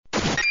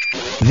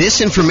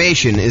This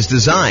information is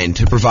designed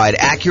to provide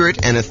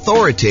accurate and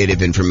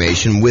authoritative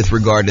information with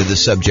regard to the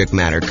subject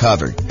matter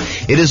covered.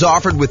 It is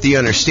offered with the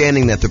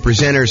understanding that the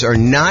presenters are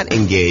not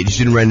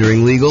engaged in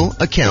rendering legal,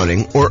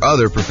 accounting, or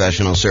other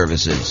professional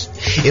services.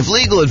 If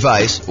legal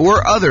advice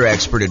or other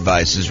expert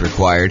advice is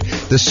required,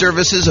 the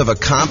services of a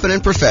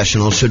competent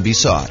professional should be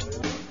sought.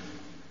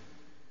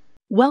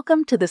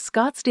 Welcome to the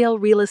Scottsdale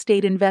Real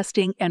Estate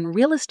Investing and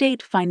Real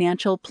Estate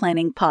Financial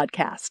Planning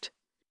Podcast.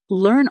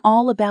 Learn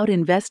all about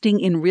investing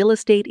in real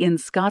estate in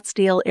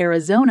Scottsdale,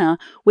 Arizona,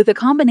 with a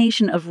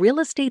combination of real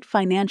estate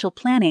financial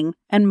planning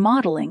and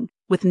modeling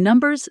with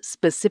numbers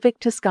specific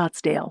to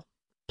Scottsdale,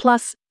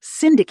 plus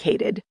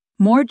syndicated,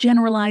 more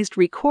generalized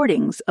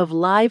recordings of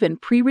live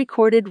and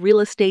pre-recorded real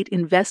estate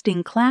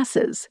investing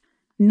classes,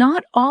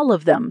 not all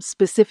of them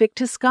specific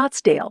to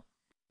Scottsdale.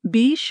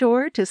 Be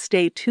sure to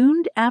stay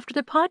tuned after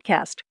the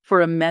podcast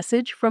for a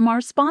message from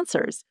our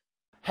sponsors.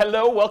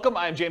 Hello, welcome.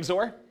 I'm James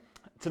Orr.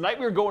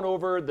 Tonight we're going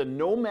over the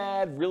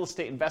Nomad real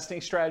estate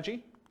investing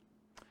strategy.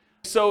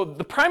 So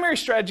the primary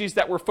strategies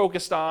that we're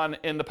focused on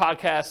in the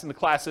podcast and the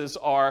classes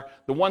are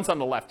the ones on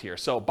the left here.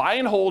 So buy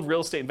and hold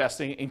real estate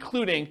investing,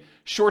 including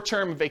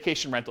short-term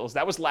vacation rentals.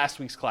 That was last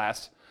week's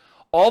class.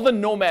 All the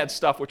Nomad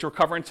stuff, which we're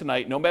covering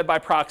tonight, Nomad by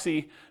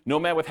proxy,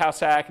 Nomad with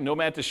house hack,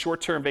 Nomad to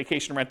short-term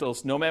vacation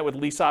rentals, Nomad with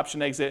lease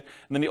option exit,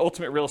 and then the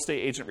ultimate real estate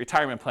agent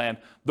retirement plan.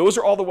 Those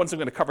are all the ones I'm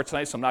going to cover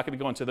tonight, so I'm not going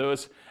to go into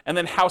those. And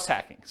then house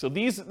hacking. So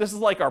this is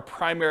like our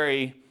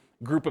primary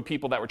group of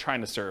people that we're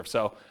trying to serve.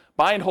 So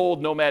buy and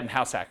hold, Nomad, and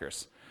house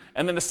hackers.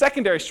 And then the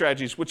secondary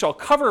strategies, which I'll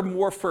cover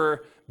more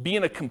for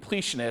being a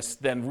completionist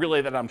than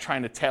really that I'm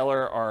trying to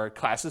tailor our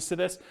classes to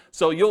this.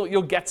 So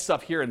you'll get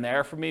stuff here and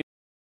there from me.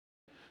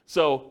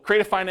 So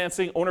creative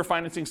financing, owner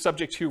financing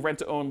subject to rent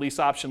to own, lease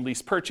option,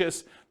 lease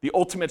purchase, the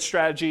ultimate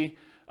strategy,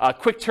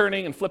 quick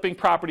turning and flipping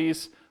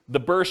properties, the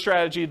BRRRR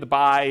strategy, the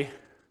buy,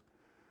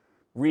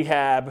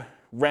 rehab,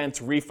 rent,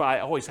 refi. I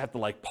always have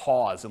to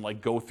pause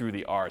and go through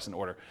the R's in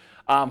order.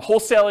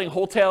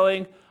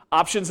 Wholetailing,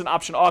 options and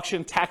option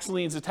auction, tax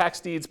liens and tax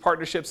deeds,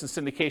 partnerships and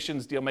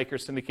syndications, deal maker,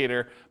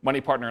 syndicator,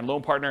 money partner, and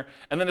loan partner.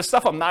 And then the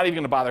stuff I'm not even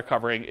going to bother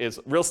covering is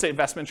real estate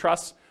investment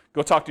trusts.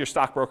 Go talk to your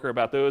stockbroker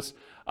about those,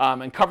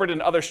 and covered in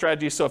other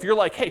strategies. So if you're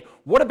like, hey,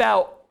 what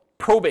about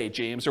probate,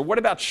 James? Or what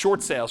about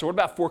short sales? Or what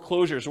about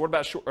foreclosures? Or what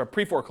about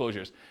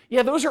pre-foreclosures?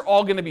 Yeah, those are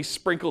all going to be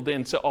sprinkled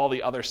into all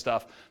the other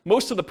stuff.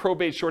 Most of the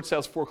probate, short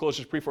sales,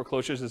 foreclosures,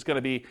 pre-foreclosures is going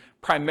to be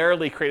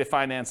primarily creative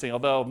financing,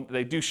 although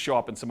they do show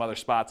up in some other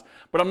spots.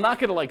 But I'm not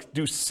going to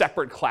do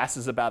separate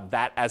classes about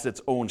that as its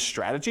own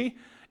strategy.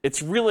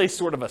 It's really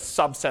sort of a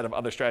subset of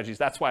other strategies.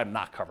 That's why I'm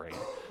not covering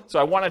it. So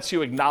I wanted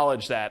to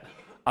acknowledge that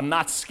I'm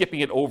not skipping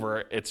it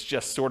over. It's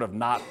just sort of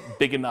not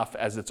big enough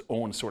as its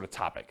own sort of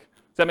topic.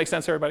 Does that make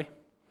sense, everybody?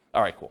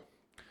 All right, cool.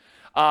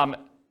 If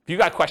you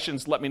got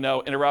questions, let me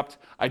know. Interrupt.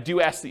 I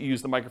do ask that you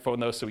use the microphone,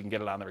 though, so we can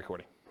get it on the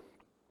recording.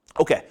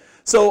 Okay,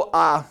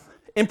 so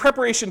in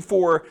preparation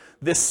for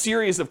this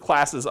series of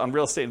classes on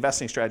real estate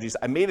investing strategies,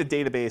 I made a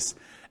database,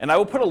 and I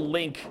will put a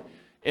link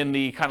in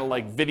the kind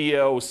of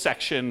video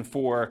section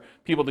for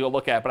people to go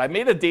look at. But I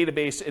made a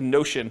database in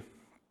Notion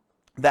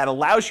that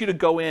allows you to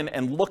go in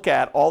and look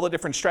at all the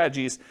different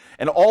strategies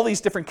and all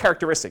these different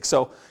characteristics.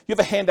 So you have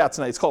a handout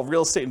tonight. It's called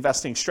Real Estate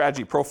Investing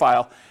Strategy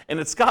Profile, and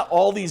it's got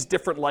all these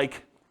different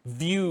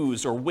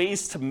views or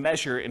ways to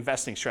measure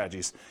investing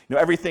strategies.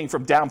 Everything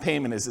from down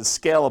payment is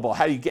scalable,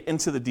 how you get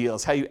into the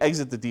deals, how you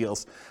exit the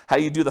deals, how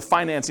you do the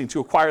financing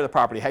to acquire the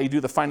property, how you do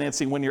the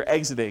financing when you're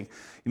exiting.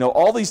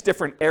 All these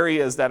different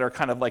areas that are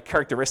kind of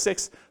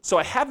characteristics. So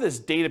I have this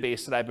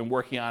database that I've been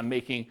working on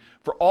making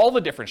for all the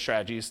different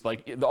strategies,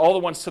 all the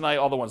ones tonight,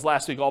 all the ones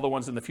last week, all the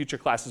ones in the future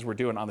classes we're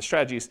doing on the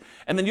strategies.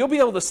 And then you'll be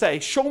able to say,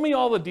 show me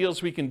all the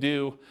deals we can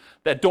do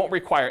that don't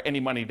require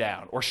any money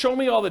down, or show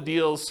me all the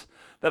deals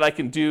that I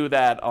can do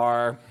that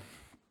are,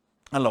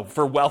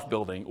 for wealth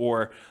building,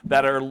 or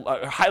that are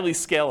highly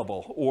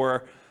scalable,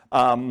 or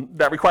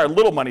that require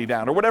little money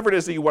down, or whatever it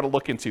is that you want to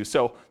look into.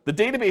 So the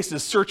database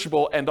is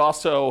searchable and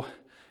also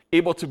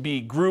able to be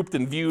grouped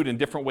and viewed in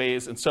different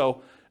ways. And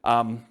so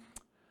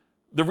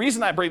the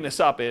reason I bring this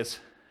up is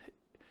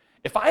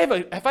if I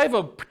have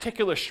a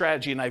particular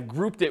strategy and I've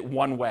grouped it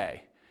one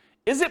way,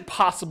 is it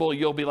possible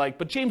you'll be like,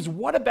 but James,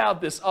 what about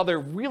this other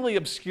really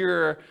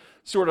obscure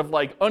sort of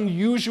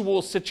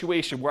unusual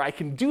situation where I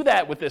can do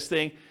that with this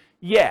thing?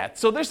 Yeah,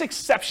 so there's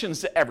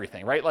exceptions to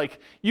everything, right?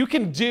 You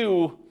can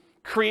do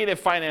creative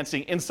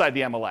financing inside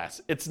the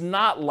MLS. It's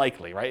not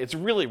likely, right? It's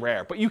really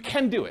rare, but you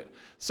can do it.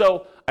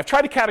 So I've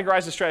tried to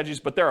categorize the strategies,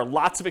 but there are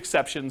lots of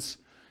exceptions.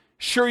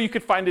 Sure, you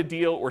could find a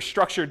deal or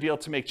structure a deal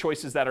to make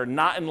choices that are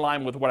not in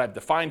line with what I've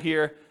defined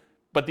here.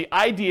 But the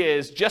idea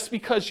is just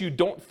because you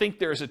don't think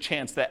there's a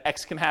chance that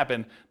X can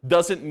happen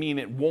doesn't mean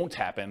it won't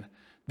happen.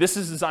 This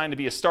is designed to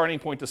be a starting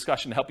point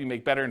discussion to help you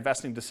make better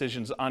investing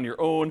decisions on your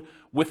own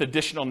with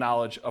additional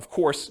knowledge. Of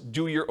course,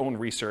 do your own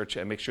research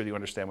and make sure that you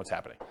understand what's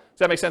happening. Does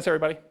that make sense,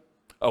 everybody?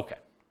 Okay.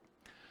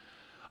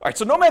 All right,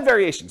 so Nomad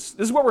variations.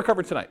 This is what we're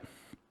covering tonight.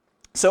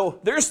 So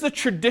there's the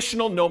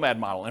traditional Nomad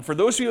model. And for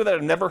those of you that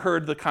have never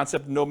heard the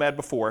concept of Nomad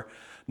before,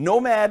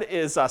 Nomad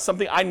is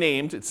something I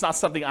named. It's not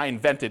something I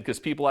invented because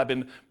people have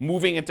been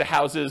moving into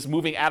houses,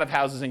 moving out of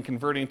houses and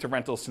converting to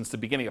rentals since the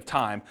beginning of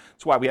time.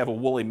 That's why we have a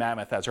woolly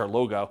mammoth as our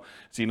logo.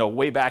 So,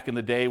 way back in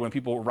the day when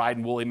people were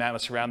riding woolly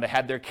mammoths around, they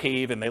had their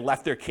cave and they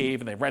left their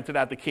cave and they rented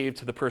out the cave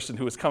to the person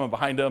who was coming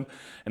behind them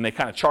and they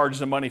kind of charged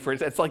them money for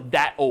it. It's like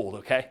that old,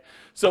 okay?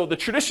 So the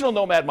traditional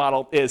Nomad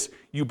model is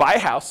you buy a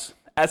house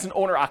as an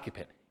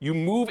owner-occupant. You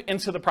move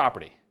into the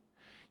property.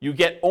 You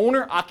get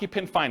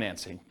owner-occupant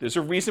financing. There's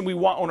a reason we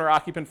want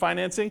owner-occupant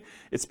financing.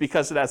 It's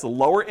because it has a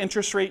lower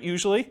interest rate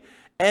usually,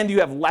 and you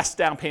have less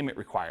down payment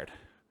required.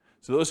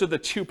 So those are the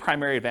two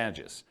primary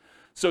advantages.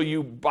 So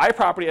you buy a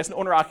property as an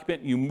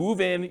owner-occupant, you move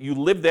in, you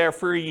live there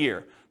for a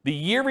year. The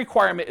year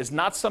requirement is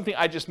not something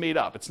I just made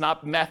up. It's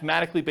not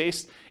mathematically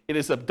based. It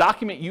is a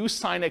document you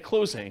sign at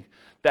closing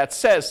that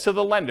says to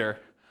the lender,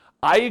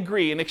 I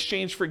agree in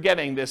exchange for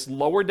getting this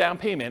lower down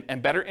payment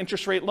and better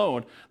interest rate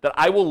loan that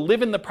I will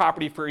live in the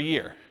property for a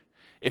year.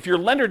 If your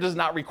lender does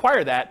not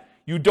require that,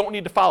 you don't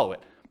need to follow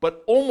it.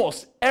 But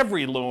almost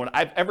every loan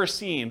I've ever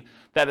seen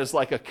that is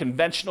like a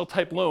conventional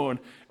type loan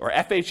or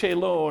FHA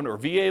loan or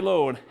VA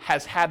loan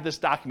has had this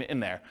document in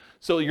there.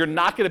 So you're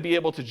not going to be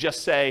able to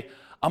just say,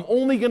 I'm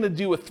only going to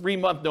do a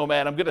 3-month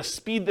Nomad. I'm going to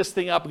speed this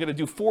thing up. I'm going to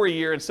do 4 a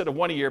year instead of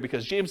 1 a year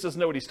because James doesn't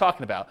know what he's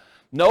talking about.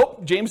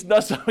 Nope, James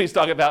does know what he's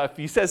talking about. If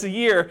he says a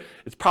year,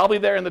 it's probably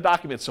there in the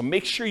document. So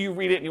make sure you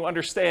read it and you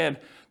understand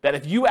that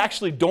if you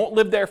actually don't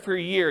live there for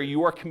a year,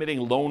 you are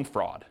committing loan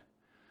fraud.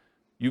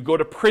 You go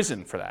to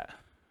prison for that,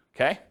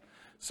 okay?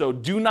 So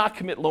do not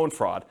commit loan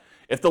fraud.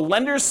 If the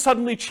lenders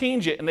suddenly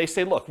change it and they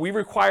say, look, we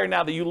require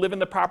now that you live in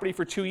the property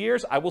for 2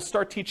 years, I will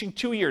start teaching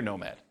 2-year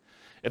Nomad.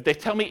 If they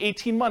tell me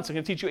 18 months, I'm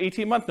going to teach you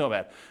 18-month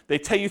Nomad. They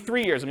tell you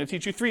 3 years, I'm going to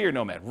teach you 3-year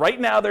Nomad.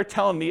 Right now, they're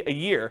telling me a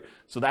year,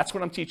 so that's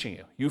what I'm teaching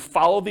you. You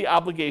follow the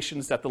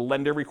obligations that the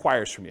lender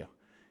requires from you.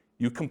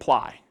 You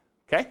comply,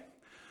 okay?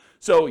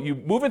 So you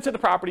move into the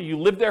property, you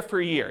live there for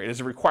a year. It is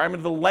a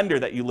requirement of the lender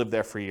that you live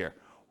there for a year.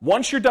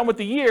 Once you're done with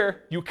the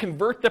year, you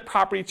convert the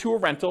property to a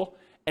rental,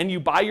 and you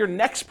buy your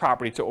next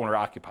property to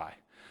owner-occupy.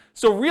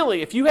 So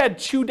really, if you had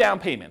 2 down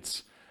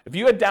payments, if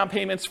you had down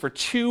payments for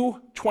 2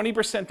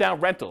 20% down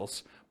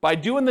rentals, by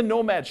doing the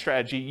Nomad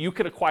strategy, you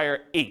could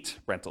acquire 8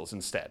 rentals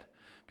instead.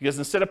 Because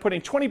instead of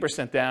putting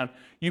 20% down,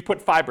 you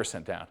put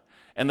 5% down.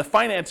 And the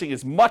financing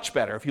is much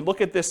better. If you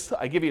look at this,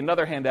 I give you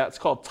another handout. It's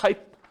called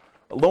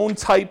loan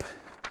type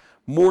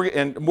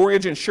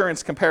mortgage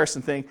insurance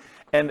comparison thing.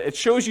 And it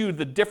shows you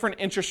the different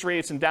interest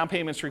rates and down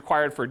payments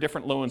required for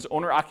different loans,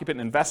 owner-occupant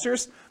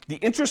investors. The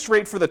interest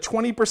rate for the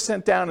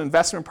 20% down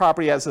investment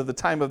property as of the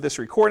time of this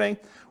recording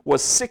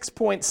was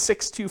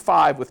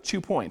 6.625 with 2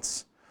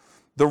 points.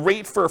 The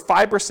rate for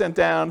 5%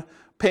 down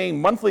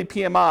paying monthly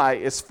PMI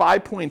is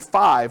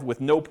 5.5 with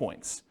no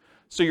points.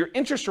 So your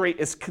interest rate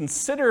is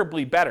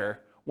considerably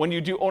better when you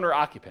do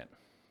owner-occupant,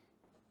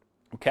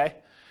 okay?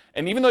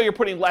 And even though you're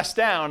putting less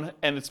down,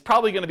 and it's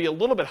probably going to be a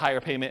little bit higher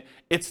payment,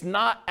 it's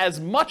not as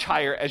much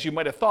higher as you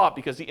might have thought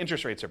because the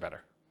interest rates are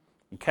better,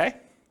 okay?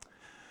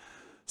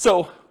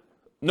 So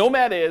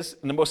Nomad is,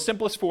 in the most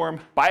simplest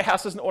form, buy a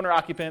house as an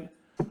owner-occupant,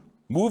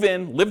 move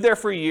in, live there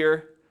for a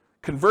year,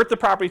 convert the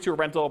property to a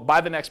rental,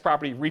 buy the next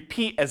property,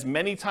 repeat as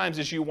many times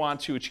as you want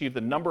to achieve the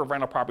number of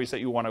rental properties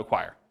that you want to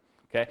acquire.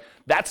 Okay?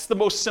 That's the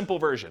most simple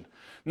version.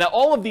 Now,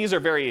 all of these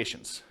are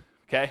variations.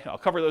 Okay? I'll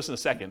cover those in a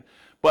second.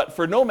 But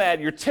for Nomad,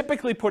 you're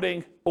typically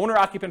putting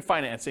owner-occupant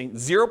financing,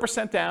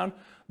 0% down.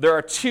 There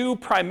are 2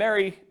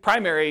 primary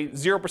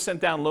 0%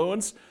 down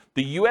loans.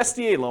 The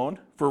USDA loan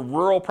for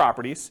rural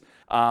properties.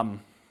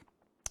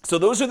 So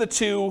those are the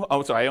 2,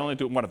 oh, sorry, I only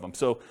do one of them.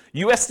 So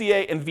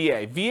USDA and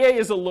VA. VA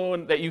is a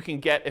loan that you can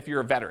get if you're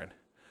a veteran.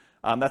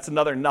 That's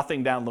another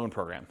nothing down loan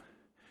program.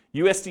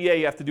 USDA,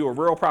 you have to do a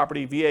rural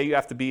property. VA, you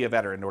have to be a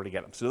veteran in order to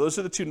get them. So those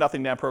are the 2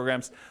 nothing down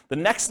programs. The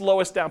next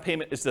lowest down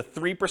payment is the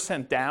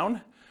 3%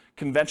 down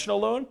conventional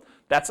loan.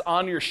 That's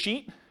on your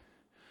sheet.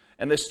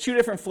 And there's 2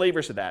 different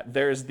flavors of that.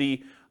 There's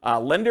the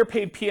lender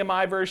paid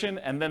PMI version,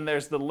 and then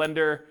there's the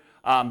lender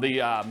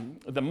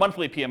the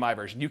monthly PMI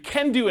version. You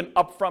can do an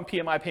upfront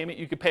PMI payment.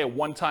 You could pay a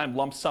one-time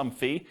lump sum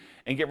fee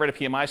and get rid of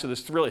PMI. So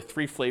there's really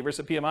 3 flavors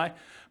of PMI.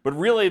 But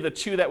really the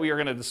 2 that we are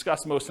going to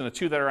discuss most and the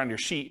 2 that are on your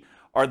sheet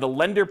are the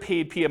lender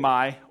paid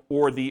PMI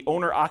or the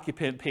owner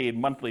occupant paid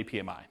monthly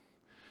PMI.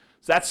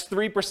 So that's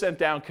 3%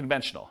 down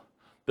conventional.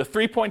 The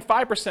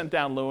 3.5%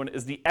 down loan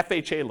is the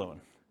FHA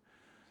loan.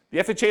 The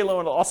FHA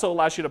loan also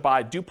allows you to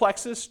buy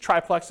duplexes,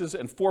 triplexes,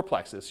 and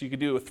fourplexes. So you could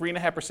do a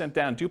 3.5%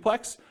 down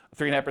duplex, a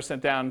 3.5%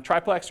 down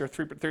triplex, or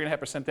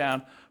 3.5%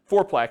 down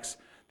fourplex.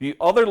 The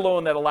other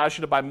loan that allows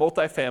you to buy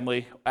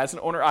multifamily as an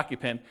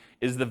owner-occupant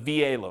is the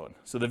VA loan.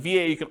 So the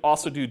VA, you can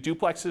also do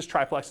duplexes,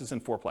 triplexes,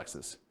 and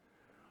fourplexes.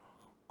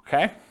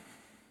 Okay?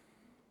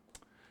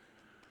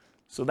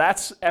 So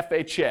that's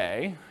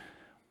FHA.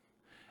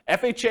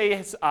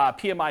 FHA's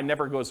PMI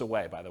never goes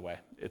away, by the way.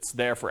 It's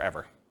there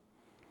forever.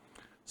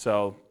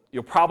 So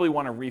you'll probably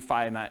want to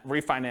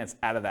refinance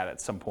out of that at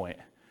some point.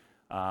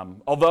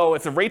 Although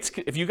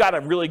if you got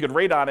a really good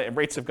rate on it and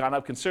rates have gone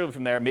up considerably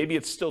from there, maybe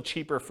it's still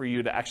cheaper for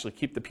you to actually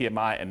keep the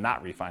PMI and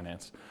not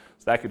refinance.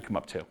 So that could come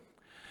up too.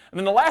 And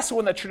then the last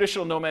one that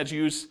traditional nomads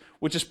use,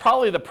 which is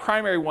probably the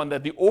primary one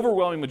that the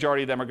overwhelming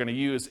majority of them are going to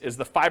use, is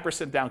the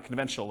 5% down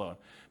conventional loan.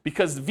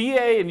 Because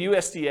VA and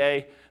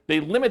USDA, they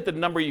limit the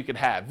number you can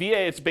have.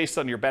 VA, it's based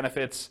on your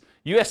benefits.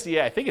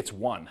 USDA, I think it's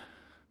 1.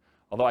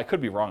 Although I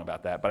could be wrong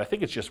about that, but I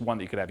think it's just 1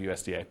 that you could have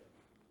USDA.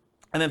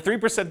 And then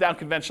 3% down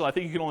conventional, I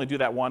think you can only do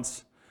that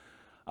once.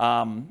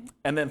 And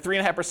then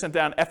 3.5%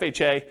 down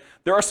FHA.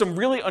 There are some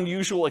really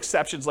unusual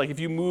exceptions, like if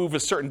you move a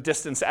certain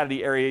distance out of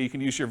the area, you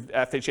can use your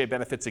FHA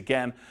benefits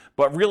again.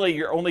 But really,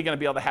 you're only going to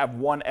be able to have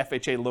 1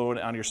 FHA loan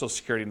on your Social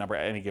Security number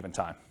at any given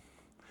time.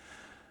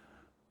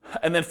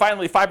 And then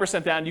finally,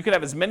 5% down, you can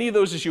have as many of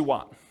those as you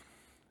want,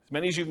 as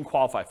many as you can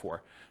qualify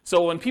for.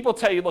 So when people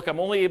tell you, look, I'm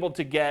only able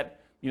to get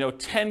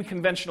 10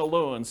 conventional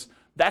loans,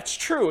 that's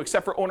true,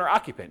 except for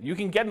owner-occupant. You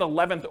can get an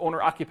 11th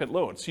owner-occupant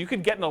loan. So you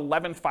could get an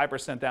 11th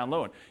 5% down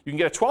loan. You can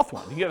get a 12th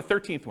one. You can get a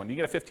 13th one. You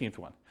can get a 15th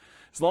one.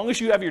 As long as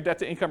you have your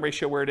debt-to-income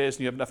ratio where it is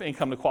and you have enough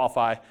income to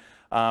qualify,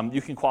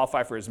 you can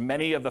qualify for as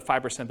many of the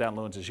 5% down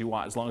loans as you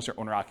want, as long as they're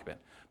owner-occupant.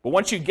 But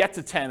once you get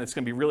to 10, it's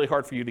going to be really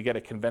hard for you to get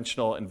a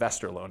conventional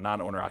investor loan,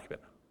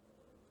 non-owner-occupant.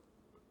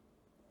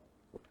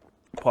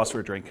 Pause for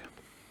a drink.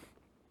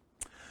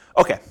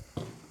 Okay.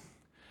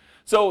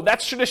 So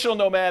that's traditional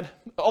nomad.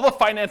 All the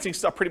financing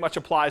stuff pretty much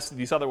applies to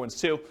these other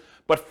ones too.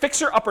 But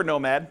fixer-upper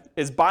nomad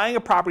is buying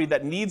a property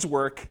that needs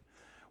work,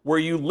 where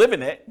you live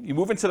in it, you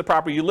move into the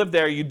property, you live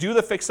there, you do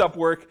the fix-up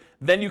work,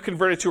 then you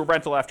convert it to a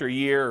rental after a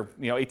year,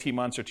 18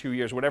 months or 2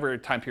 years, whatever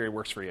time period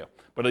works for you,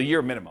 but a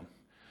year minimum.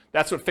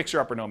 That's what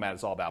fixer-upper nomad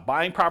is all about.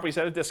 Buying properties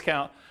at a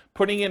discount,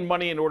 putting in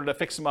money in order to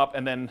fix them up,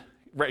 and then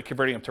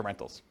converting them to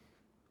rentals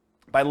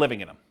by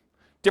living in them.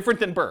 Different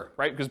than BRRRR,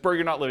 right? Because BRRRR,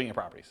 you're not living in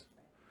properties.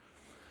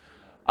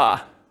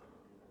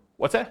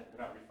 What's that?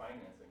 You're not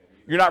refinancing it.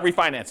 You're not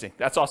refinancing.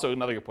 That's also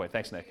another good point.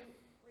 Thanks, Nick.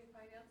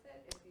 Refinance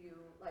it if you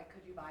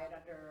could you buy it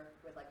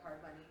with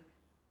hard money,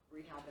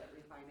 rehab it,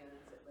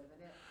 refinance it, live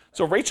in it?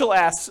 So Rachel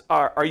asks,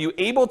 are you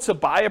able to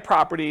buy a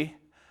property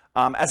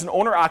as an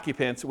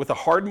owner-occupant with a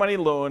hard money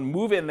loan,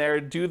 move in there,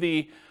 do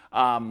the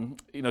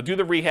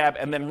rehab,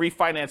 and then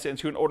refinance it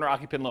into an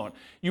owner-occupant loan?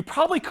 You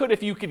probably could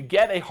if you could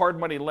get a hard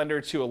money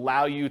lender to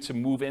allow you to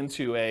move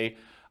into a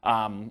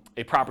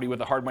property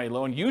with a hard money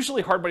loan.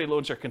 Usually hard money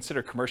loans are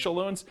considered commercial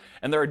loans,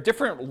 and there are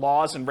different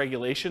laws and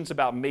regulations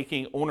about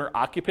making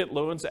owner-occupant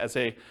loans as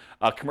a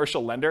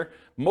commercial lender.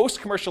 Most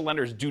commercial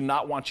lenders do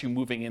not want you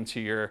moving into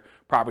your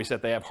properties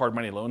that they have hard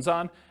money loans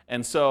on,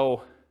 and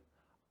so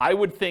I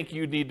would think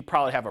you'd need to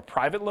probably have a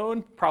private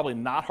loan, probably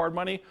not hard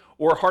money,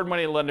 or a hard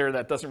money lender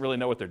that doesn't really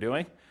know what they're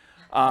doing,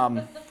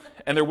 and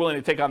they're willing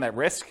to take on that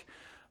risk.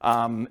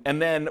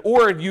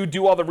 Or you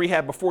do all the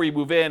rehab before you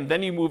move in,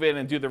 then you move in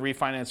and do the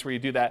refinance where you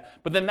do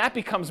that. But then that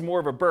becomes more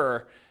of a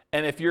BRRRR.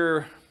 And if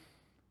you're,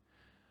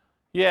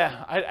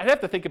 I'd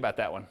have to think about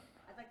that one.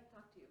 I'd like to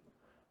talk to you.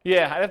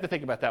 Yeah, I'd have to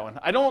think about that one.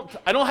 I don't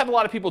have a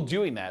lot of people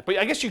doing that, but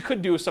I guess you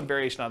could do some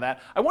variation on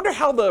that. I wonder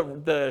how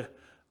the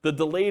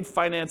delayed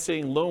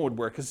financing loan would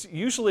work, because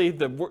usually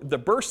the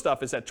BRRRR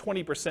stuff is at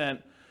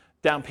 20%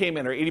 down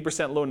payment or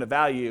 80% loan to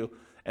value.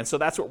 And so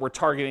that's what we're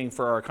targeting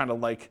for our kind of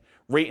like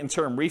rate and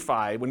term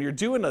refi. When you're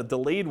doing a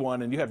delayed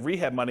one and you have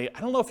rehab money, I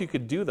don't know if you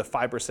could do the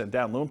 5%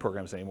 down loan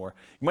programs anymore.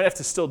 You might have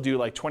to still do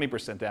like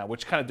 20% down,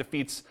 which kind of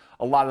defeats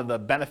a lot of the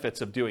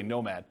benefits of doing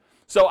Nomad.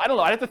 So I don't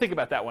know, I'd have to think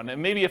about that one.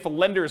 And maybe if a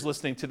lender is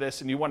listening to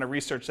this and you want to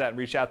research that and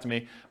reach out to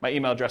me, my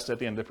email address is at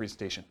the end of the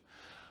presentation.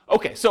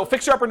 Okay, so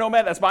fixer-upper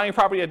Nomad, that's buying a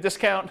property at a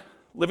discount,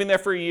 living there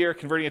for a year,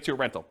 converting it to a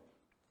rental.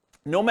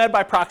 Nomad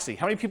by proxy.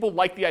 How many people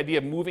like the idea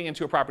of moving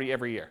into a property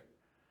every year?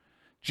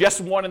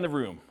 Just one in the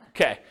room.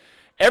 Okay.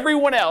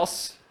 Everyone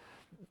else,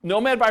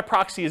 Nomad by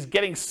proxy is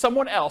getting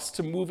someone else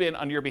to move in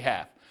on your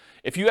behalf.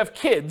 If you have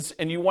kids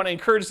and you want to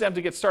encourage them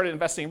to get started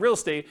investing in real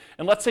estate,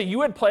 and let's say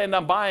you had planned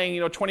on buying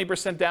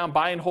 20% down,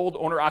 buy and hold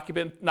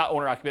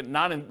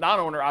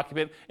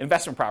non-owner-occupant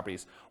investment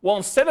properties. Well,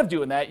 instead of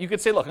doing that, you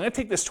could say, look, I'm going to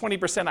take this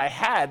 20% I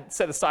had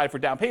set aside for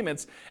down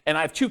payments, and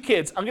I have 2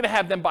 kids. I'm going to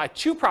have them buy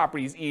 2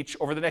 properties each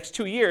over the next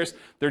 2 years.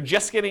 They're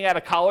just getting out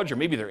of college, or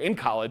maybe they're in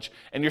college,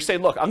 and you're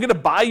saying, look, I'm going to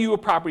buy you a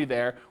property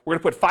there. We're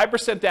going to put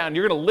 5% down.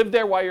 You're going to live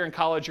there while you're in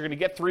college. You're going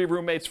to get 3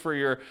 roommates for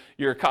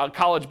your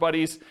college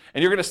buddies,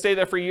 and you're going to stay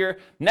there for a year.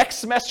 Next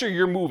semester,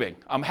 you're moving.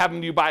 I'm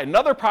having you buy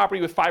another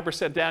property with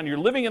 5% down. You're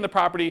living in the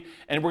property,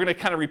 and we're going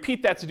to kind of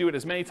repeat that to do it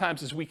as many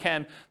times as we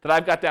can that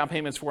I've got down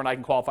payments for and I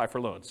can qualify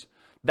for loans.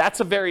 That's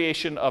a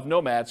variation of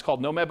Nomad. It's called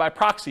Nomad by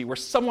proxy, where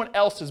someone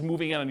else is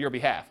moving in on your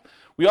behalf.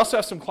 We also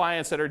have some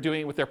clients that are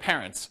doing it with their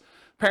parents.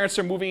 Parents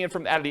are moving in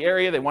from out of the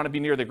area. They want to be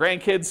near their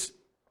grandkids.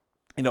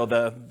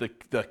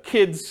 The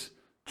kids,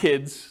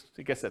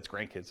 I guess that's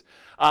grandkids.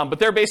 But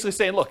they're basically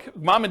saying, look,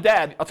 mom and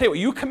dad, I'll tell you what,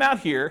 you come out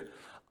here.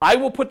 I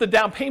will put the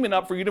down payment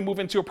up for you to move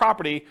into a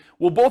property.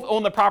 We'll both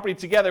own the property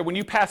together. When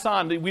you pass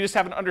on, we just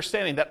have an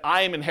understanding that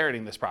I am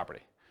inheriting this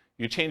property.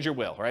 You change your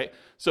will, right?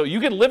 So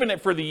you can live in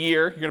it for the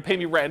year. You're going to pay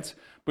me rent,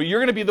 but you're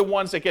going to be the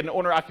ones that get an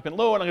owner-occupant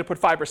loan. I'm going to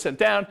put 5%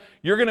 down.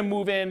 You're going to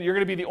move in. You're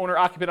going to be the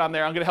owner-occupant on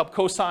there. I'm going to help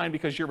co-sign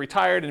because you're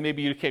retired and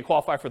maybe you can't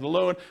qualify for the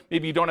loan.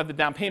 Maybe you don't have the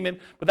down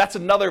payment, but that's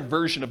another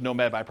version of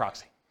Nomad by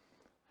proxy.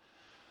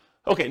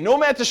 Okay,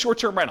 Nomad's a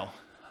short-term rental.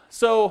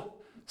 So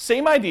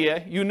same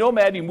idea. You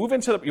Nomad, you move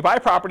into, you buy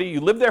a property, you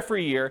live there for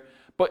a year.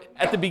 But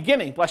at the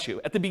beginning, bless you,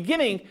 at the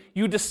beginning,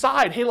 you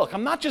decide, hey, look,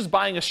 I'm not just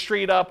buying a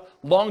straight up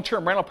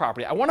long-term rental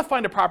property. I want to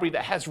find a property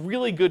that has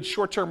really good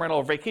short-term rental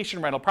or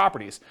vacation rental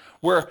properties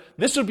where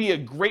this would be a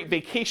great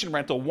vacation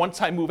rental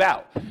once I move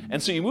out.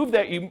 And so you move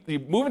there, you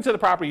move into the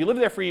property, you live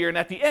there for a year, and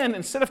at the end,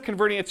 instead of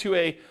converting it to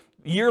a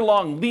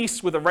year-long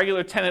lease with a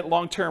regular tenant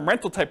long-term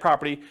rental type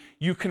property,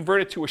 you convert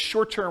it to a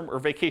short-term or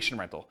vacation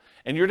rental.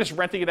 And you're just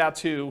renting it out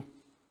to,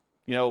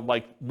 you know,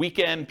 like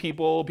weekend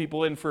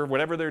people in for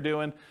whatever they're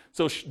doing.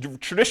 So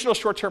traditional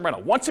short-term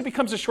rental. Once it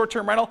becomes a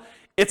short-term rental,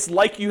 it's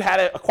like you had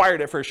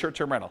acquired it for a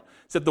short-term rental.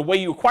 Except the way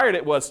you acquired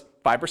it was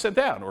 5%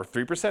 down, or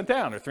 3%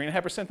 down, or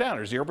 3.5% down,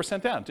 or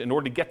 0% down in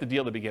order to get the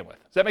deal to begin with.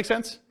 Does that make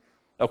sense?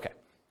 Okay.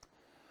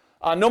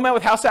 Nomad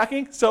with house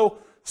hacking. So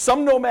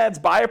some nomads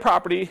buy a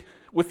property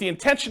with the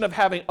intention of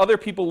having other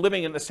people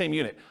living in the same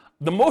unit.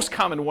 The most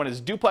common one is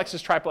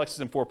duplexes, triplexes,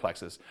 and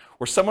fourplexes,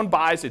 where someone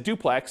buys a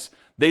duplex,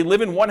 they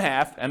live in one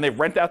half, and they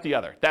rent out the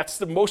other. That's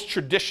the most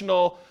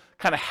traditional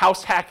kind of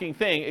house hacking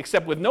thing,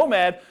 except with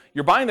Nomad,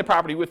 you're buying the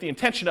property with the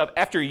intention of,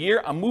 after a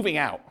year, I'm moving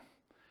out,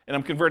 and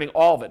I'm converting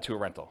all of it to a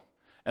rental.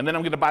 And then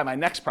I'm going to buy my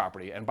next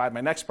property, and buy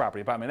my next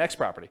property, buy my next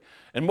property.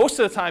 And most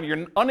of the time,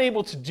 you're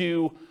unable to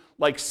do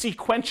like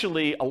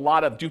sequentially a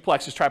lot of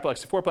duplexes,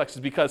 triplexes, fourplexes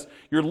because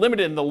you're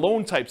limited in the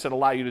loan types that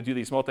allow you to do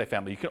these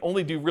multifamily. You can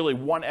only do really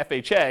one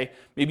FHA.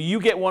 Maybe you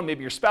get one,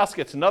 maybe your spouse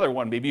gets another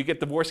one. Maybe you get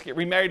divorced, get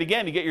remarried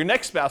again, you get your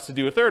next spouse to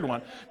do a third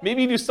one.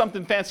 Maybe you do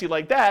something fancy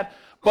like that,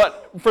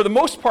 but for the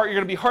most part, you're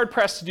going to be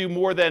hard-pressed to do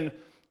more than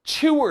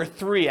 2 or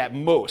 3 at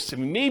most. I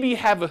mean, maybe you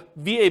have a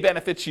VA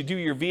benefits, you do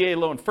your VA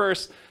loan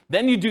first,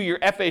 then you do your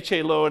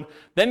FHA loan,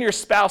 then your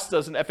spouse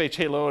does an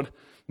FHA loan.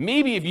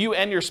 Maybe if you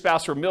and your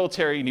spouse were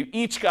military and you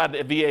each got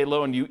a VA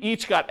loan, you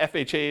each got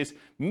FHAs,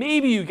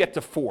 maybe you get to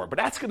 4, but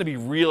that's going to be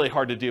really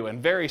hard to do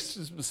and very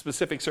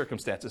specific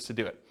circumstances to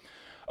do it.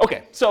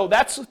 Okay, so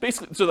that's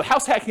basically, so the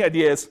house hacking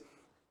idea is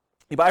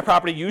you buy a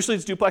property, usually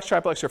it's duplex,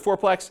 triplex, or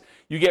fourplex,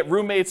 you get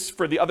roommates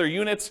for the other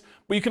units,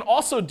 but you can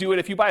also do it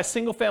if you buy a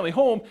single family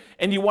home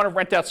and you want to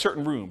rent out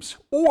certain rooms.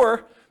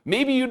 Or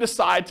maybe you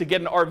decide to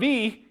get an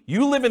RV,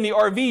 you live in the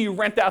RV, you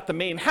rent out the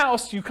main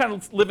house, you kind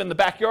of live in the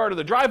backyard or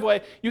the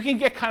driveway, you can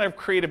get kind of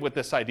creative with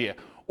this idea.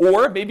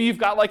 Or maybe you've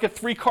got like a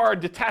 3-car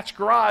detached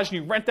garage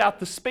and you rent out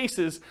the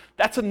spaces.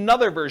 That's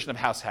another version of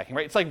house hacking,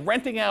 right? It's like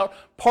renting out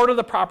part of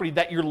the property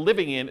that you're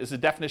living in is the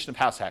definition of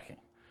house hacking.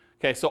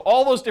 Okay, so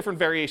all those different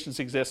variations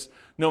exist,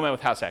 Nomad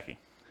with house hacking.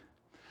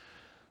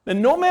 The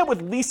Nomad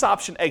with lease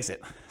option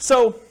exit.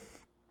 So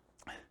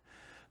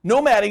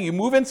nomading, you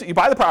move in, you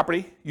buy the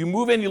property, you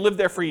move in, you live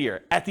there for a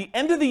year. At the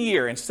end of the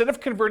year, instead of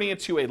converting it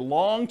to a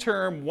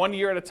long-term, 1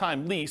 year at a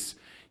time lease,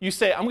 you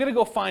say, I'm going to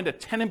go find a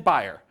tenant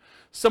buyer,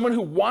 someone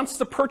who wants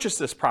to purchase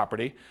this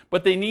property,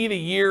 but they need a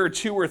year or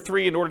 2 or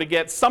 3 in order to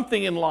get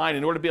something in line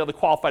in order to be able to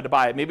qualify to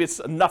buy it. Maybe it's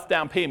enough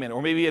down payment,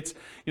 or maybe it's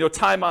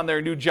time on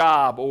their new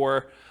job,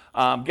 or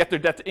get their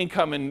debt to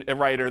income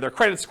right, or their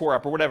credit score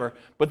up, or whatever.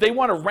 But they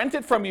want to rent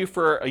it from you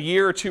for a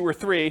year or 2 or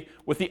 3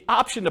 with the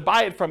option to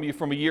buy it from you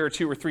from a year or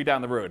 2 or 3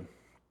 down the road.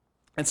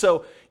 And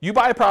so you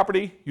buy a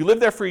property, you live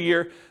there for a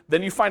year,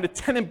 then you find a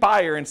tenant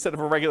buyer instead of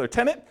a regular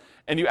tenant,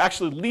 and you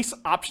actually lease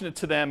option it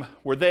to them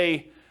where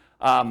they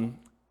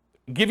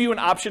give you an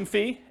option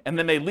fee, and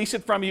then they lease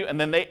it from you,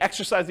 and then they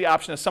exercise the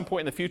option at some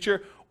point in the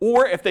future.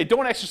 Or if they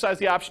don't exercise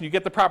the option, you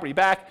get the property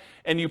back,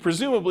 and you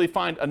presumably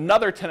find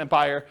another tenant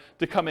buyer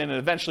to come in and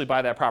eventually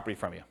buy that property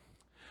from you.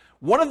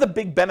 One of the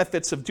big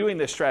benefits of doing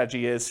this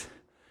strategy is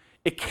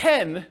it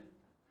can,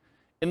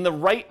 in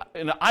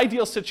an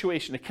ideal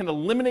situation, it can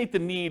eliminate the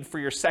need for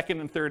your second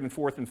and third and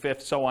fourth and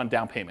fifth, so on,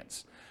 down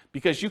payments.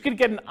 Because you can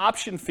get an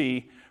option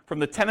fee from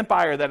the tenant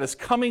buyer that is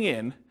coming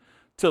in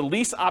to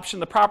lease option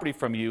the property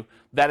from you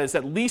that is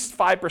at least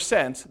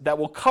 5% that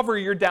will cover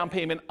your down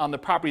payment on the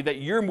property that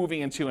you're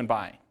moving into and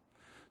buying.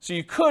 So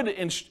you could,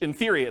 in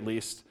theory at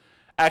least,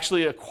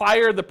 actually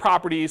acquire the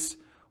properties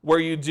where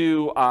you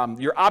do,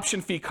 your option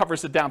fee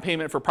covers the down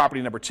payment for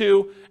property number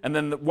 2, and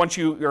then once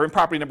you're in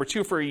property number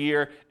 2 for a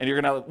year and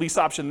you're going to lease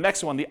option the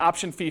next one, the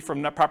option fee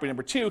from property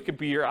number 2 could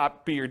be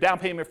your down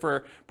payment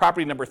for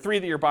property number 3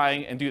 that you're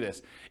buying, and do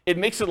this. It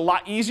makes it a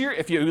lot easier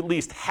if you at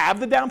least have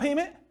the down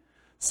payment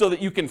so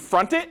that you can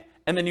front it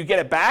and then you get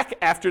it back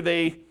after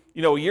a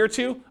year or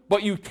 2,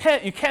 but you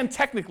can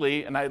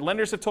technically, and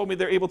lenders have told me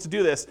they're able to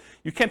do this,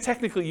 you can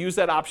technically use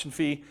that option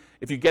fee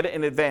if you get it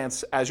in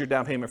advance as your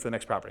down payment for the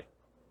next property.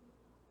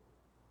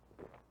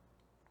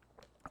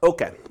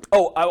 Okay.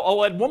 Oh,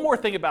 I'll add one more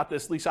thing about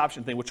this lease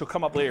option thing, which will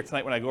come up later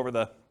tonight when I go over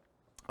the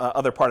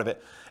other part of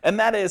it. And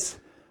that is,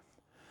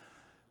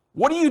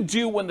 What do you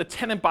do when the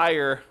tenant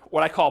buyer,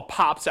 what I call,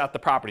 pops out the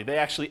property? They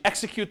actually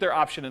execute their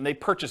option and they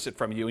purchase it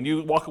from you, and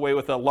you walk away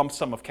with a lump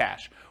sum of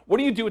cash. What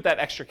do you do with that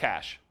extra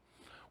cash?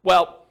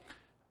 Well,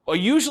 I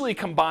usually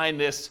combine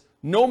this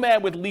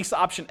Nomad with lease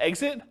option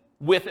exit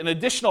with an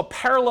additional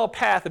parallel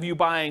path of you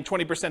buying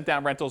 20%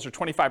 down rentals or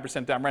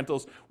 25% down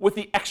rentals with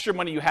the extra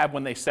money you have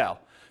when they sell.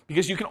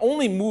 Because you can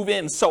only move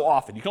in so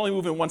often. You can only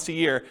move in once a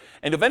year,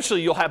 and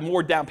eventually you'll have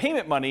more down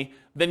payment money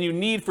than you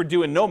need for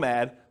doing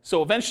Nomad.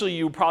 So eventually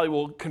you probably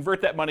will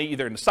convert that money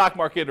either in the stock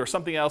market or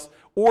something else,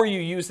 or you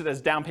use it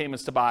as down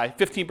payments to buy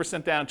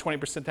 15% down,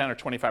 20% down, or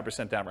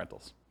 25% down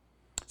rentals.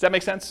 Does that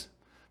make sense?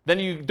 Then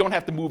you don't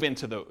have to move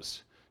into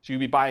those. So you'd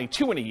be buying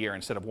 2 in a year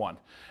instead of 1.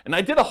 And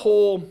I did a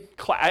whole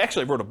class, I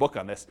actually wrote a book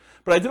on this,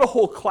 but I did a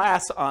whole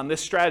class on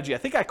this strategy. I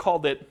think I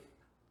called it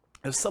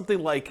as something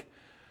like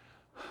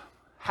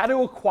how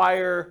to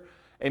acquire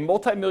a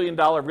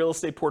multi-million-dollar real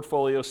estate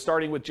portfolio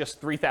starting with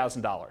just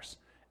 $3,000.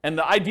 And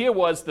the idea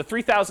was the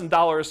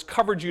 $3,000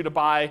 covered you to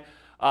buy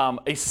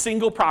a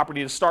single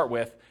property to start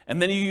with,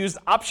 and then you used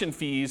option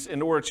fees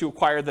in order to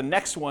acquire the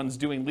next ones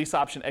doing lease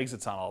option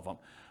exits on all of them.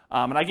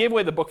 And I gave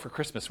away the book for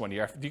Christmas one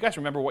year. Do you guys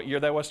remember what year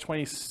that was?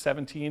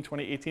 2017,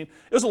 2018? It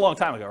was a long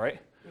time ago, right?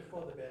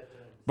 Before the bad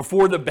times.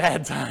 Before the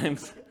bad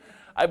times.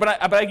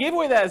 But I gave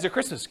away that as a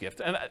Christmas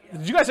gift. And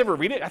did you guys ever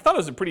read it? I thought it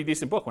was a pretty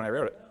decent book when I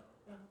wrote it.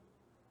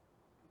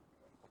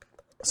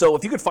 So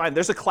if you could find,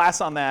 there's a class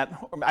on that.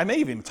 I may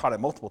have even taught it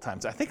multiple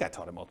times. I think I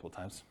taught it multiple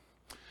times.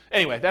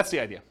 Anyway, that's the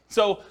idea.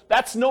 So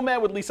that's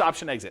Nomad with lease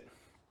option exit.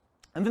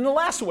 And then the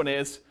last one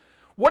is,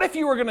 what if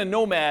you were going to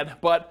Nomad,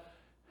 but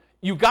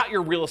you got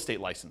your real estate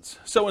license?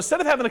 So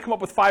instead of having to come up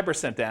with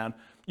 5% down,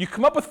 you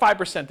come up with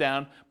 5%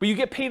 down, but you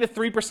get paid a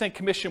 3%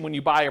 commission when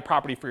you buy a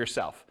property for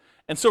yourself.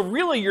 And so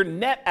really you're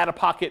net out of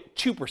pocket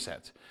 2%.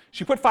 So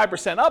you put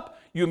 5% up,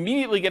 you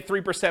immediately get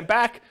 3%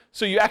 back,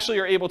 so you actually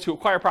are able to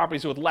acquire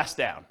properties with less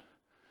down.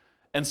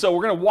 And so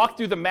we're going to walk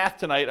through the math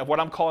tonight of what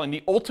I'm calling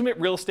the ultimate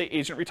real estate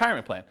agent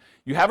retirement plan.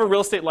 You have a real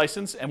estate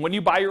license, and when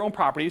you buy your own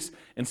properties,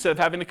 instead of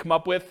having to come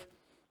up with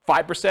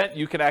 5%,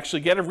 you can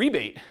actually get a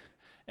rebate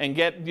and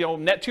get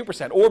net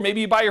 2%. Or maybe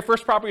you buy your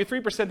first property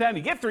with 3% down,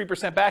 you get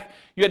 3% back,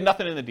 you had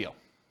nothing in the deal.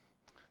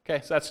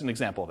 Okay, so that's an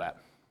example of that.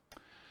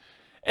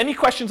 Any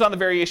questions on the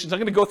variations? I'm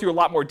going to go through a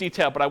lot more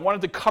detail, but I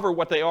wanted to cover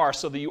what they are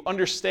so that you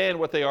understand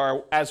what they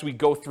are as we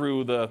go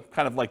through the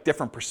kind of like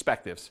different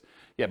perspectives.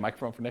 Yeah,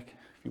 microphone for Nick,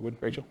 if you would,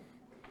 Rachel.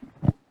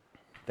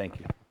 Thank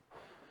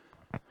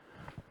you.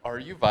 Are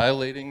you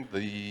violating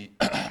the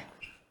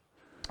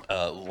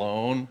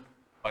loan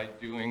by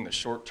doing the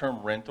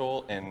short-term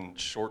rental and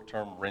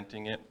short-term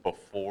renting it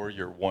before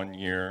your 1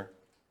 year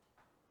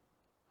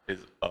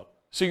is up?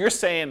 So you're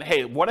saying,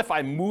 hey, what if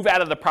I move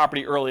out of the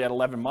property early at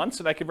 11 months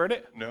and I convert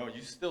it? No,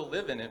 you still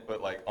live in it,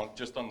 but like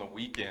just on the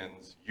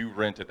weekends, you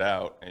rent it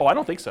out. Oh, I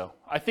don't think so.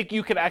 I think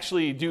you could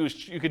actually do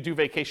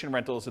vacation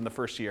rentals in the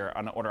first year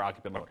on an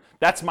owner-occupant loan.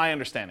 That's my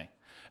understanding.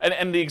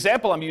 And the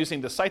example I'm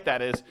using to cite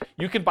that is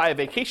you can buy a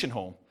vacation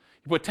home.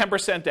 You put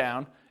 10%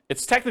 down.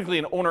 It's technically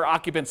an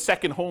owner-occupant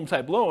second home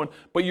type loan,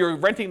 but you're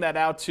renting that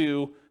out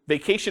to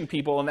vacation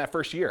people in that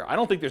first year. I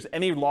don't think there's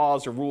any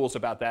laws or rules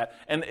about that.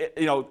 And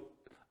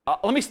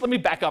let me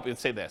back up and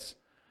say this.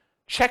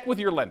 Check with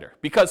your lender,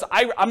 because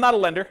I'm not a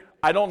lender.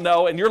 I don't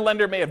know, and your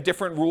lender may have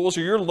different rules,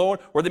 or your loan,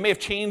 or they may have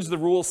changed the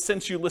rules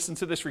since you listened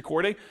to this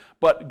recording.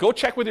 But go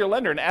check with your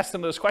lender and ask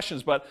them those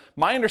questions. But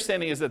my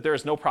understanding is that there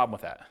is no problem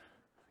with that.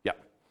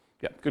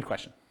 Yeah, good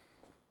question.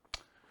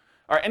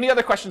 All right, any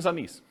other questions on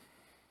these?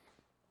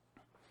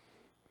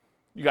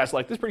 You guys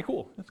like this? Pretty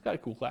cool. It's got a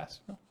cool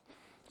class.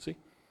 See?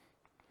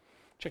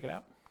 Check it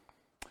out.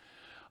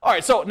 All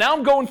right, so now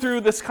I'm going through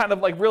this kind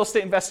of like real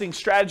estate investing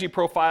strategy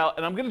profile,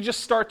 and I'm going to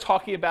just start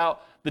talking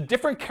about the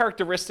different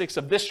characteristics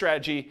of this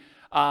strategy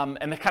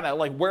and the kind of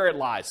like where it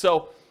lies.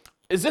 So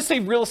is this a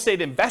real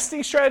estate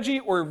investing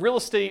strategy or a real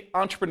estate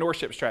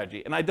entrepreneurship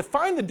strategy? And I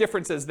define the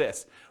difference as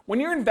this.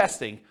 When you're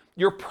investing,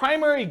 your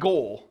primary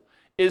goal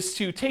is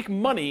to take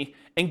money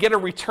and get a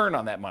return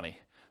on that money.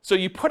 So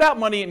you put out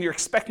money and you're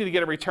expecting to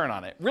get a return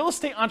on it. Real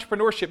estate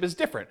entrepreneurship is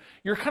different.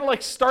 You're kind of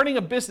like starting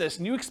a business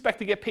and you expect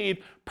to get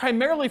paid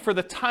primarily for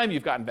the time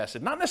you've got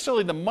invested. Not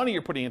necessarily the money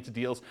you're putting into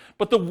deals,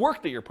 but the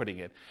work that you're putting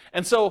in.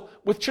 And so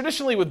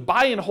traditionally with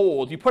buy and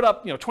hold, you put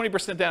up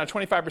 20% down,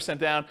 25%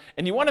 down,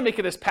 and you want to make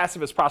it as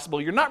passive as possible.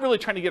 You're not really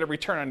trying to get a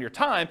return on your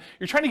time.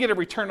 You're trying to get a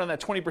return on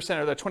that 20%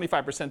 or that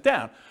 25%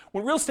 down.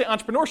 With real estate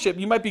entrepreneurship,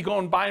 you might be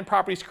going buying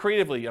properties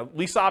creatively,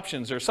 lease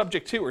options or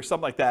subject to or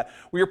something like that,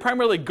 where you're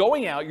primarily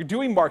going out, you're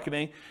doing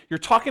marketing, you're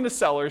talking to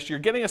sellers, you're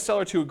getting a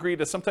seller to agree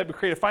to some type of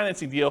creative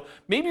financing deal.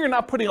 Maybe you're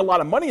not putting a lot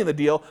of money in the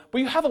deal, but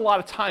you have a lot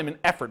of time and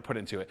effort put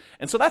into it.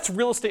 And so that's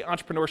real estate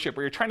entrepreneurship,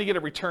 where you're trying to get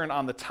a return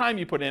on the time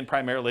you put in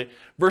primarily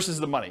versus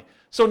the money.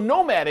 So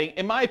nomading,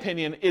 in my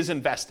opinion, is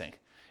investing.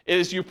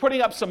 Is you're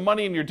putting up some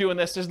money and you're doing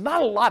this. There's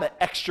not a lot of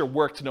extra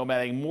work to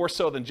nomading, more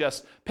so than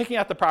just picking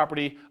out the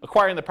property,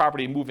 acquiring the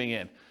property, and moving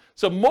in.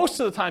 So most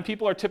of the time,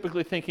 people are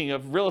typically thinking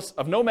of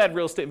nomad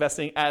real estate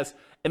investing as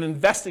an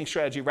investing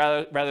strategy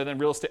rather than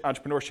real estate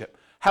entrepreneurship.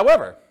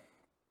 However,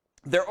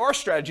 there are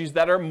strategies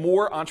that are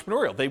more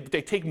entrepreneurial.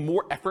 They take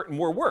more effort and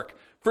more work.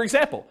 For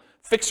example,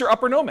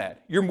 fixer-upper nomad.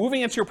 You're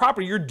moving into your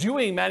property. You're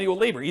doing manual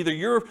labor. Either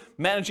you're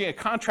managing a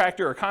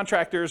contractor or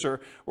contractors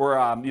or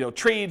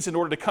trades in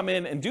order to come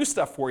in and do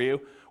stuff for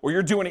you, or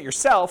you're doing it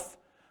yourself,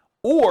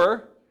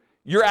 or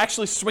you're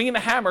actually swinging a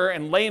hammer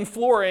and laying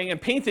flooring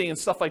and painting and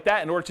stuff like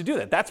that in order to do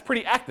that. That's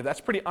pretty active. That's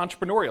pretty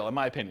entrepreneurial, in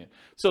my opinion.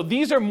 So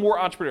these are more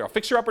entrepreneurial.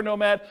 Fixer-upper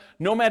nomad,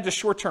 nomad to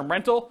short-term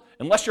rental.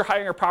 Unless you're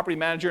hiring a property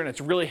manager and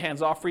it's really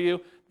hands-off for you,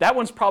 that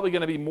one's probably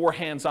going to be more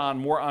hands-on,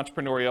 more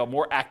entrepreneurial,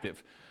 more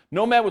active.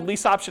 Nomad with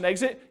lease option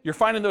exit, you're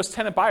finding those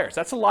tenant buyers.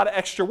 That's a lot of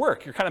extra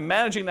work. You're kind of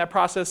managing that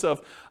process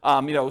of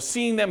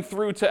seeing them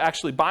through to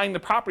actually buying the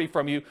property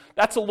from you.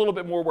 That's a little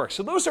bit more work.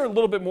 So those are a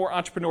little bit more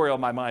entrepreneurial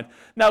in my mind.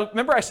 Now,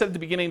 remember I said at the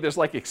beginning there's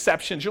like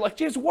exceptions. You're like,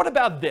 James, what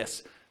about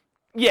this?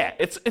 Yeah,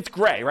 it's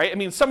gray, right? I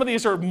mean, some of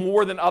these are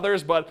more than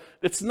others, but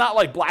it's not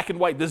like black and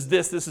white. This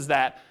is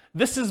that.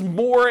 This is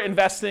more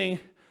investing.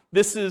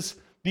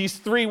 These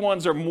three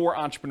ones are more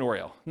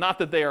entrepreneurial. Not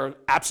that they are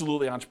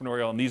absolutely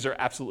entrepreneurial and these are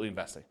absolutely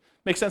investing.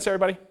 Make sense,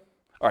 everybody?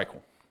 All right,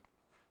 cool.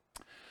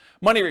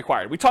 Money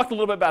required. We talked a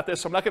little bit about this,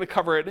 so I'm not going to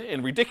cover it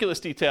in ridiculous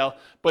detail,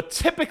 but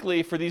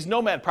typically for these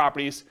nomad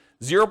properties,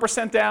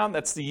 0% down,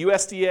 that's the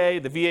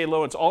USDA, the VA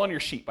loan, it's all on your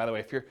sheet, by the way,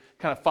 if you're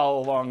kind of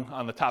follow along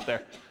on the top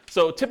there.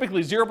 So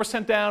typically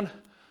 0% down,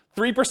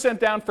 3%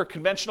 down for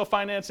conventional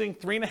financing,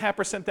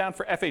 3.5% down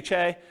for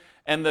FHA,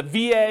 and the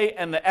VA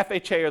and the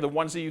FHA are the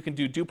ones that you can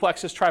do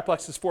duplexes,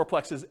 triplexes,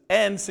 fourplexes,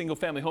 and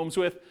single-family homes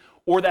with,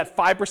 or that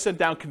 5%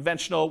 down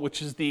conventional,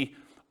 which is the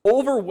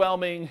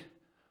overwhelming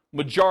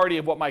majority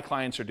of what my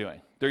clients are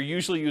doing. They're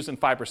usually using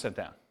 5%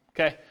 down,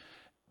 okay?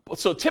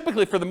 So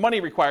typically for the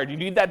money required, you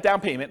need that down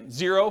payment,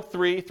 0,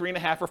 3,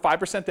 3.5, or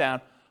 5%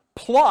 down,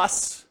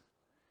 plus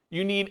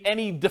you need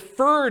any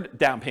deferred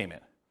down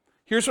payment.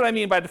 Here's what I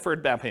mean by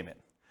deferred down payment.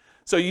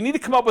 So you need to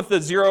come up with the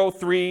 0,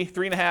 3,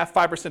 3.5,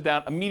 5%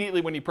 down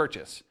immediately when you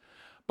purchase.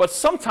 But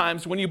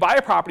sometimes when you buy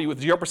a property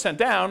with 0%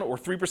 down, or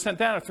 3%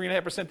 down, or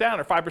 3.5% down,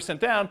 or 5%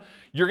 down,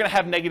 you're gonna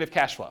have negative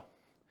cash flow.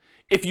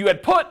 If you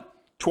had put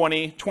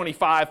 20,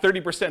 25,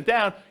 30%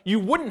 down, you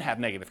wouldn't have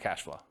negative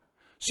cash flow.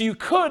 So you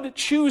could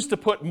choose to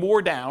put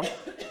more down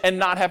and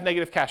not have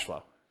negative cash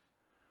flow.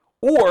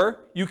 Or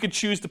you could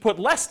choose to put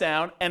less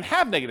down and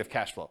have negative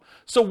cash flow.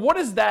 So what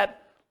is that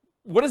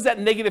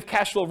negative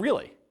cash flow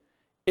really?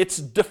 It's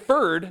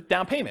deferred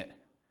down payment.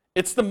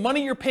 It's the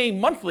money you're paying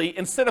monthly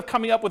instead of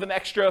coming up with an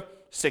extra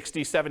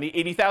 $60,000,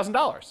 $70,000,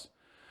 $80,000.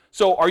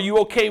 So are you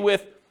okay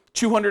with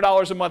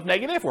 $200 a month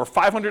negative or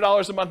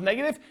 $500 a month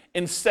negative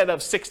instead of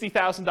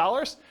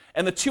 $60,000?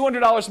 And the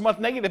 $200 a month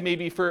negative may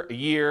be for a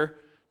year,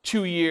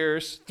 2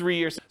 years, 3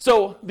 years.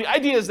 So the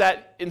idea is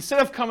that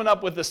instead of coming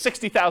up with the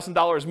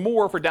 $60,000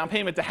 more for down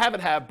payment to have it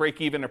have break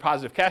even or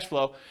positive cash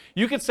flow,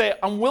 you could say,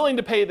 I'm willing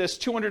to pay this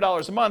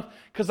 $200 a month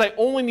because I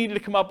only needed to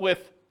come up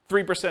with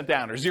 3%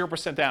 down or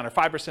 0% down or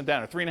 5%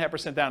 down or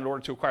 3.5% down in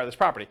order to acquire this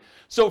property.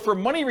 So for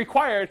money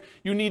required,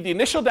 you need the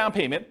initial down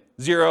payment,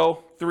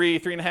 0, 3,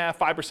 3.5,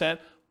 5%,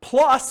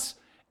 plus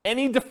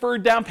any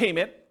deferred down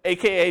payment,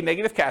 aka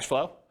negative cash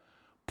flow,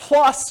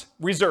 plus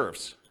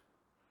reserves.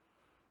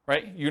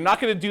 Right? You're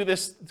not going to do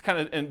this kind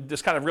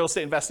of real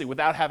estate investing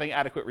without having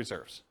adequate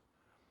reserves.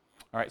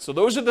 All right, so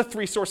those are the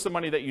three sources of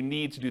money that you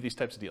need to do these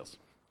types of deals.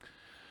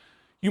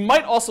 You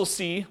might also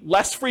see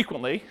less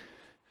frequently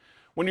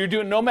when you're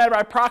doing nomad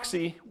by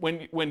proxy,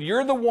 when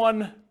you're the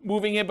one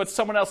moving in but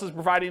someone else is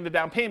providing the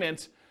down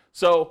payment.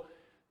 So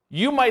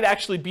you might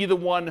actually be the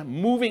one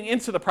moving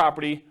into the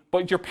property,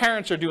 but your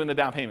parents are doing the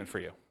down payment for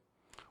you.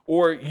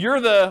 Or you're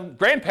the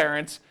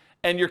grandparents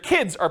and your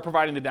kids are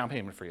providing the down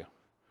payment for you.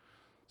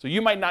 So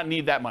you might not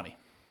need that money.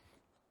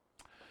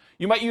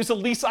 You might use a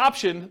lease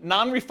option,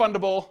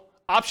 non-refundable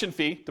option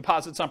fee,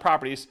 deposits on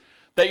properties,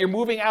 that you're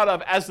moving out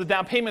of as the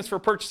down payments for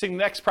purchasing the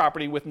next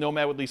property with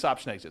Nomad with lease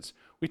option exits.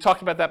 We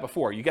talked about that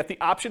before. You get the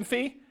option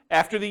fee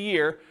after the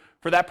year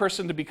for that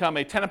person to become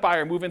a tenant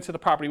buyer, move into the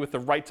property with the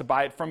right to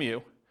buy it from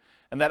you.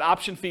 And that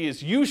option fee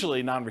is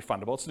usually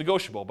non-refundable. It's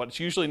negotiable, but it's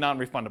usually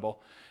non-refundable.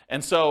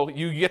 And so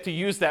you get to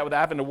use that without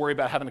having to worry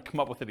about having to come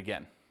up with it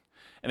again.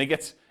 And it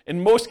gets,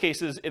 in most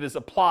cases, it is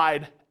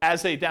applied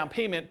as a down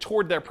payment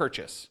toward their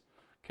purchase.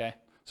 Okay?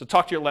 So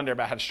talk to your lender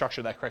about how to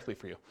structure that correctly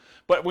for you.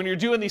 But when you're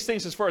doing these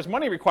things as far as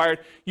money required,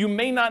 you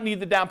may not need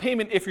the down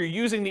payment if you're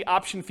using the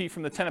option fee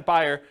from the tenant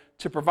buyer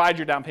to provide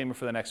your down payment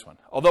for the next one.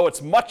 Although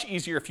it's much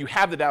easier if you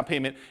have the down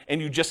payment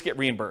and you just get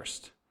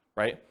reimbursed,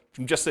 right?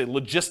 From just a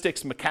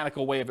logistics,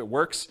 mechanical way of it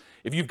works.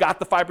 If you've got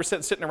the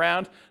 5% sitting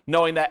around,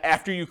 knowing that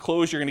after you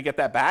close, you're going to get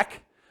that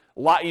back, a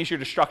lot easier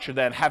to structure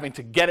than having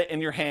to get it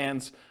in your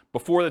hands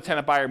before the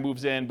tenant buyer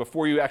moves in,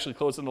 before you actually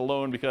close on the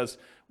loan, because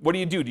what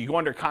do? Do you go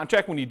under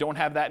contract when you don't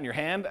have that in your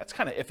hand? That's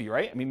kind of iffy,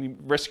 right? I mean, you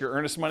risk your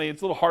earnest money.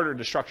 It's a little harder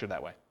to structure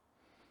that way.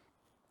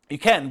 You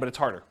can, but it's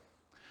harder.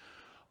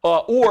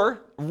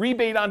 Or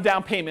rebate on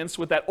down payments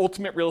with that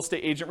ultimate real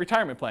estate agent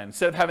retirement plan.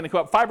 Instead of having to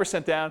come up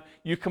 5% down,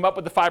 you come up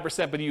with the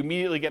 5%, but you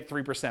immediately get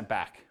 3%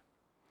 back.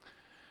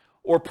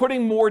 or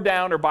putting more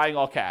down or buying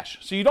all cash.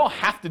 So you don't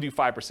have to do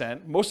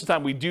 5%. Most of the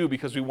time we do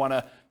because we want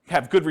to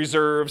have good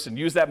reserves and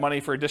use that money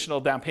for additional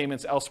down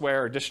payments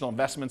elsewhere, or additional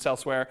investments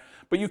elsewhere.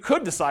 But you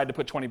could decide to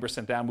put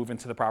 20% down, move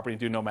into the property, and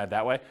do Nomad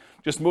that way.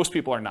 Just most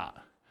people are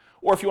not.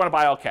 Or if you want to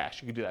buy all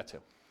cash, you can do that too.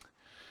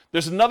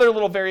 There's another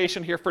little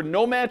variation here for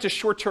Nomad to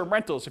short-term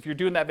rentals. If you're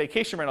doing that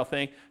vacation rental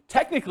thing,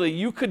 technically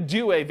you could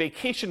do a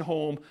vacation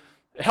home.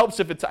 It helps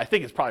if it's, I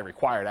think it's probably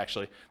required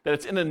actually, that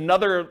it's in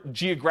another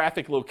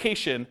geographic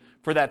location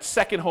for that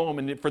second home,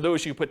 and for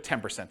those you put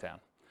 10% down.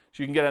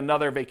 So you can get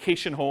another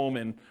vacation home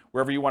and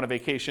wherever you want to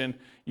vacation,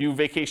 you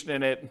vacation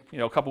in it,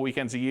 a couple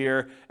weekends a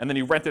year, and then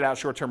you rent it out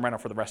short-term rental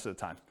for the rest of the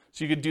time.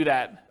 So you could do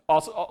that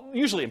also,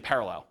 usually in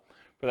parallel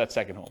for that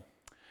second home.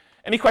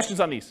 Any questions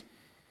on these?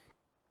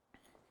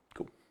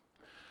 Cool.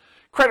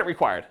 Credit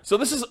required. So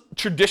this is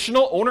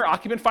traditional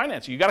owner-occupant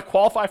financing. You got to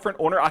qualify for an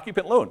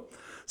owner-occupant loan.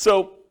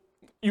 So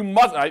you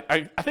must,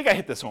 I think I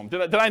hit this home.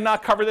 Did I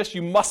not cover this?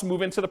 You must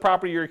move into the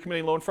property or you're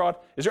committing loan fraud.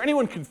 Is there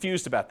anyone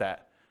confused about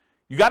that?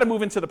 You got to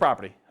move into the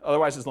property,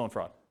 otherwise it's loan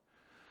fraud.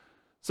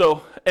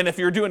 So, and if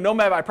you're doing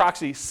Nomad by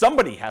proxy,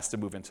 somebody has to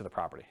move into the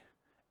property.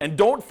 And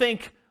don't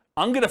think,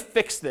 I'm going to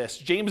fix this.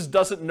 James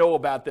doesn't know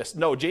about this.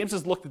 No, James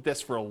has looked at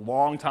this for a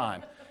long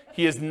time.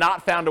 He has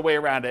not found a way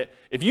around it.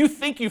 If you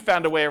think you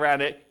found a way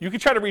around it, you can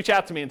try to reach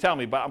out to me and tell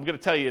me, but I'm going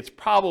to tell you it's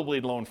probably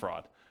loan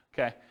fraud.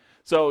 Okay?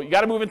 So you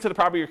got to move into the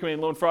property you're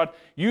committing loan fraud.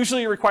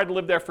 Usually you're required to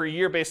live there for a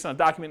year based on a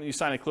document that you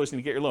sign at closing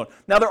to get your loan.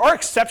 Now there are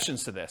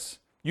exceptions to this.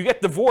 You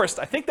get divorced,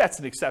 I think that's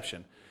an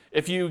exception.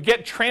 If you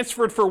get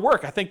transferred for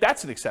work, I think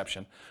that's an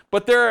exception.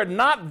 But there are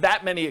not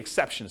that many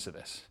exceptions to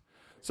this.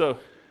 So,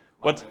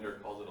 what? My lender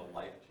calls it a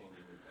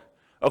life-changing event.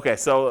 Okay,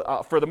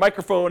 so for the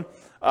microphone,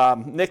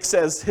 Nick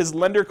says his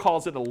lender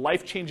calls it a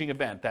life-changing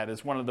event. That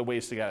is one of the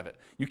ways to get out of it.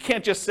 You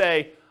can't just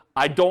say,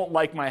 I don't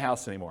like my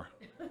house anymore.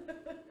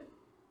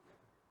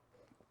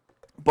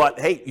 But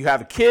hey, you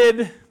have a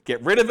kid,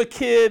 get rid of a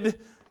kid,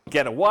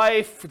 get a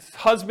wife,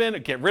 husband, or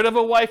get rid of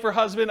a wife or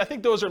husband. I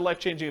think those are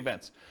life-changing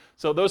events.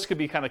 So those could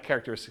be kind of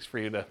characteristics for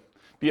you to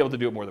be able to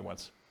do it more than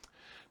once.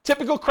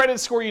 Typical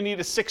credit score you need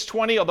is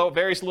 620, although it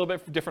varies a little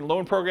bit for different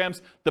loan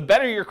programs. The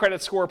better your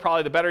credit score,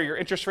 probably the better your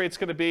interest rate's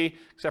going to be,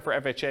 except for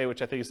FHA,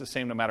 which I think is the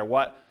same no matter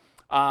what.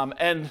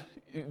 And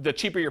the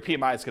cheaper your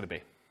PMI is going to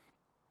be.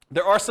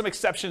 There are some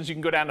exceptions. You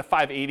can go down to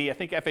 580. I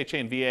think FHA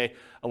and VA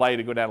allow you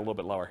to go down a little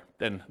bit lower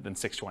than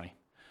 620.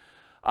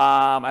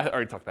 I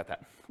already talked about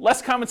that. Less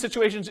common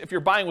situations, if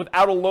you're buying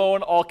without a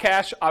loan, all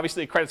cash,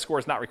 obviously a credit score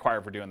is not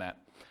required for doing that.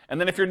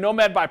 And then if you're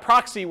Nomad by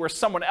proxy, where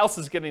someone else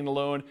is getting the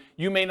loan,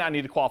 you may not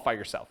need to qualify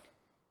yourself.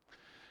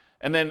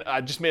 And then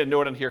I just made a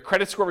note on here,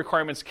 credit score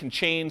requirements can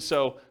change,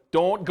 so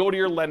don't go to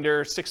your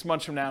lender 6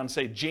 months from now and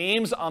say,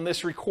 James on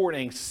this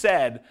recording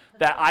said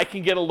that I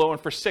can get a loan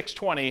for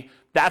 620,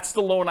 that's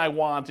the loan I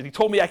want, and he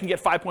told me I can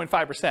get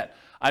 5.5%.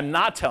 I'm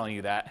not telling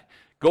you that.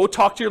 Go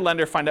talk to your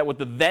lender, find out what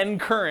the then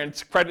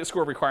current credit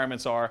score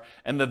requirements are,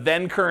 and the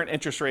then current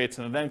interest rates,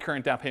 and the then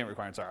current down payment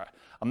requirements are.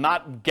 I'm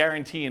not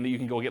guaranteeing that you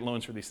can go get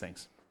loans for these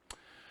things.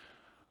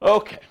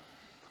 Okay,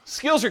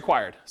 skills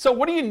required. So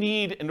what do you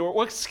need,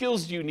 what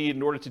skills do you need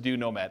in order to do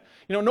Nomad?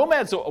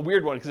 Nomad's a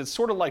weird one because it's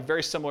sort of like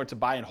very similar to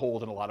buy and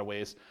hold in a lot of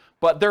ways.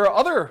 But there are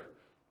other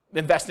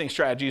investing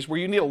strategies where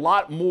you need a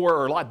lot more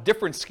or a lot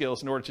different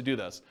skills in order to do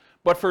this.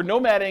 But for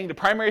nomading, the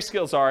primary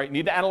skills are you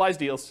need to analyze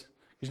deals.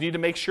 You need to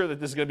make sure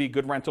that this is going to be a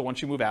good rental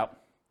once you move out.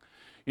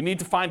 You need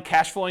to find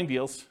cash flowing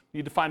deals. You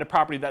need to find a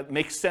property that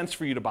makes sense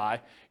for you to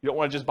buy. You don't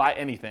want to just buy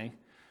anything.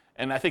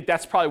 And I think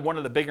that's probably one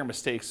of the bigger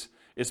mistakes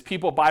is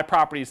people buy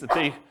properties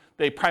that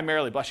they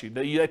primarily, bless you,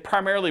 they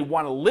primarily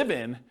want to live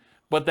in,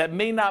 but that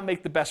may not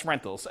make the best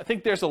rentals. I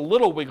think there's a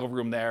little wiggle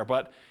room there,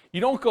 but you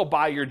don't go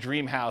buy your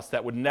dream house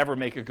that would never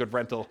make a good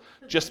rental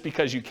just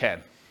because you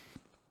can.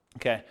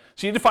 Okay,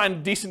 so you need to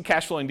find decent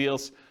cash flowing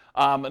deals.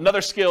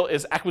 Another skill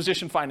is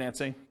acquisition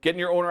financing, getting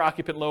your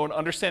owner-occupant loan,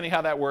 understanding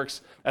how that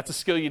works. That's a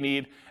skill you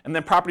need. And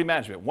then property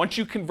management. Once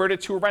you convert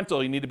it to a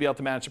rental, you need to be able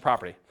to manage the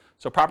property.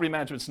 So property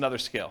management is another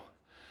skill.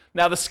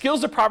 Now, the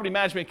skills of property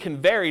management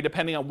can vary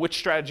depending on which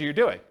strategy you're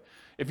doing.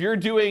 If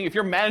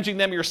you're managing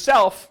them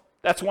yourself,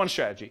 that's one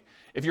strategy.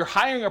 If you're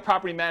hiring a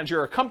property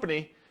manager or a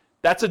company,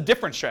 that's a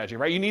different strategy,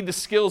 right? You need the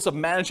skills of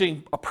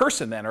managing a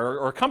person then,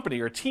 or a company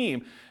or a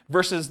team,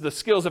 versus the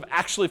skills of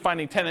actually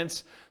finding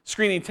tenants,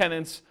 screening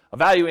tenants,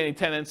 evaluating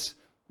tenants,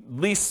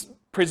 lease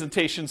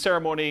presentation,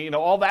 ceremony,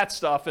 all that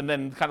stuff, and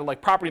then kind of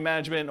like property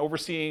management,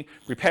 overseeing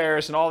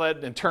repairs and all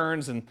that, and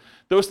turns and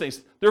those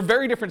things. They're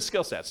very different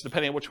skill sets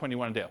depending on which one you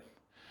want to do.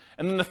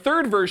 And then the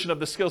third version of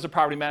the skills of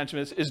property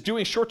management is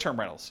doing short-term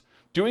rentals.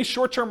 Doing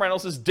short-term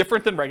rentals is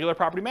different than regular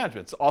property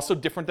management. It's also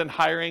different than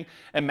hiring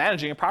and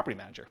managing a property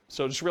manager.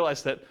 So just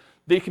realize that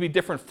they can be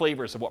different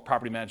flavors of what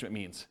property management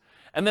means.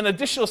 And then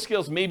additional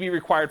skills may be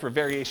required for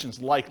variations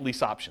like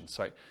lease options.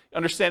 Right?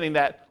 Understanding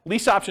that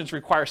lease options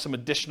require some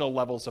additional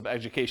levels of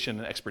education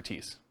and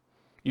expertise.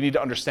 You need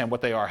to understand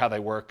what they are, how they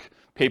work,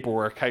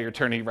 paperwork, how your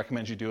attorney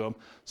recommends you do them,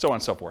 so on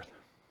and so forth.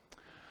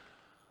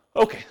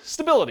 Okay,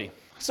 stability.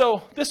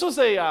 So this was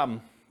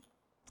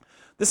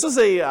This was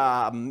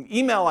a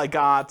email I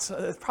got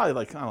probably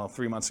like, I don't know,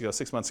 3 months ago,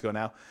 6 months ago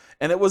now.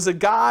 And it was a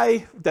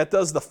guy that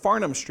does the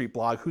Farnham Street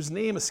blog, whose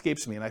name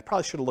escapes me, and I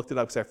probably should have looked it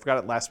up because I forgot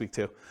it last week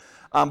too.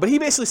 But he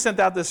basically sent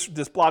out this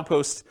blog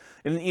post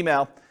in an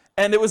email,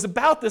 and it was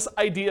about this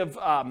idea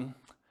of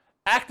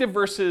active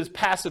versus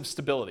passive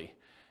stability.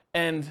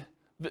 And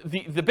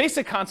the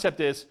basic concept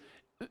is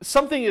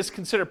something is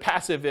considered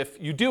passive if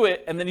you do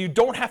it, and then you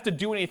don't have to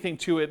do anything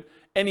to it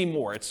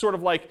anymore. It's sort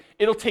of like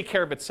it'll take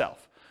care of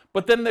itself.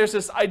 But then there's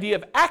this idea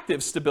of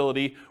active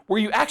stability where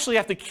you actually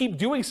have to keep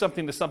doing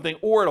something to something,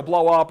 or it'll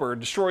blow up or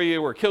destroy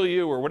you or kill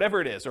you or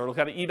whatever it is, or it'll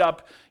kind of eat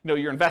up,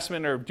 your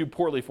investment or do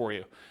poorly for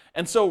you.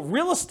 And so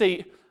real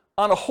estate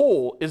on a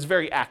whole is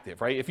very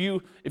active, right? If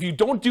you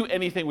don't do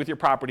anything with your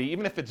property,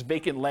 even if it's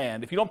vacant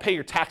land, if you don't pay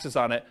your taxes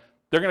on it,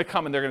 they're going to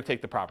come and they're going to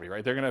take the property,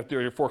 right? They're going to do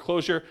your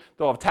foreclosure,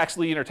 they'll have a tax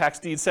lien or tax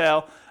deed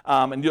sale,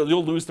 and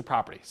you'll lose the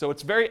property. So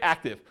it's very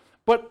active.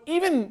 But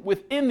even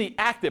within the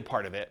active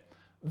part of it,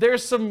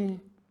 there's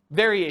some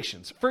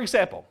variations. For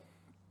example,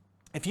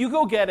 if you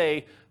go get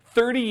a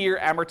 30-year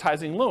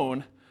amortizing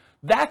loan,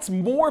 that's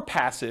more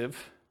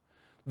passive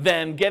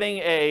than getting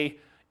a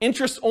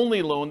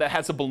interest-only loan that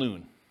has a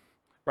balloon,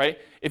 right?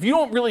 If you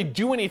don't really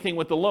do anything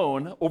with the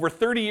loan, over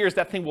 30 years,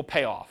 that thing will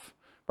pay off,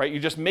 right?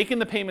 You're just making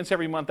the payments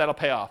every month, that'll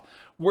pay off.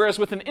 Whereas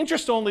with an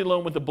interest-only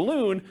loan with a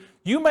balloon,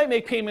 you might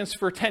make payments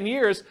for 10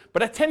 years,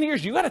 but at 10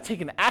 years, you got to take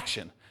an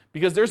action,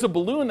 because there's a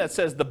balloon that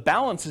says the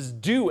balance is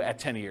due at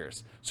 10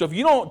 years. So if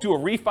you don't do a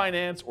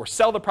refinance or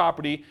sell the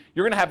property,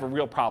 you're going to have a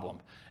real problem.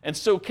 And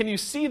so can you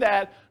see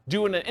that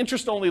doing an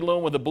interest-only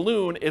loan with a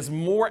balloon is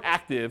more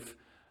active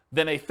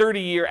than a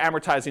 30-year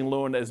amortizing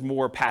loan that is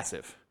more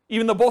passive?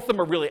 Even though both of them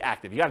are really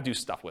active. You got to do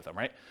stuff with them,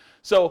 right?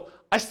 So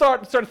I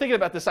started thinking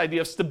about this idea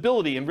of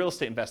stability in real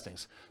estate investing.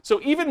 So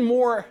even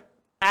more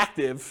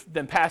active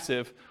than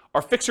passive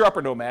are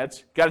fixer-upper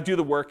nomads. Got to do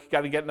the work,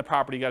 got to get in the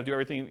property, got to do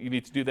everything you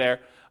need to do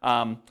there.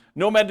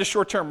 Nomad to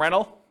short-term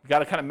rental. You got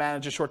to kind of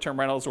manage the short-term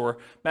rentals or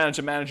manage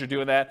a manager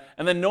doing that.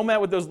 And then Nomad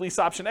with those lease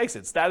option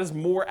exits. That is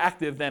more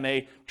active than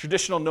a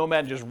traditional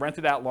Nomad just rent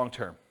it out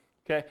long-term.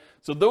 Okay?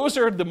 So those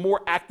are the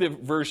more active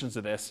versions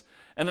of this.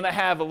 And then I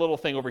have a little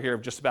thing over here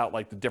of just about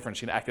like the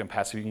difference between active and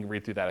passive. You can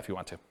read through that if you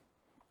want to.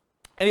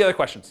 Any other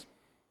questions?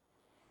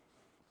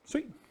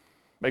 Sweet. Am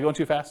I going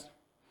too fast?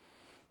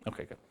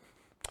 Okay, good.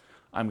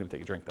 I'm going to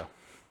take a drink though.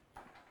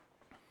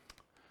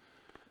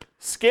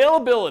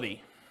 Scalability.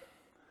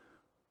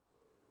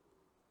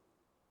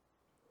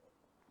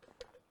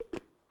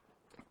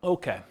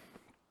 Okay.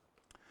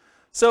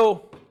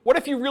 So what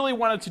if you really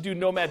wanted to do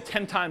Nomad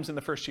 10 times in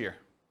the first year?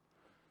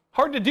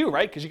 Hard to do,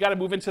 right? Because you got to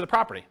move into the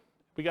property.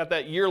 We got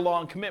that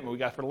year-long commitment we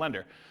got for the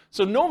lender.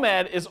 So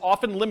Nomad is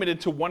often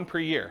limited to one per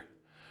year.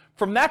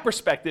 From that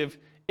perspective,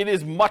 it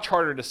is much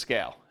harder to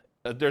scale.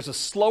 There's a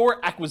slower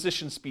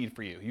acquisition speed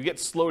for you. You get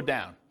slowed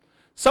down.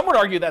 Some would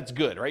argue that's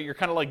good, right? You're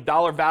kind of like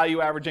dollar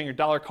value averaging or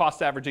dollar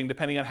cost averaging,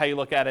 depending on how you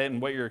look at it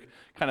and what you're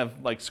kind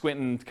of like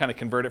squinting to kind of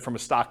convert it from a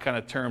stock kind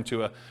of term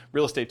to a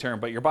real estate term.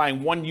 But you're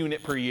buying 1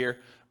 unit per year,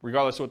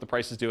 regardless of what the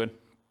price is doing.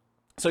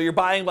 So you're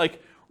buying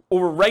like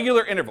over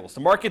regular intervals. The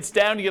market's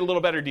down, you get a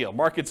little better deal.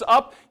 Market's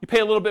up, you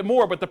pay a little bit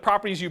more, but the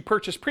properties you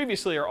purchased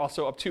previously are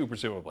also up too,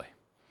 presumably.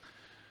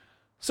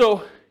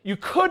 So you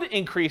could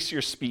increase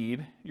your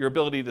speed, your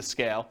ability to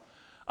scale,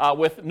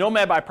 with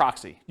Nomad by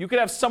proxy. You could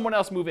have someone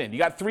else move in. You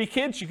got 3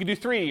 kids, you could do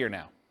 3 a year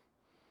now,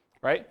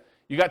 right?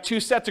 You got 2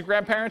 sets of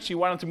grandparents, you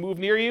want them to move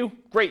near you,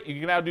 great, you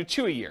can now do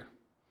 2 a year.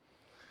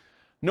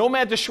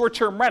 Nomad to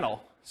short-term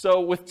rental.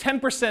 So with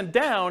 10%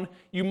 down,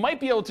 you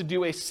might be able to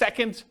do a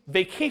second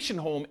vacation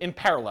home in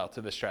parallel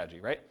to this strategy,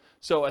 right?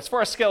 So as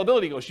far as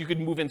scalability goes, you could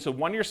move into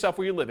one yourself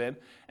where you live in,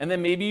 and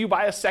then maybe you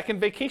buy a second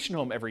vacation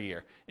home every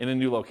year in a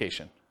new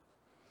location.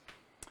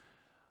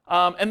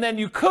 And then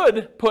you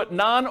could put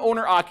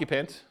non-owner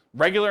occupant,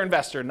 regular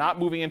investor, not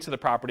moving into the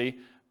property,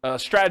 a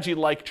strategy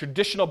like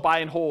traditional buy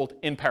and hold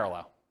in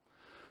parallel.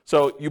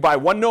 So you buy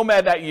 1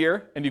 Nomad that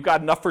year, and you've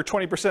got enough for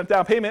 20%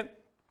 down payment.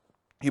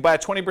 You buy a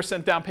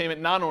 20% down payment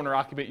non-owner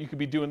occupant, you could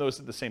be doing those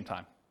at the same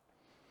time.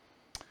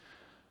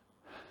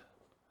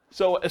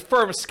 So as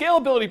from a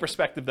scalability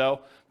perspective,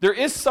 though, there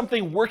is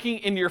something working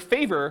in your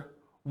favor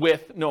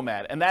with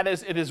Nomad, and that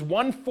is it is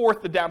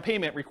 1/4 the down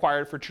payment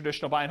required for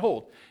traditional buy and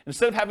hold.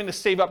 Instead of having to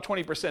save up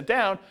 20%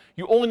 down,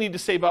 you only need to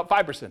save up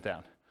 5%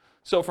 down.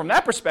 So from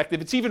that perspective,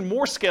 it's even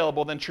more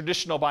scalable than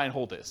traditional buy and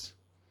hold is.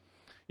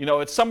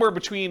 It's somewhere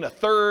between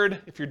 1/3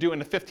 if you're doing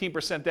the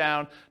 15%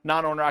 down,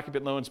 non-owner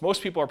occupant loans.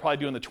 Most people are probably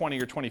doing the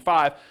 20 or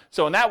 25.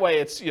 So in that way,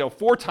 it's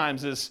 4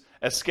 times as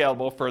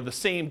scalable. For the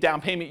same down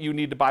payment you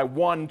need to buy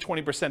 1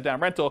 20% down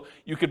rental,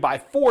 you could buy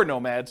 4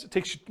 Nomads. It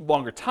takes you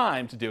longer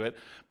time to do it,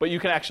 but you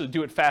can actually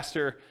do it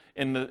faster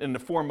in the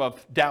form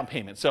of down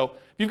payment. So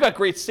if you've got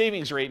great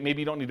savings rate,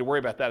 maybe you don't need to worry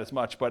about that as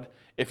much. But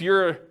if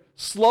you're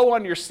slow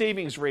on your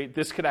savings rate,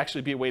 this could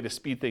actually be a way to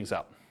speed things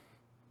up.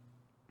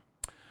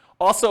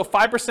 Also,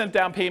 5%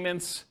 down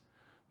payments,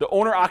 the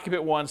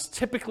owner-occupant ones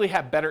typically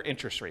have better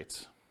interest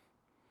rates.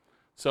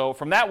 So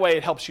from that way,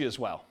 it helps you as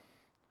well.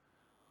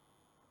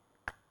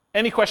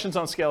 Any questions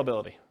on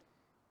scalability?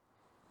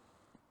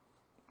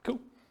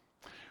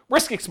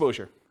 Risk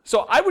exposure.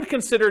 So I would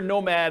consider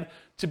Nomad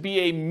to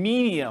be a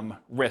medium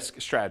risk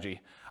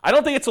strategy. I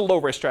don't think it's a low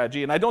risk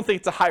strategy, and I don't think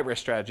it's a high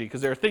risk strategy,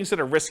 because there are things that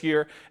are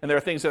riskier and there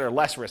are things that are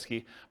less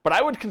risky. But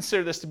I would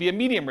consider this to be a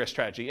medium risk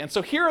strategy. And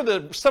so here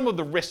are some of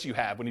the risks you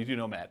have when you do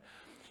Nomad.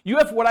 You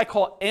have what I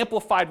call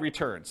amplified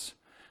returns.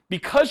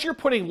 Because you're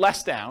putting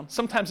less down,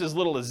 sometimes as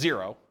little as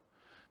 0,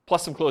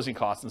 plus some closing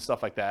costs and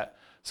stuff like that,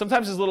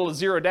 sometimes as little as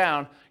 0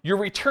 down, your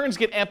returns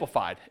get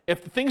amplified.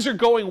 If things are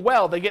going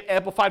well, they get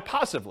amplified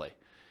positively.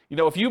 You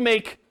know, if you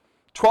make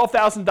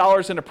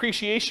 $12,000 in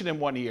appreciation in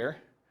 1 year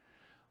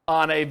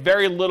on a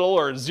very little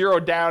or 0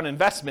 down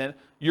investment,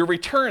 your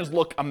returns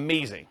look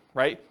amazing,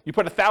 right? You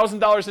put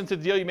 $1,000 into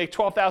the deal, you make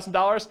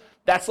 $12,000,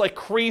 that's like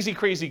crazy,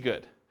 crazy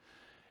good.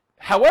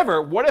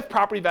 However, what if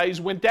property values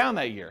went down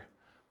that year?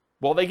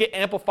 Well, they get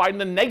amplified in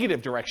the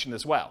negative direction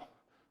as well.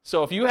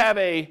 So if you have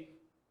a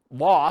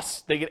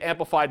loss, they get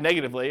amplified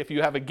negatively. If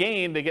you have a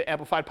gain, they get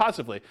amplified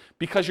positively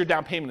because your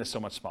down payment is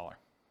so much smaller.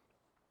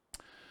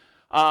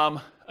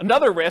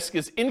 Another risk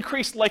is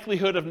increased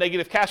likelihood of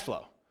negative cash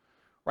flow,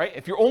 right?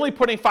 If you're only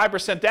putting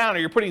 5% down or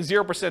you're putting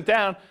 0%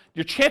 down,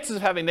 your chances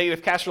of having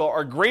negative cash flow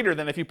are greater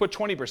than if you put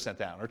 20%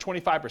 down or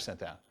 25%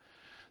 down.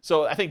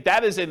 So I think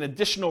that is an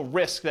additional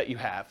risk that you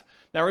have.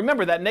 Now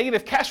remember, that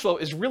negative cash flow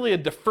is really a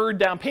deferred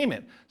down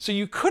payment. So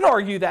you could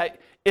argue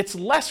that it's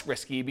less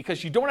risky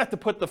because you don't have to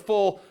put the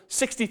full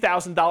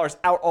 $60,000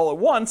 out all at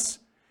once.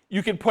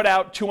 You can put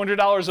out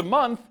 $200 a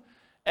month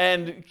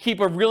and keep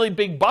a really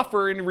big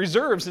buffer in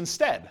reserves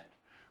instead,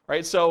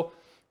 right? So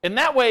in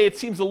that way, it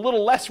seems a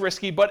little less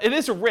risky, but it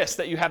is a risk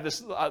that you have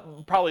this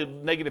probably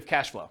negative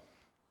cash flow.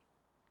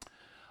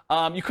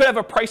 You could have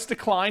a price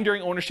decline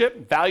during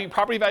ownership.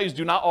 Property values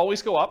do not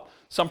always go up.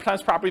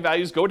 Sometimes property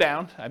values go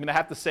down. I mean, I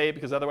have to say it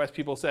because otherwise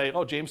people say,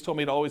 oh, James told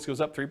me it always goes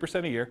up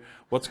 3% a year.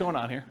 What's going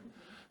on here?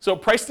 So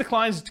price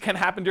declines can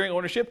happen during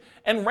ownership,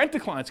 and rent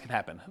declines can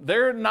happen.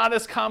 They're not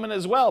as common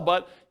as well,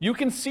 but you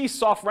can see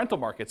soft rental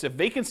markets. If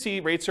vacancy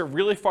rates are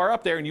really far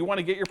up there and you want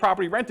to get your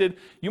property rented,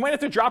 you might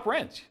have to drop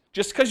rent.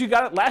 Just because you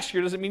got it last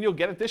year doesn't mean you'll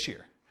get it this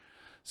year.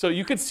 So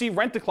you could see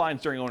rent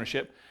declines during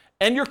ownership,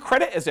 and your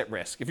credit is at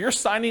risk. If you're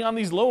signing on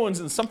these loans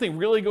and something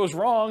really goes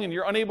wrong and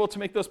you're unable to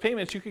make those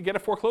payments, you could get a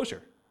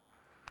foreclosure.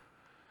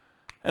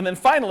 And then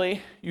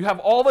finally, you have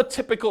all the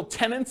typical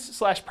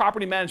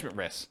tenants/property management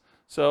risks.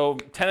 So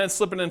tenants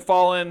slipping and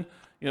falling,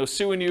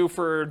 suing you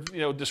for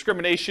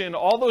discrimination,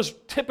 all those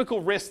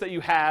typical risks that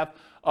you have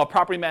of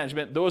property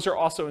management, those are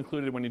also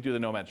included when you do the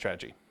Nomad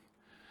strategy.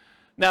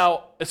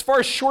 Now, as far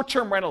as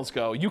short-term rentals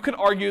go, you could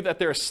argue that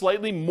there's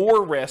slightly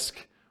more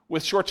risk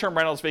with short-term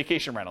rentals,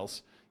 vacation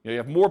rentals. You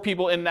have more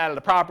people in and out of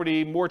the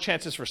property, more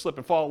chances for slip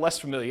and fall, less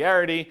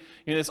familiarity.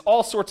 There's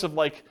all sorts of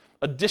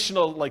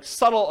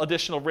subtle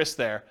additional risks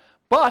there.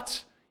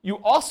 But you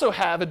also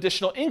have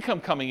additional income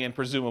coming in,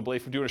 presumably,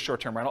 from doing a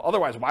short-term rental.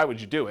 Otherwise, why would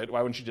you do it?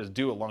 Why wouldn't you just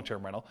do a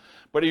long-term rental?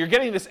 But you're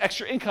getting this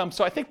extra income,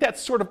 so I think that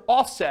sort of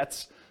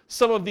offsets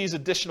some of these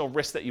additional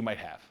risks that you might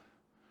have.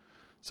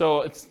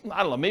 So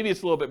I don't know, maybe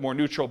it's a little bit more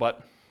neutral,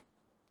 but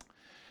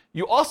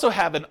you also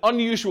have an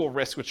unusual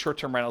risk with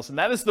short-term rentals, and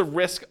that is the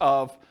risk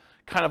of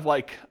kind of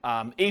like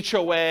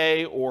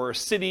HOA or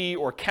city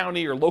or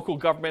county or local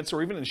governments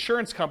or even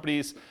insurance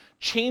companies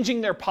changing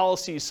their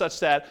policies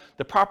such that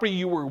the property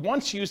you were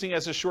once using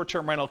as a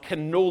short-term rental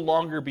can no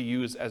longer be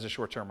used as a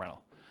short-term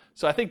rental.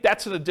 So I think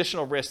that's an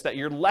additional risk that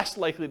you're less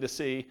likely to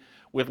see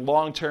with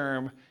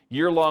long-term,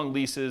 year-long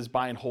leases,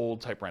 buy and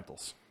hold type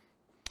rentals.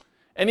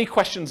 Any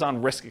questions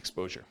on risk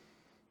exposure?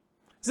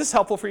 Is this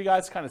helpful for you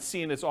guys, kind of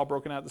seeing it's all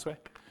broken out this way?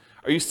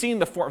 Are you seeing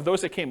the form,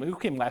 those that came, who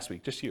came last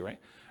week? Just you, right?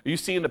 Are you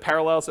seeing the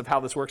parallels of how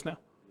this works now?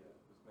 Yeah,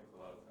 this makes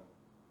a lot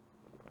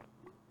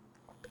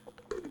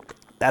of sense.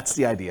 That's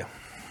the idea.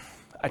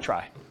 I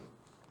try.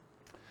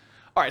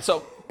 All right,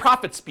 so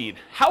profit speed.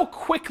 How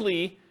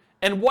quickly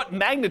and what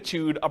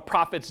magnitude of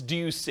profits do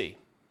you see?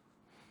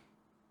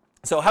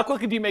 So how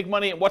quickly do you make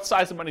money and what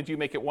size of money do you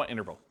make at what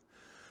interval?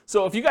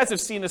 So if you guys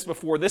have seen this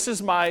before, this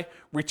is my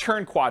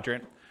return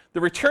quadrant.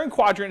 The return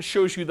quadrant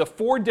shows you the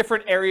 4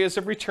 different areas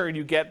of return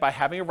you get by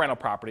having a rental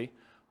property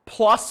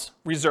plus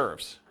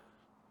reserves.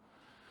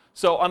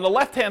 So on the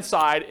left-hand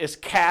side is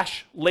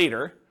cash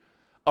later,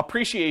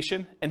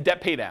 appreciation, and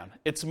debt paydown.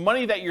 It's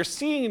money that you're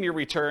seeing in your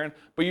return,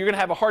 but you're going to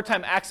have a hard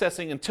time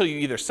accessing until you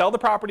either sell the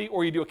property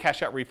or you do a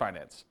cash-out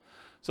refinance.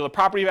 So the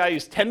property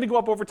values tend to go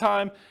up over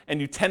time,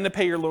 and you tend to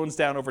pay your loans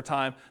down over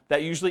time.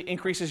 That usually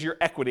increases your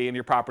equity in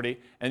your property,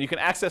 and you can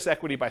access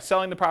equity by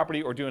selling the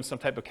property or doing some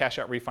type of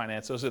cash-out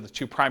refinance. Those are the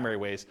 2 primary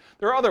ways.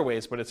 There are other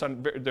ways, but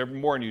they're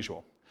more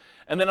unusual.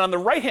 And then on the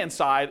right-hand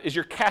side is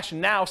your cash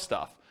now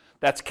stuff.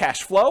 That's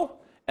cash flow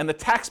and the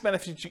tax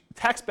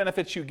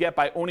benefits you get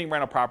by owning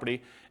rental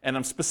property, and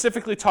I'm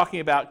specifically talking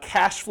about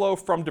cash flow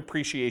from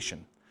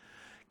depreciation.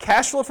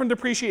 Cash flow from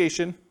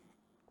depreciation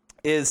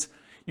is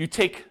you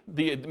take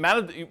the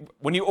amount of,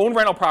 when you own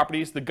rental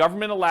properties, the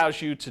government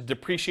allows you to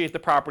depreciate the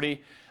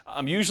property,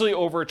 usually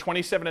over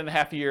 27 and a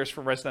half years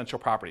for residential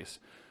properties.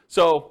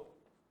 So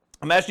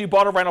imagine you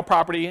bought a rental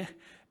property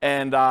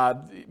And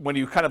when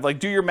you kind of like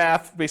do your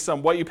math based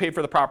on what you paid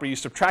for the property, you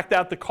subtract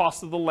out the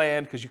cost of the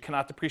land, because you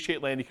cannot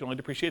depreciate land, you can only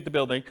depreciate the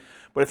building.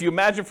 But if you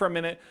imagine for a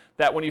minute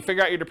that when you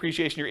figure out your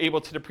depreciation, you're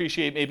able to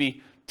depreciate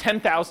maybe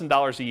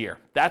 $10,000 a year.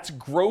 That's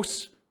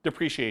gross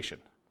depreciation.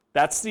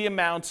 That's the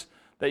amount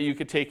that you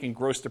could take in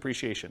gross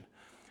depreciation.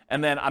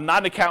 And then I'm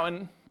not an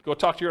accountant, go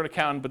talk to your own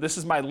accountant, but this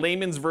is my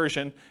layman's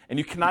version, and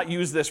you cannot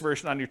use this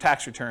version on your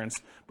tax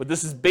returns, but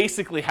this is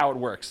basically how it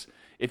works.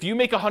 If you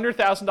make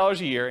 $100,000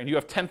 a year and you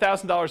have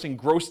 $10,000 in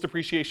gross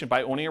depreciation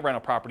by owning a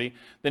rental property,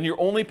 then you're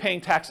only paying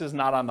taxes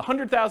not on the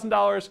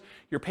 $100,000,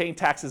 you're paying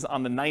taxes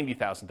on the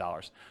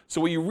 $90,000.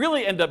 So what you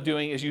really end up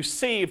doing is you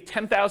save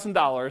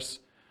 $10,000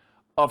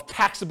 of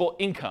taxable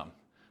income.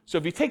 So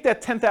if you take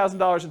that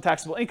 $10,000 in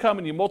taxable income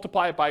and you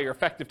multiply it by your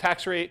effective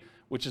tax rate,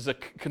 which is a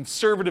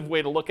conservative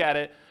way to look at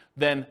it,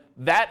 then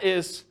that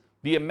is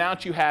the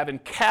amount you have in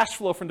cash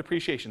flow from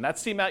depreciation.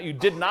 That's the amount you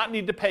did not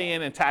need to pay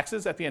in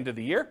taxes at the end of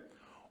the year,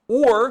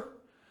 or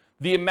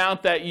the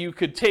amount that you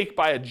could take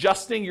by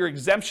adjusting your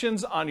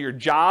exemptions on your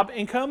job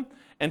income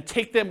and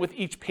take them with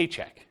each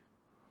paycheck.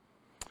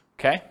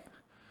 Okay?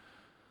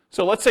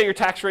 So let's say your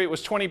tax rate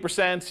was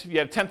 20%, you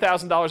had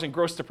 $10,000 in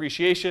gross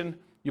depreciation,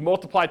 you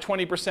multiply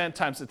 20%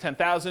 times the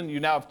 $10,000, you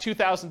now have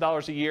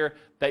 $2,000 a year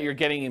that you're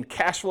getting in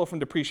cash flow from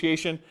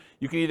depreciation.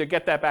 You can either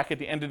get that back at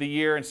the end of the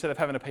year instead of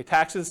having to pay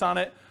taxes on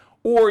it,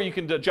 or you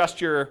can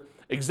adjust your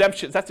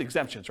exemptions. That's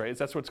exemptions, right?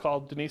 That's what it's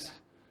called, Denise?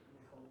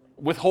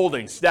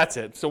 Withholdings, that's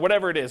it. So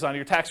whatever it is on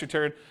your tax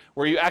return,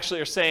 where you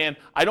actually are saying,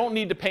 I don't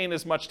need to pay in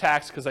as much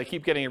tax because I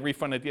keep getting a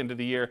refund at the end of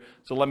the year,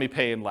 so let me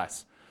pay in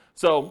less.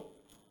 So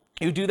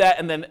you do that,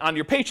 and then on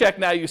your paycheck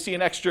now you see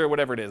an extra,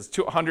 whatever it is,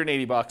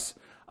 $180,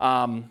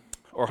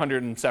 or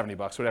 $170,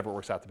 whatever it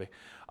works out to be,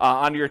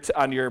 on your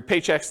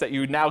paychecks that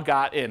you now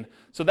got in.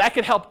 So that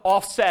could help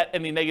offset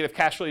any negative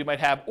cash flow you might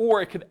have,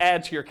 or it could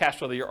add to your cash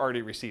flow that you're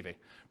already receiving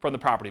from the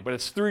property. But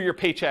it's through your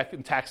paycheck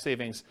and tax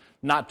savings,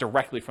 not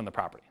directly from the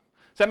property.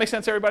 Does that make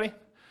sense, everybody?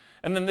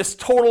 And then this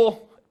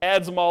total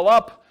adds them all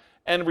up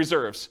and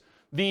reserves.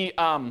 The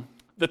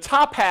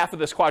top half of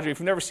this quadrant, if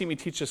you've never seen me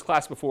teach this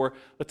class before,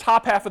 the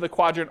top half of the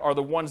quadrant are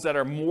the ones that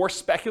are more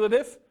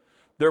speculative.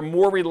 They're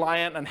more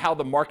reliant on how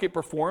the market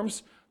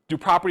performs. Do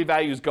property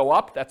values go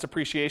up? That's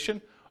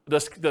appreciation.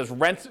 Does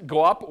rent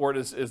go up, or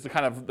is the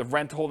kind of the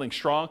rent holding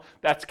strong?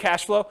 That's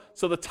cash flow.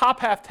 So the top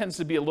half tends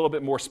to be a little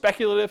bit more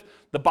speculative.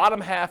 The bottom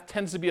half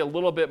tends to be a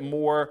little bit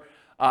more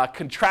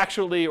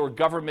contractually or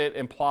government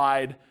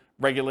implied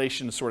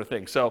regulation sort of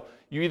thing. So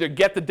you either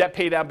get the debt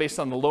pay down based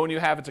on the loan you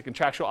have, it's a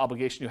contractual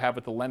obligation you have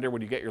with the lender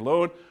when you get your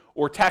loan,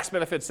 or tax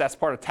benefits, that's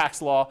part of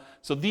tax law.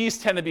 So these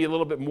tend to be a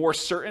little bit more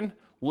certain,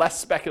 less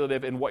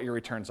speculative in what your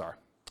returns are.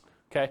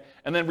 Okay?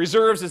 And then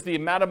reserves is the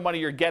amount of money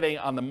you're getting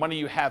on the money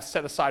you have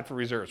set aside for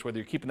reserves, whether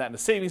you're keeping that in a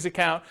savings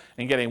account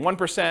and getting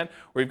 1%,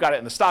 or you've got it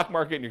in the stock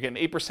market and you're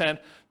getting 8%.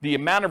 The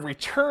amount of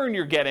return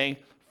you're getting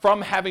from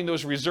having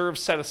those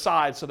reserves set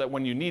aside so that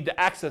when you need to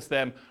access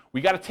them, we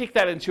got to take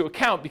that into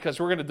account, because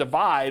we're going to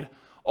divide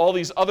all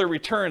these other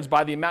returns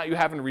by the amount you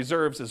have in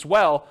reserves as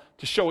well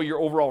to show what your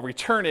overall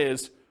return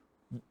is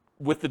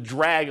with the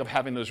drag of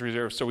having those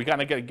reserves. So we got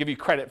to give you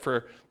credit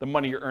for the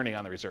money you're earning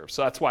on the reserves.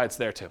 So that's why it's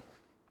there too.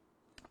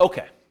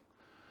 Okay,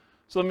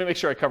 so let me make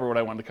sure I cover what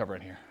I wanted to cover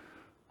in here.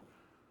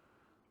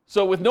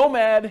 So with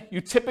Nomad, you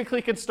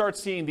typically can start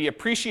seeing the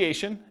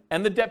appreciation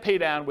and the debt pay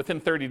down within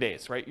 30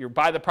 days, right? You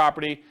buy the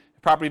property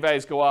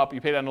values go up,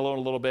 you pay down the loan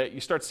a little bit,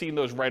 you start seeing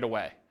those right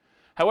away.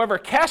 However,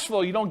 cash flow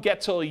you don't get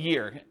till a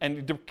year,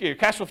 and your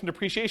cash flow from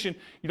depreciation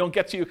you don't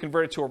get till you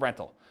convert it to a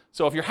rental.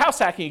 So if you're house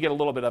hacking, you get a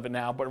little bit of it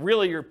now, but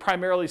really you're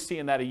primarily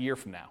seeing that a year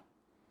from now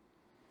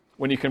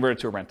when you convert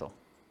it to a rental.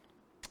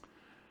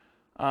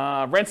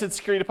 Rents and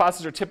security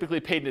deposits are typically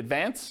paid in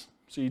advance,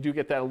 so you do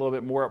get that a little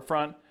bit more up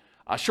front.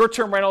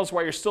 Short-term rentals,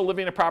 while you're still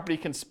living in a property,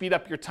 can speed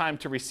up your time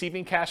to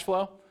receiving cash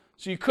flow.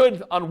 So you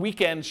could, on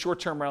weekends,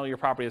 short-term rental your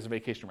property as a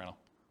vacation rental.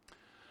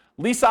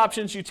 Lease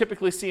options, you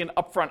typically see an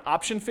upfront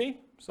option fee.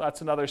 So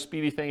that's another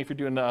speedy thing if you're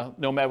doing a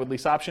Nomad with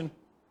lease option.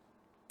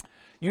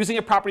 Using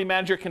a property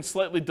manager can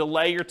slightly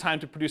delay your time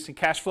to producing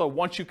cash flow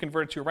once you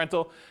convert it to a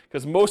rental,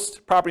 because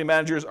most property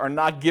managers are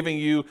not giving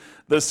you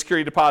the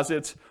security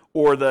deposits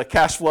or the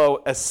cash flow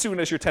as soon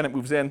as your tenant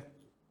moves in.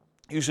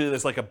 Usually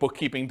there's like a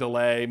bookkeeping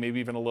delay, maybe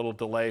even a little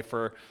delay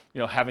for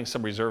having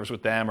some reserves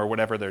with them or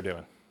whatever they're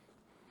doing.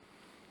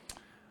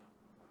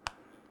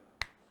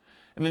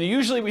 And then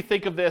usually we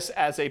think of this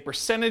as a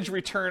percentage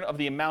return of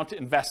the amount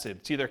invested.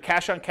 It's either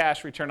cash on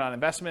cash return on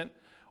investment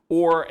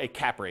or a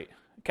cap rate.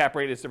 Cap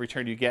rate is the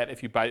return you get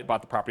if you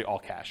bought the property all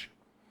cash.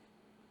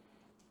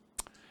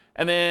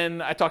 And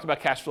then I talked about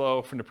cash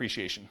flow from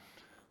depreciation.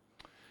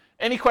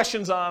 Any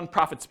questions on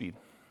profit speed?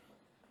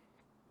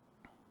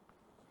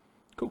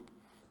 Cool.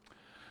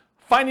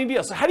 Finding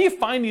deals. So how do you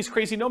find these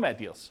crazy Nomad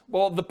deals?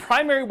 Well, the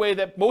primary way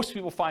that most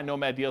people find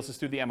Nomad deals is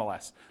through the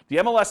MLS. The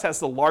MLS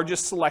has the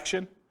largest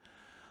selection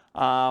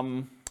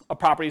of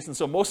properties, and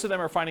so most of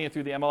them are finding it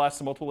through the MLS,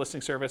 the multiple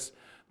listing service.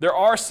 There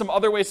are some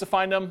other ways to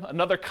find them.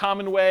 Another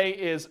common way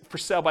is for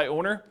sale by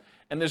owner,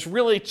 And there's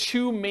really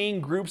two main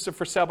groups of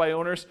for sale by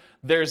owners.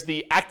 There's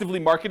the actively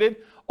marketed,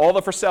 all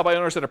the for sale by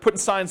owners that are putting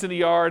signs in the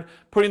yard,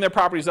 putting their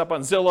properties up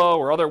on Zillow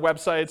or other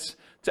websites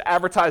to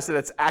advertise that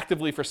it's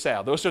actively for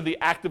sale. Those are the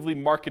actively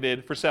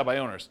marketed for sale by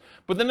owners.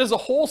 But then there's a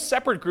whole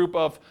separate group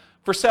of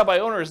for sale by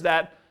owners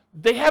that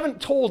they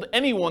haven't told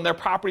anyone their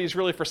property is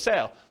really for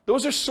sale.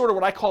 Those are sort of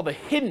what I call the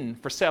hidden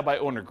for sale by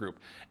owner group.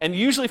 And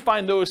you usually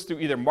find those through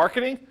either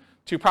marketing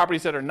to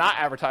properties that are not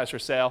advertised for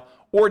sale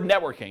or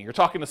networking. You're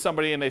talking to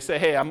somebody and they say,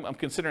 hey, I'm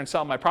considering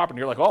selling my property.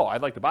 You're like, oh,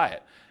 I'd like to buy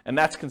it. And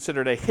that's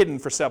considered a hidden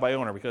for sale by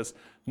owner because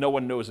no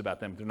one knows about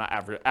them. They're not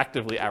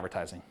actively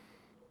advertising.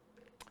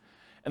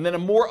 And then a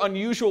more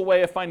unusual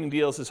way of finding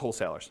deals is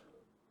wholesalers.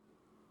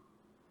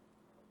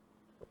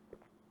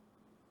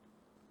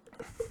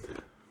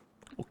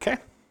 Okay.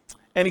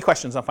 Any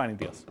questions on finding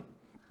deals?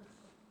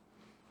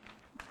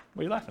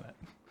 What are you laughing at?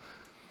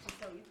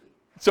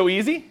 So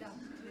easy?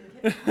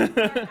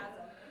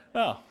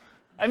 Oh.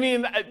 I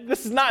mean,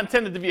 this is not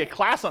intended to be a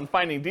class on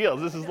finding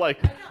deals. This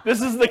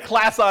is the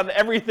class on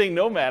everything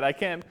Nomad. I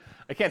can't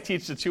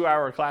teach the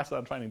 2-hour class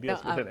on finding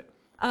deals within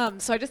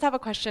it. So I just have a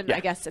question. Yeah.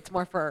 I guess it's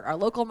more for our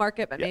local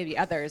market, but maybe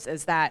others,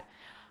 is that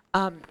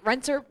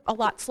rents are a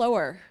lot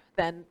slower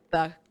than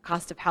the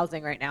cost of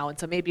housing right now. And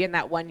so maybe in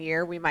that 1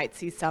 year, we might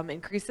see some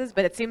increases,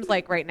 but it seems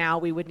like right now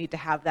we would need to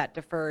have that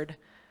deferred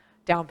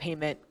down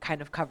payment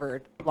kind of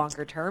covered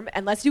longer term,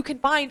 unless you can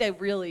find a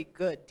really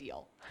good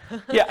deal.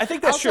 Yeah, I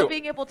think that's also, true.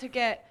 being able to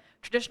get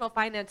traditional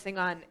financing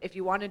on, if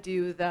you want to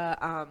do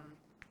the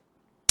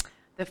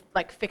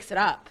like fix it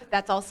up,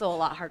 that's also a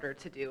lot harder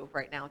to do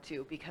right now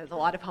too, because a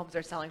lot of homes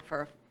are selling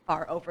for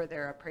far over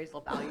their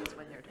appraisal values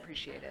when they're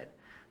depreciated.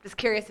 Just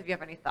curious if you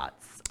have any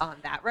thoughts on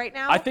that right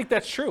now. I think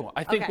that's true.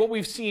 I think what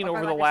we've seen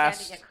over the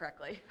last, it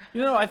correctly.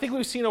 I think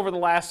we've seen over the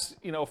last,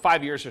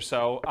 5 years or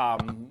so,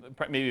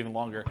 maybe even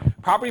longer,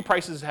 property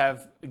prices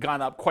have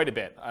gone up quite a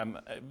bit,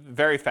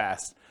 very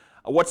fast.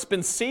 What's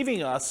been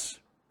saving us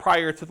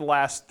prior to the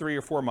last 3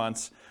 or 4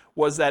 months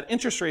was that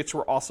interest rates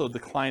were also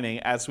declining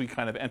as we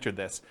kind of entered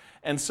this.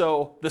 And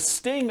so the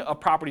sting of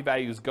property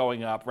values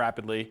going up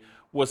rapidly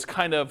was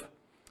kind of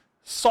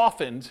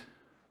softened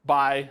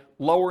by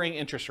lowering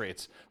interest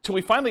rates till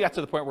we finally got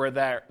to the point where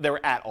they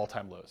were at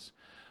all-time lows.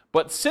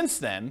 But since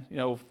then,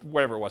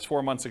 whatever it was,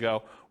 4 months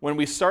ago, when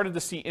we started to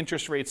see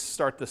interest rates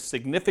start to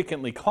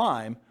significantly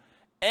climb,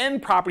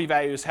 and property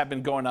values have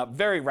been going up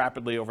very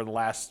rapidly over the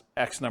last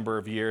X number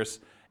of years,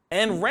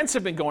 and rents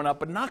have been going up,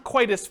 but not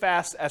quite as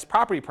fast as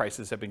property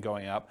prices have been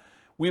going up,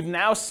 we've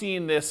now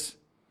seen this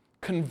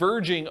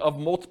converging of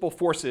multiple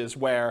forces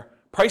where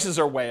prices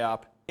are way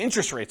up,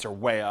 interest rates are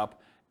way up,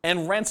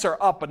 and rents are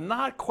up, but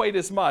not quite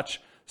as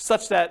much,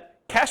 such that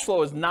cash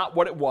flow is not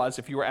what it was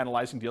if you were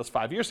analyzing deals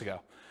 5 years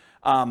ago.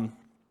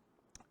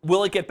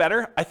 Will it get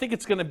better? I think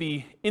it's going to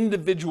be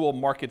individual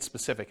market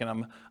specific, and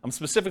I'm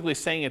specifically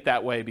saying it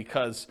that way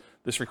because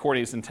this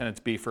recording is intended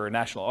to be for a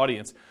national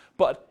audience.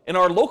 But in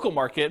our local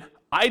market,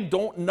 I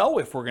don't know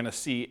if we're going to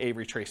see a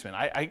retracement.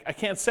 I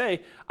can't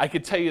say. I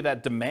could tell you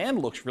that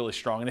demand looks really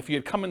strong, and if you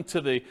had come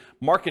into the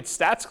market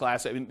stats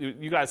class, I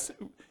mean,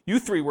 you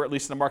three were at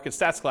least in the market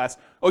stats class.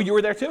 Oh, you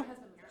were there too?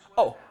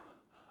 Oh,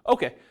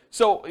 okay.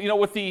 So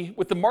with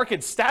the market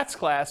stats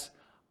class,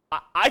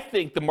 I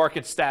think the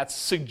market stats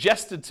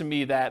suggested to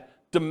me that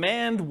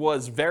demand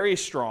was very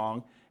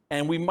strong,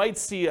 and we might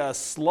see a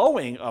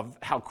slowing of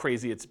how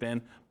crazy it's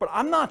been, but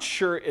I'm not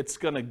sure it's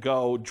going to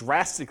go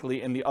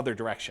drastically in the other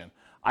direction.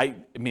 I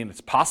mean,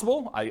 it's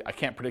possible. I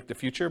can't predict the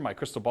future. My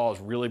crystal ball is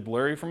really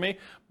blurry for me,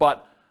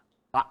 but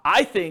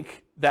I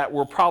think that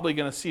we're probably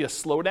going to see a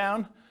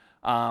slowdown,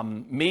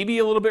 maybe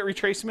a little bit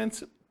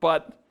retracements,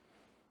 but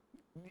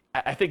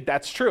I think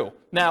that's true.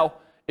 Now,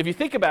 if you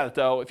think about it,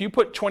 though, if you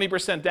put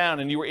 20% down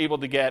and you were able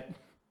to get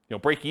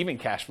break-even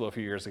cash flow a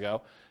few years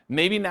ago,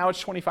 maybe now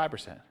it's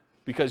 25%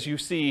 because you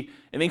see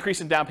an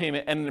increase in down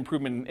payment and an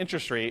improvement in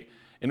interest rate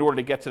in order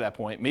to get to that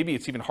point. Maybe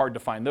it's even hard to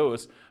find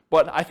those.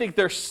 But I think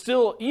there's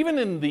still, even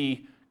in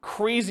the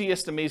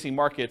craziest, amazing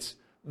markets,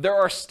 there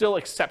are still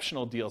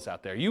exceptional deals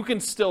out there. You can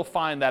still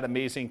find that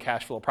amazing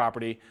cash flow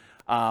property.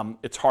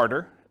 It's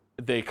harder.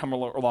 They come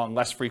along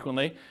less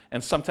frequently,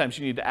 and sometimes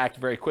you need to act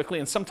very quickly,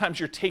 and sometimes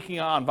you're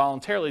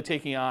voluntarily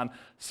taking on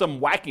some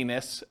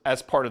wackiness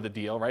as part of the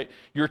deal, right?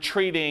 You're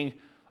trading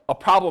a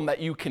problem that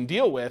you can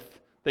deal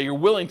with, that you're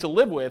willing to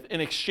live with, in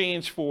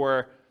exchange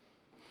for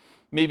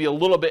maybe a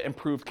little bit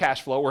improved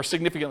cash flow or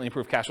significantly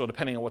improved cash flow,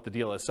 depending on what the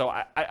deal is. So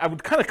I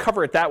would kind of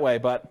cover it that way,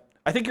 but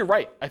I think you're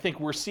right. I think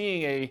we're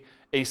seeing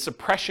a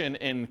suppression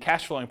in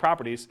cash flowing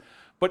properties,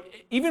 but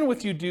even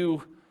with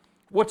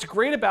what's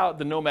great about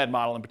the Nomad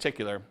model in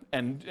particular,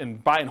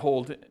 and buy and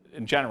hold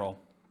in general,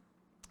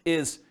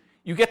 is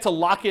you get to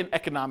lock in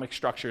economic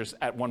structures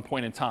at one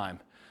point in time.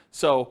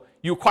 So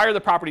you acquire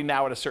the property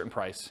now at a certain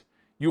price.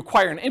 You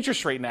acquire an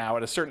interest rate now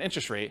at a certain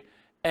interest rate,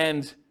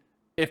 and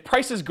if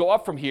prices go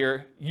up from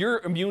here, you're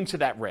immune to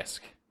that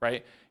risk,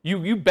 right?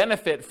 You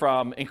benefit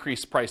from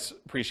increased price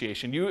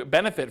appreciation. You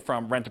benefit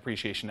from rent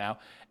appreciation now.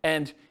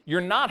 And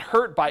you're not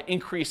hurt by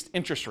increased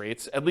interest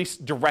rates, at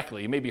least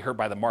directly. You may be hurt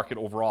by the market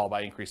overall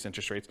by increased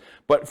interest rates.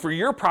 But for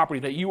your property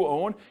that you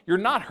own, you're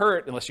not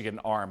hurt unless you get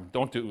an ARM.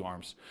 Don't do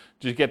ARMs.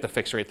 Just get the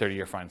fixed rate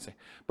 30-year financing.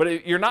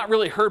 But you're not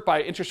really hurt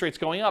by interest rates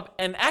going up.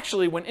 And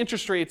actually, when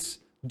interest rates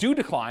do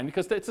decline,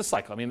 because it's a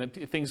cycle. I mean,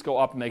 things go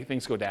up and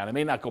things go down. It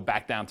may not go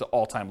back down to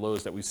all-time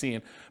lows that we've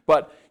seen,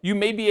 but you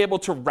may be able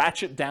to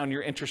ratchet down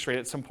your interest rate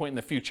at some point in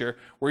the future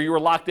where you were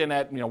locked in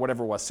at,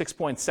 whatever it was,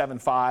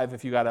 6.75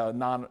 if you got a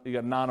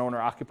non-owner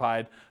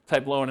occupied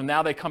type loan, and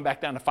now they come back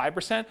down to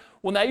 5%.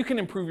 Well, now you can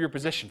improve your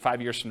position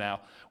 5 years from now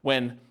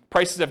when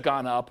prices have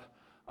gone up,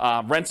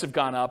 rents have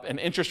gone up, and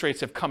interest rates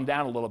have come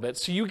down a little bit.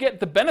 So you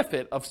get the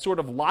benefit of sort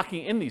of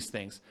locking in these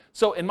things.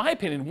 So in my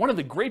opinion, one of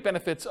the great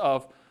benefits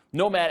of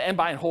Nomad and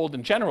buy and hold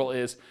in general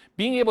is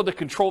being able to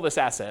control this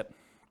asset,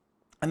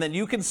 and then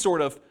you can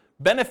sort of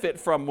benefit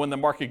from when the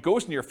market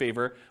goes in your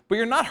favor, but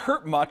you're not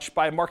hurt much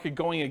by a market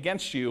going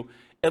against you,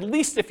 at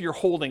least if you're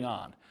holding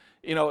on.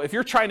 If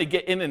you're trying to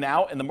get in and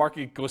out and the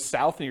market goes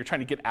south and you're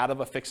trying to get out of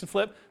a fix and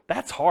flip,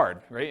 that's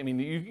hard, right? I mean,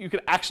 you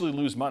could actually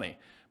lose money.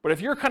 But if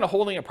you're kind of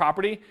holding a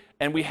property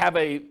and we have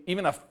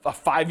even a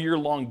 5-year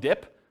long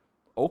dip,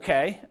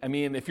 okay. I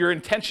mean, if your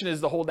intention is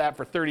to hold that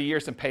for 30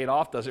 years and pay it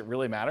off, does it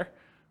really matter?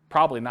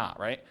 Probably not,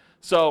 right?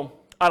 So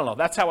I don't know.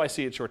 That's how I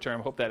see it short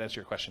term. Hope that answered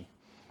your question.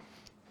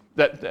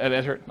 That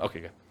answered? Okay,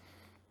 good.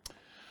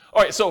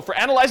 All right, so for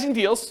analyzing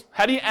deals,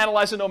 how do you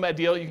analyze a Nomad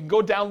deal? You can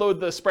go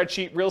download the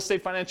spreadsheet,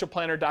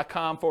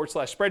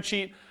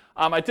 realestatefinancialplanner.com/spreadsheet.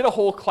 I did a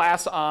whole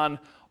class on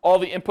all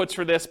the inputs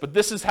for this, but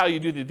this is how you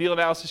do the deal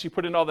analysis. You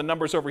put in all the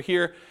numbers over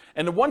here.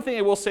 And the one thing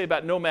I will say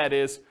about Nomad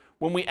is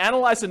when we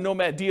analyze a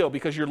Nomad deal,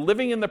 because you're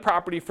living in the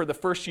property for the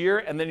first year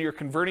and then you're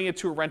converting it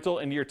to a rental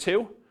in year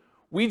 2,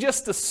 we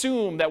just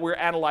assume that we're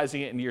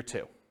analyzing it in year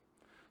 2.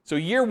 So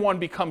year 1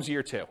 becomes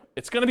year 2.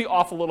 It's going to be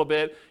off a little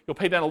bit. You'll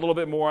pay down a little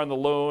bit more on the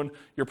loan.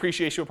 Your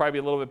appreciation will probably be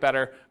a little bit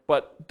better,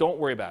 but don't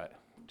worry about it.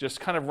 Just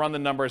kind of run the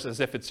numbers as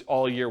if it's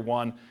all year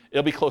 1.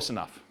 It'll be close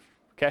enough,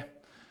 okay?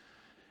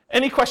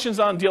 Any questions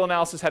on deal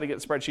analysis, how to get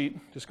the spreadsheet?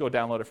 Just go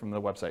download it from the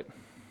website.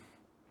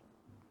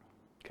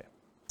 Okay.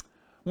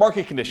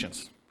 Market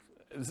conditions.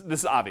 This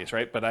is obvious,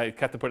 right? But I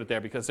have to put it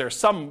there because there are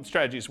some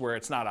strategies where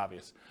it's not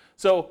obvious.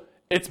 So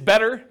it's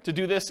better to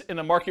do this in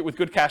a market with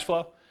good cash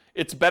flow.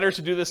 It's better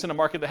to do this in a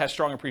market that has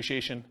strong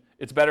appreciation.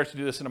 It's better to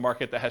do this in a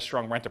market that has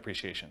strong rent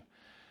appreciation.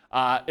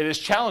 It is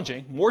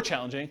challenging, more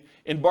challenging,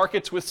 in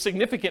markets with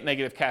significant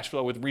negative cash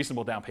flow with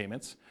reasonable down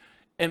payments.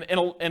 And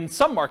in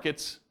some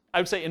markets,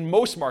 I would say in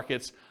most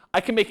markets, I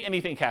can make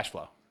anything cash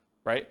flow,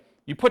 right?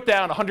 You put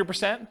down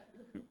 100%,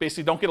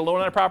 basically don't get a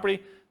loan on a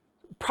property,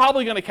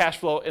 probably going to cash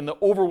flow in the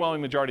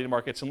overwhelming majority of the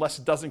markets unless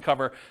it doesn't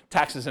cover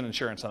taxes and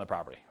insurance on the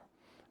property.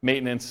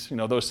 Maintenance,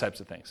 those types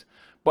of things.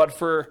 But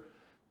for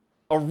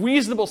a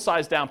reasonable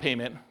size down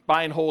payment,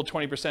 buy and hold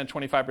 20%,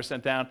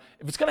 25% down,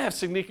 if it's going to have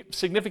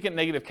significant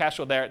negative cash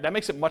flow there, that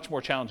makes it much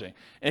more challenging.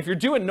 And if you're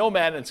doing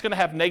Nomad and it's going to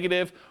have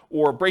negative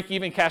or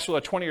break-even cash flow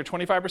at 20 or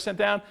 25%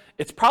 down,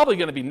 it's probably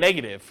going to be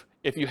negative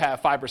if you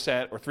have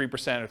 5% or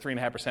 3% or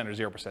 3.5% or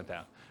 0%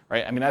 down,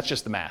 right? I mean, that's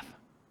just the math.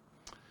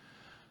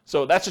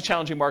 So that's a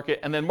challenging market.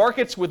 And then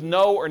markets with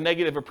no or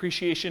negative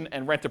appreciation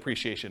and rent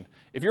appreciation.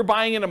 If you're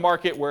buying in a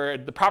market where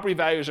the property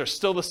values are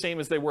still the same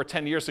as they were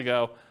 10 years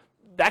ago,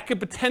 that could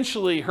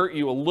potentially hurt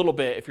you a little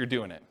bit if you're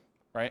doing it,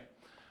 right?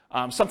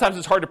 Sometimes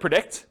it's hard to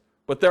predict,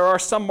 but there are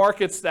some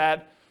markets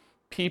that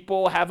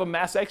people have a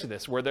mass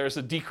exodus where there's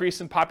a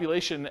decrease in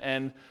population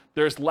and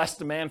there's less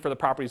demand for the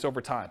properties over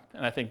time.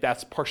 And I think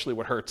that's partially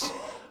what hurts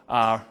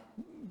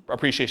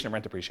appreciation and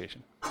rent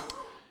appreciation.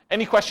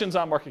 Any questions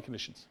on market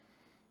conditions?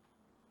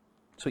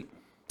 Sweet.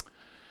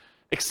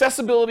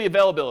 Accessibility,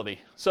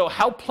 availability. So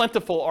how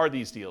plentiful are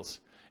these deals?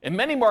 In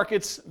many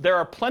markets, there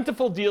are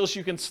plentiful deals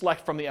you can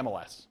select from the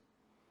MLS.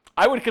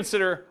 I would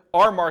consider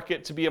our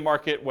market to be a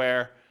market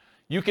where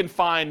you can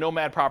find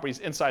Nomad properties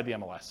inside the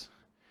MLS.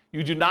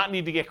 You do not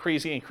need to get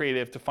crazy and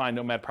creative to find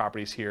Nomad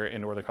properties here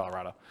in Northern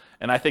Colorado.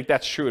 And I think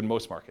that's true in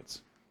most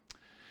markets.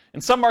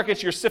 In some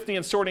markets, you're sifting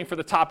and sorting for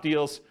the top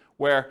deals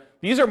where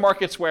these are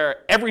markets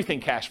where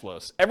everything cash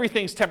flows.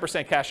 Everything's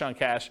 10% cash on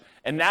cash.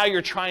 And now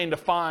you're trying to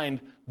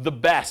find the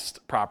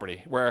best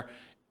property where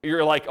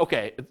you're like,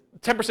 okay,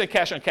 10%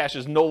 cash on cash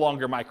is no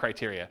longer my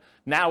criteria.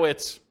 Now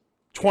it's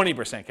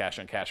 20% cash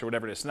on cash or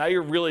whatever it is. So now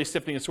you're really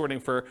sifting and sorting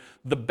for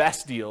the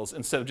best deals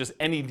instead of just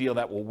any deal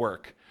that will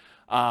work.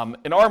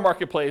 In our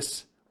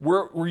marketplace,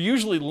 we're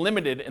usually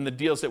limited in the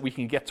deals that we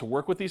can get to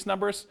work with these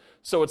numbers.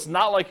 So it's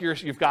not like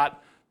you've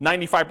got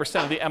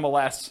 95% of the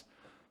MLS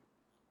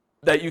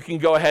that you can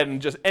go ahead and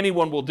just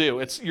anyone will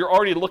do. You're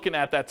already looking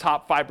at that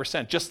top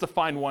 5% just to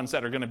find ones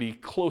that are going to be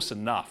close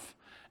enough.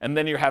 And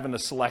then you're having to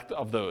select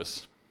of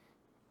those.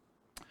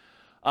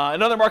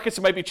 In other markets,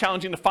 it might be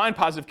challenging to find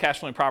positive cash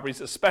flowing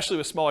properties, especially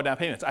with smaller down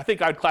payments. I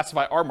think I'd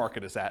classify our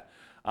market as that.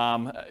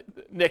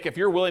 Nick, if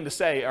you're willing to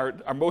say,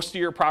 are most of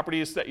your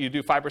properties that you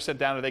do 5%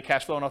 down, are they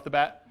cash flowing off the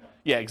bat?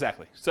 Yeah,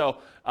 exactly. So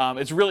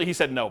it's really, he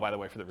said no, by the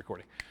way, for the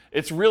recording.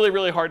 It's really,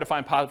 really hard to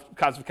find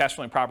positive cash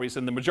flowing properties.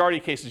 In the majority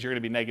of cases, you're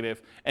going to be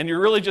negative, and you're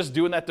really just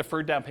doing that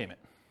deferred down payment.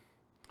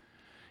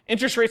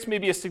 Interest rates may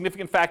be a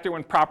significant factor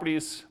when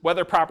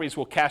whether properties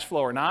will cash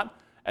flow or not.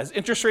 As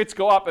interest rates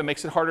go up, it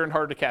makes it harder and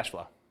harder to cash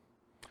flow.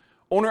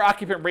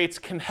 Owner-occupant rates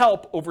can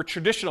help over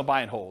traditional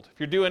buy and hold. If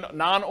you're doing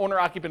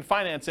non-owner-occupant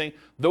financing,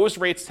 those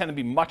rates tend to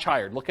be much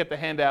higher. Look at the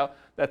handout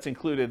that's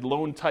included,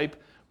 loan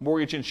type,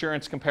 mortgage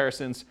insurance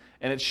comparisons,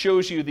 and it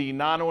shows you the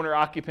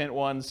non-owner-occupant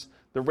ones,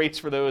 the rates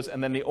for those,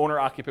 and then the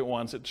owner-occupant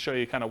ones that show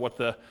you kind of what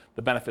the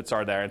benefits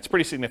are there. It's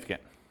pretty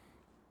significant.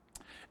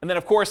 And then,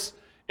 of course,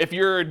 if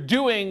you're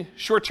doing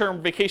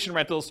short-term vacation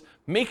rentals,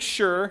 make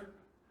sure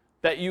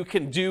that you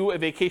can do a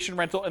vacation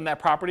rental in that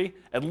property,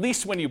 at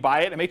least when you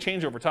buy it. It may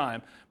change over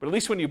time, but at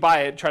least when you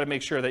buy it, try to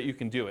make sure that you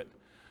can do it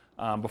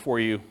before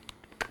you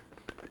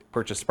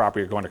purchase the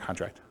property or go under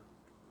contract.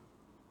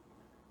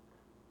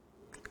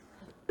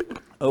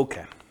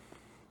 Okay.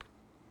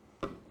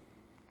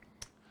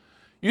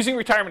 Using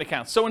retirement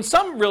accounts. So in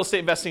some real estate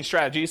investing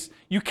strategies,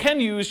 you can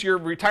use your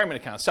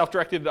retirement account,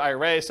 self-directed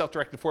IRA,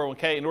 self-directed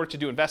 401k, in order to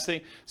do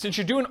investing. Since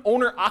you're doing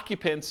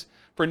owner-occupants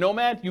for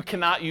Nomad, you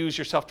cannot use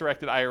your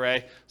self-directed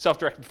IRA,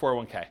 self-directed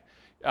 401k.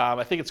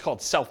 I think it's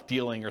called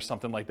self-dealing or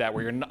something like that,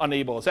 where you're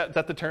unable. Is that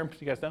the term? Do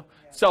you guys know?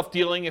 Yeah.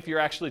 Self-dealing, if you're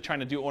actually trying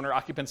to do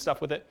owner-occupant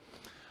stuff with it.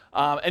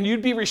 And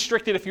you'd be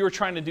restricted if you were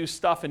trying to do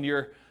stuff in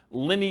your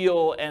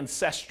lineal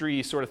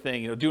ancestry sort of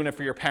thing, doing it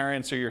for your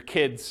parents or your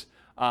kids.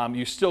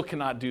 You still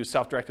cannot do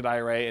self-directed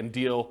IRA and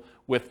deal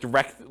with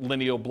direct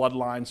lineal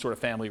bloodline sort of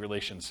family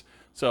relations.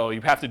 So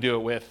you have to do it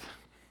with,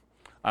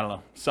 I don't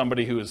know,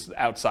 somebody who is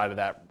outside of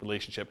that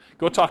relationship.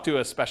 Go talk to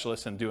a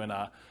specialist in doing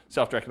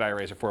self-directed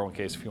IRAs or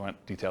 401ks if you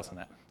want details on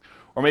that.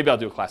 Or maybe I'll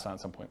do a class on it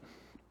at some point.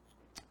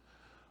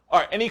 All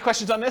right, any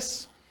questions on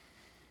this?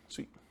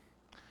 Sweet.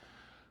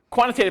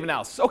 Quantitative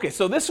analysis. Okay,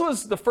 so this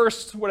was the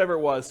first, whatever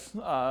it was.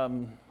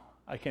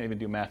 I can't even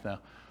do math now.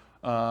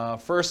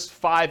 First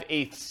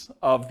 5/8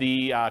 of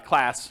the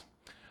class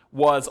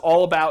was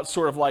all about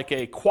sort of like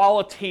a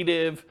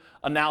qualitative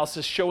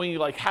analysis showing you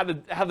like how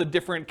the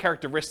different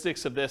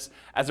characteristics of this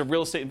as a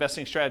real estate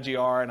investing strategy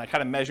are, and I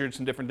kind of measured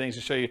some different things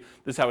to show you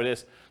this is how it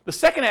is. The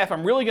second half,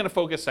 I'm really going to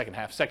focus, second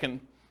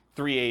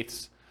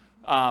 3/8,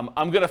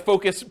 I'm going to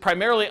focus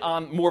primarily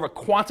on more of a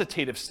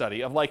quantitative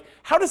study of like,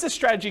 how does this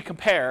strategy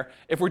compare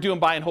if we're doing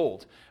buy and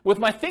hold? With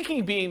my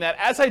thinking being that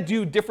as I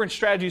do different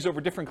strategies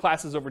over different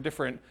classes, over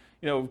different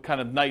kind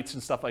of nights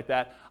and stuff like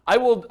that, I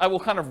will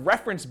kind of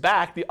reference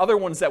back the other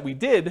ones that we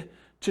did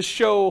to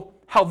show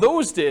how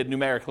those did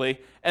numerically,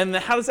 and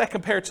then how does that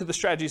compare to the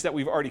strategies that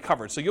we've already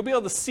covered. So you'll be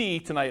able to see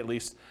tonight at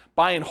least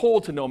buy and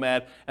hold to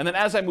Nomad, and then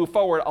as I move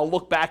forward, I'll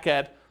look back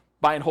at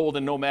buy and hold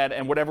and Nomad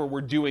and whatever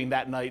we're doing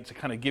that night to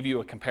kind of give you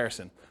a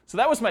comparison. So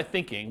that was my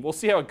thinking. We'll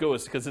see how it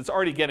goes because it's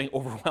already getting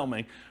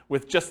overwhelming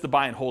with just the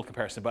buy and hold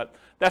comparison, but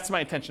that's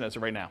my intention as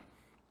of right now.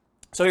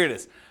 So here it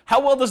is.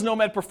 How well does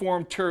Nomad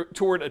perform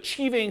toward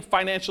achieving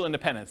financial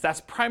independence?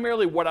 That's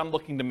primarily what I'm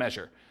looking to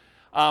measure.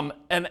 And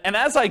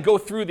as I go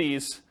through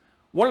these,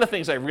 one of the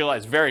things I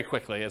realized very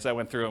quickly as I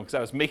went through them, because I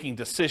was making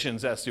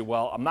decisions as to,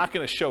 well, I'm not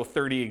going to show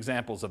 30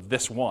 examples of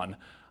this one.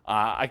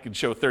 I could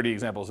show 30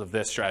 examples of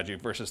this strategy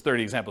versus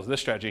 30 examples of this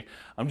strategy.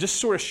 I'm just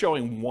sort of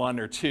showing one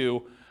or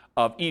two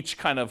of each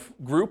kind of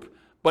group,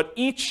 but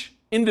each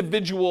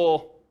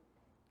individual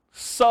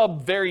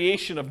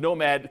sub-variation of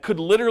Nomad could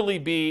literally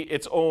be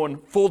its own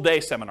full-day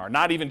seminar,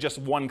 not even just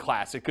one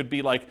class. It could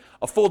be like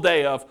a full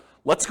day of,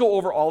 let's go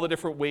over all the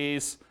different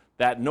ways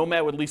that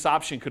Nomad with lease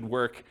option could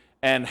work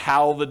and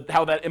how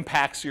that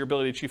impacts your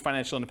ability to achieve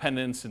financial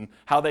independence and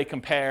how they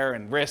compare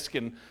and risk.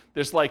 And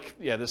there's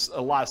there's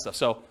a lot of stuff.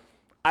 So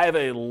I have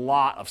a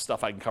lot of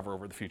stuff I can cover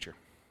over the future.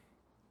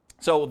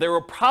 So there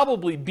will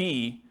probably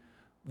be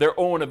their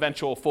own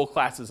eventual full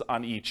classes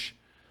on each.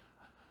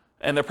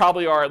 And there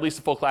probably are at least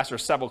a full class or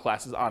several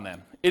classes on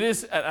them. It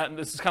is, and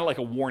this is kind of like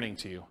a warning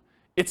to you,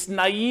 it's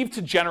naive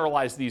to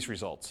generalize these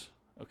results.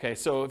 Okay,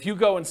 so if you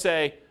go and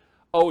say,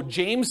 oh,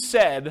 James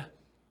said,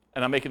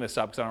 and I'm making this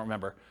up because I don't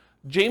remember,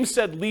 James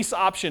said lease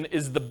option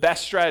is the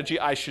best strategy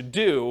I should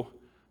do,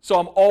 so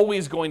I'm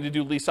always going to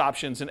do lease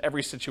options in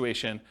every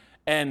situation.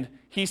 And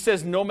he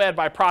says Nomad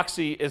by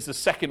proxy is the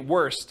second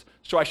worst,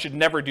 so I should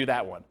never do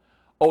that one.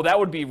 Oh, that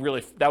would be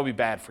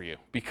bad for you,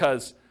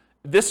 because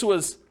this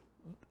was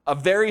a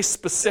very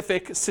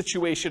specific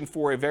situation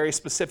for a very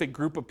specific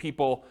group of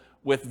people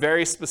with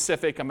very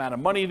specific amount of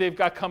money they've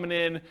got coming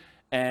in,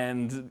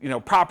 and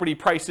property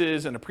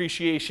prices and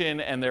appreciation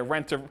and their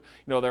rent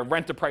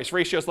to price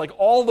ratios. Like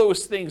all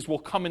those things will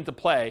come into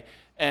play.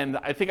 And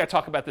I think I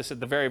talk about this at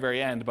the very,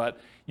 very end, but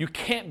you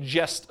can't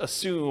just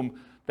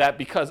assume that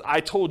because I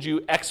told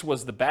you X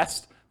was the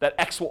best, that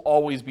X will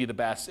always be the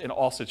best in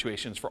all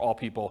situations for all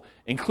people,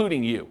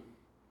 including you.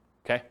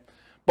 Okay?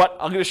 But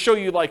I'm going to show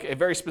you like a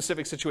very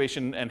specific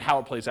situation and how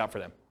it plays out for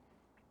them.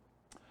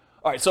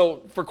 All right,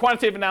 so for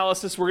quantitative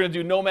analysis, we're going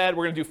to do Nomad.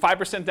 We're going to do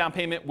 5% down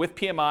payment with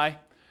PMI.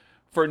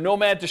 For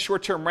Nomad to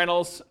short-term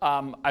rentals,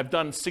 I've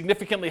done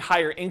significantly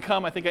higher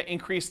income. I think I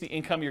increased the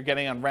income you're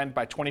getting on rent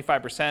by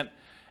 25%,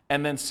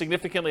 and then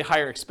significantly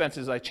higher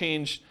expenses. I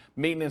changed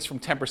maintenance from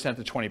 10%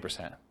 to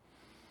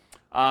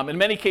 20%. In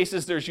many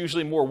cases, there's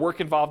usually more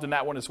work involved in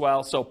that one as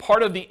well. So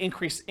part of the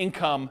increased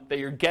income that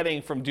you're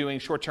getting from doing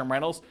short-term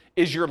rentals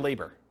is your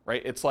labor,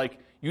 right? It's like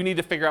you need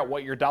to figure out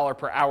what your dollar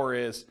per hour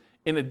is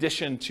in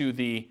addition to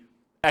the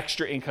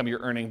extra income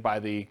you're earning by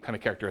the kind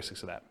of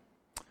characteristics of that.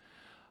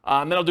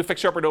 Then I'll do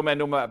fixer-upper Nomad,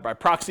 Nomad by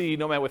proxy,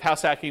 Nomad with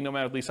house hacking,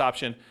 Nomad with lease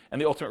option, and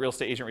the ultimate real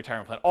estate agent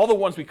retirement plan. All the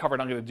ones we covered,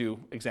 I'm going to do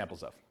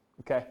examples of.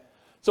 Okay.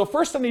 So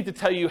first, I need to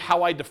tell you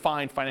how I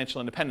define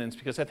financial independence,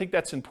 because I think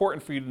that's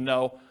important for you to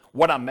know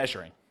what I'm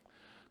measuring.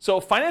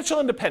 So financial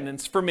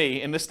independence for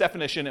me in this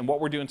definition and what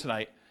we're doing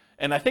tonight,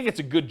 and I think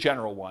it's a good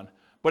general one,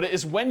 but it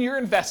is when your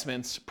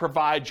investments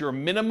provide your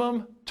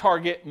minimum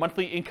target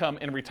monthly income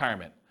in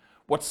retirement.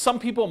 What some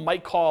people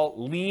might call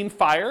lean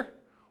fire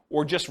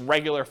or just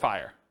regular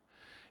fire.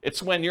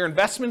 It's when your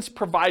investments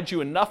provide you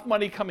enough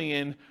money coming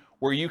in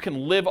where you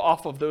can live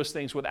off of those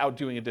things without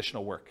doing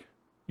additional work.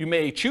 You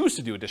may choose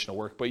to do additional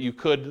work, but you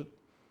could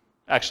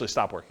actually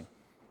stop working.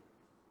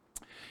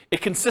 It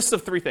consists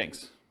of three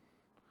things.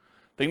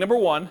 Thing number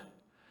one,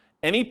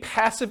 any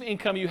passive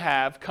income you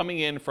have coming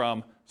in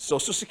from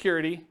Social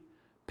Security,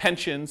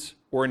 pensions,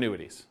 or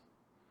annuities.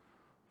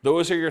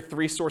 Those are your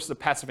three sources of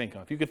passive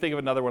income. If you could think of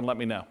another one, let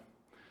me know.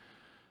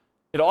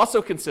 It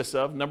also consists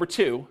of, number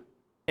two,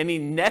 any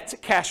net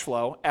cash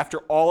flow after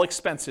all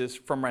expenses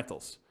from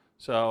rentals.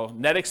 So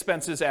net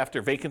expenses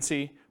after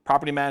vacancy,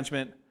 property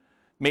management,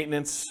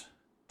 maintenance,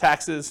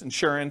 taxes,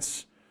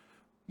 insurance,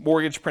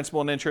 mortgage,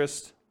 principal, and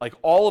interest. Like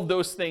all of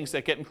those things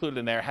that get included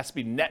in there has to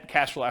be net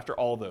cash flow after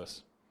all of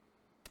those.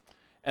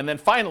 And then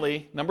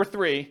finally, number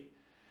three,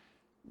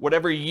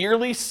 whatever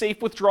yearly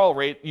safe withdrawal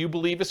rate you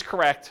believe is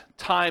correct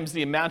times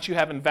the amount you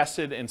have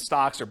invested in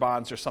stocks or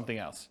bonds or something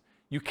else.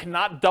 You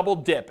cannot double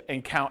dip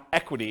and count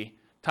equity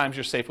times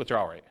your safe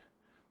withdrawal rate.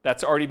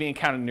 That's already being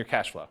counted in your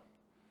cash flow.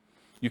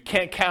 You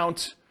can't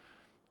count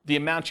the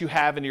amount you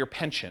have in your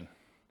pension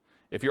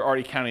if you're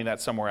already counting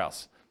that somewhere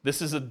else. This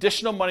is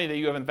additional money that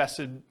you have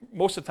invested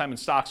most of the time in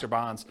stocks or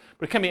bonds,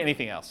 but it can be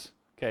anything else,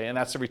 okay? And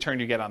that's the return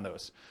you get on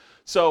those.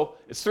 So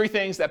it's three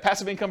things: that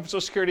passive income from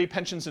Social Security,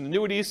 pensions, and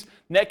annuities,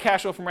 net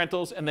cash flow from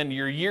rentals, and then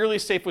your yearly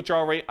safe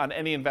withdrawal rate on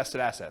any invested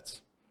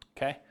assets,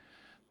 okay?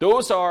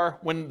 Those are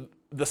when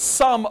the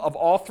sum of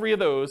all three of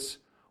those,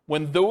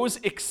 when those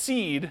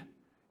exceed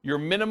your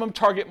minimum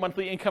target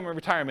monthly income in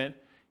retirement,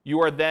 you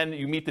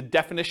meet the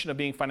definition of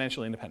being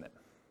financially independent.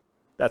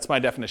 That's my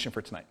definition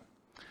for tonight.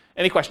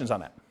 Any questions on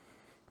that?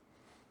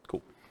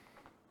 Cool.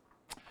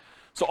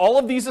 So all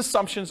of these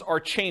assumptions are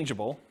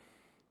changeable.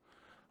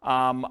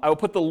 I will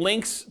put the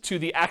links to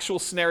the actual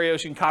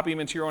scenarios. You can copy them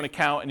into your own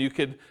account, and you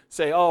could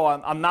say, oh,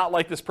 I'm not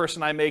like this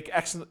person. I make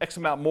X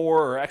amount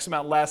more or X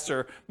amount less,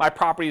 or my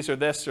properties are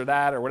this or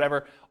that or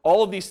whatever.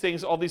 All of these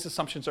things, all these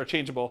assumptions are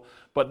changeable,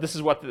 but this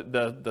is what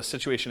the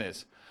situation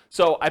is.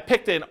 So I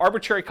picked an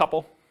arbitrary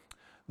couple.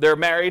 They're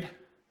married.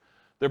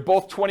 They're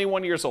both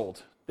 21 years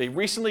old. They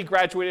recently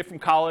graduated from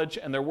college,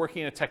 and they're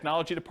working in a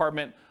technology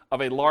department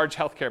of a large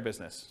healthcare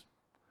business.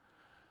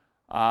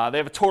 They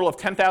have a total of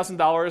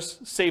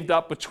 $10,000 saved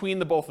up between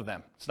the both of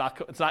them. It's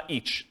not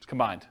each, it's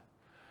combined.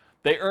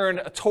 They earn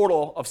a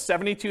total of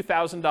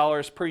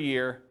 $72,000 per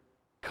year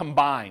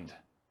combined,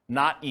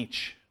 not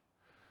each.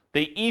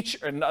 They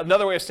each,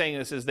 another way of saying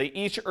this is they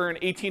each earn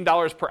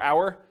 $18 per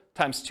hour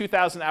times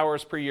 2,000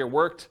 hours per year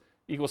worked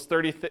equals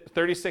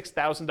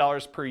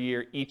 $36,000 per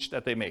year each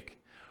that they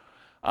make.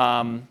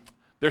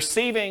 They're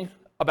saving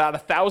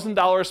about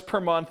 $1,000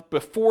 per month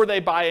before they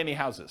buy any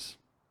houses.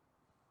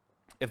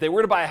 If they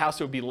were to buy a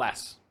house, it would be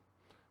less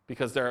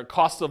because their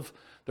cost of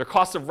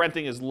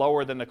renting is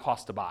lower than the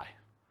cost to buy.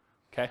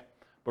 Okay?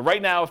 But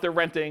right now, if they're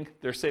renting,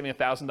 they're saving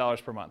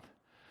 $1,000 per month.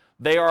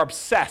 They are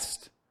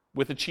obsessed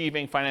with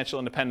achieving financial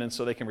independence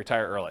so they can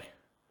retire early.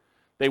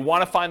 They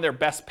want to find their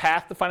best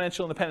path to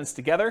financial independence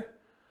together.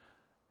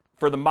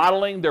 For the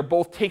modeling, they're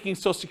both taking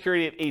Social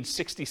Security at age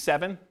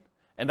 67,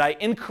 and I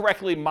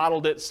incorrectly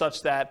modeled it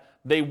such that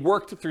they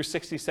worked through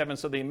 67,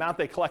 so the amount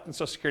they collect in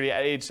Social Security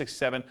at age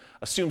 67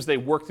 assumes they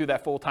work through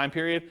that full time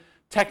period.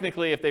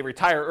 Technically, if they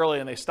retire early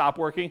and they stop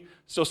working,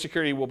 Social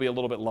Security will be a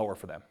little bit lower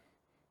for them.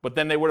 But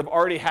then they would have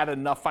already had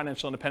enough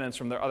financial independence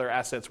from their other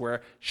assets where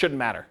it shouldn't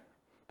matter.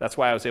 That's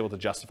why I was able to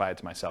justify it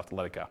to myself to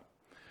let it go.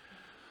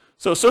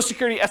 So Social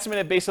Security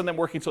estimated based on them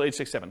working until age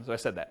 67, so I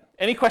said that.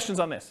 Any questions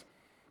on this?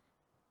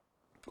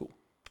 Cool.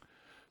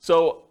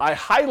 So I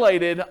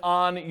highlighted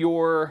on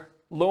your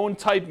loan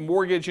type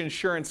mortgage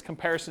insurance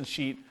comparison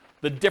sheet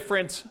the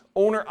different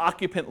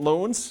owner-occupant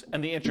loans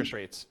and the interest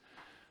rates.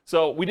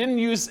 So we didn't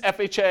use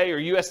FHA or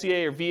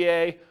USDA or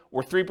VA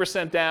or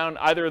 3% down,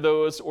 either of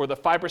those, or the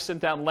 5%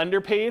 down lender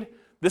paid.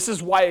 This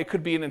is why it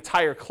could be an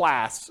entire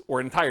class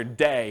or an entire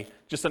day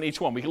just on each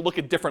one. We could look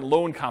at different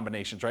loan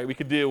combinations, right? We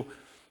could do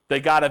They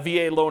got a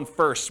VA loan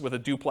first with a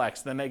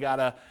duplex, then they got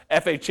a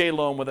FHA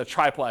loan with a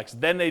triplex,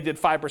 then they did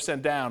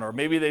 5% down, or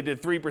maybe they did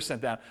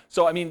 3% down.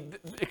 So, I mean,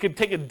 it could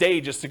take a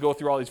day just to go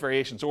through all these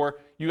variations, or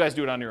you guys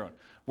do it on your own.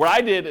 What I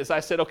did is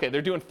I said, okay,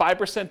 they're doing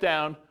 5%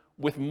 down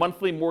with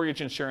monthly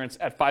mortgage insurance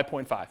at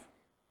 5.5.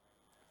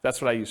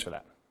 That's what I use for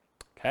that,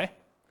 okay?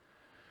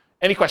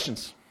 Any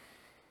questions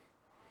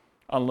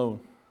on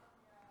loan?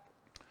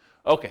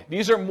 Okay,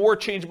 these are more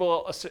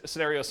changeable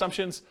scenario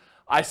assumptions.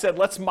 I said,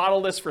 let's model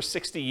this for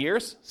 60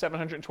 years,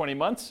 720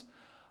 months.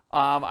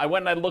 I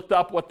went and I looked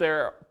up what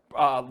their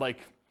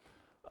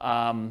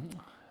kind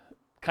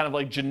of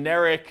like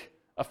generic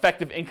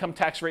effective income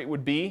tax rate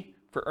would be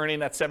for earning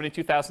that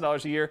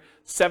 $72,000 a year.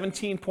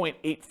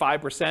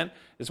 17.85%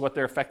 is what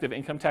their effective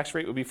income tax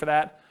rate would be for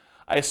that.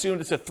 I assumed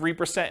it's a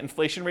 3%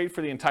 inflation rate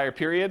for the entire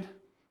period.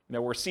 You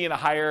know, we're seeing a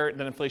higher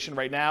than inflation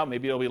right now.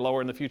 Maybe it'll be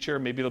lower in the future.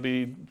 Maybe it'll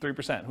be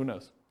 3%. Who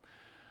knows?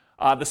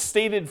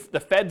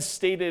 The Fed's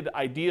stated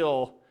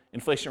ideal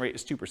inflation rate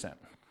is 2%,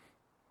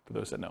 for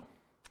those that know.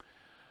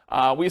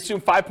 We assume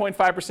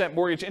 5.5%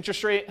 mortgage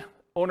interest rate,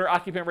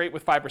 owner-occupant rate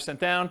with 5%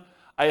 down.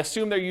 I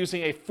assume they're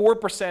using a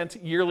 4%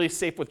 yearly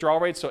safe withdrawal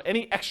rate. So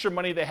any extra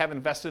money they have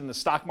invested in the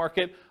stock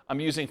market, I'm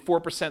using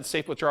 4%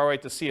 safe withdrawal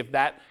rate to see if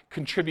that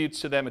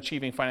contributes to them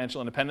achieving financial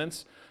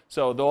independence.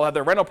 So they'll have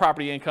their rental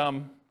property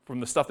income from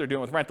the stuff they're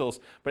doing with rentals,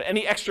 but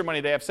any extra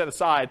money they have set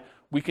aside,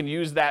 we can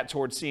use that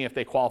towards seeing if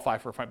they qualify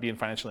for being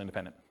financially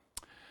independent.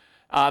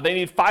 They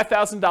need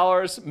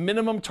 $5,000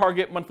 minimum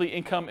target monthly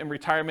income in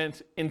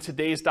retirement in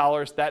today's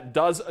dollars. That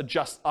does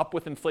adjust up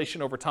with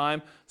inflation over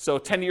time. So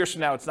 10 years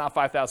from now, it's not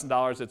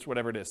 $5,000, it's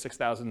whatever it is,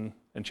 $6,000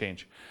 and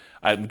change.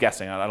 I'm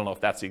guessing, I don't know if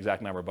that's the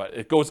exact number, but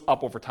it goes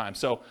up over time.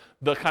 So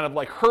the kind of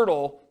like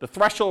hurdle, the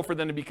threshold for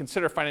them to be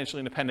considered financially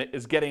independent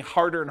is getting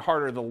harder and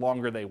harder the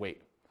longer they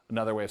wait.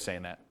 Another way of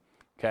saying that,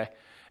 okay?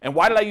 And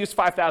why did I use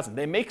 $5,000?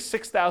 They make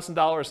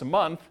 $6,000 a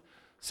month.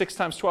 6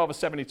 times 12 is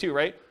 72,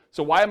 right?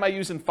 So why am I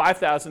using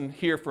 $5,000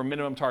 here for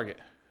minimum target?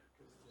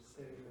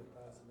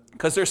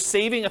 Because they're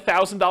saving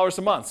 $1,000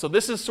 a month. So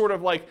this is sort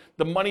of like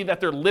the money that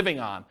they're living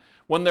on.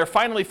 When they're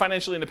finally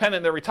financially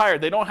independent, they're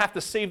retired, they don't have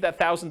to save that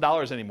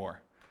 $1,000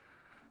 anymore.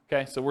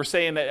 Okay, so we're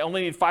saying that they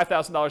only need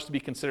 $5,000 to be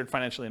considered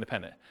financially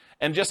independent.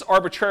 And just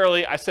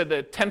arbitrarily, I said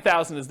that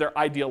 $10,000 is their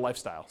ideal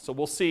lifestyle. So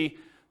we'll see,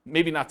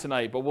 maybe not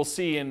tonight, but we'll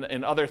see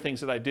in other things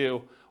that I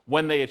do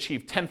when they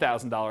achieve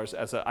 $10,000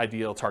 as an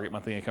ideal target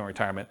monthly income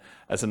retirement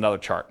as another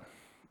chart.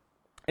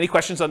 Any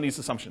questions on these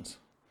assumptions?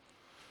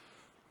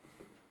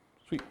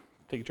 Sweet,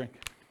 take a drink.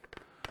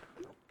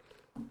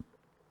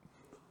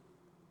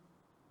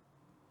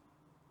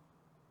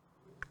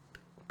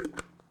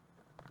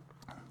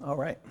 All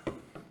right.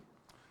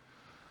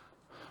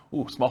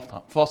 Ooh, small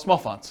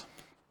fonts.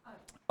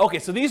 Okay,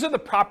 so these are the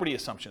property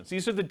assumptions.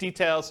 These are the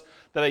details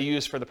that I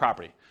use for the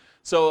property.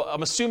 So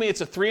I'm assuming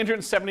it's a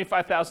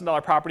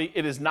 $375,000 property.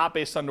 It is not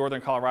based on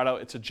Northern Colorado.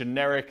 It's a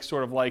generic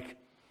sort of like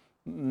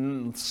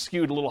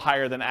skewed a little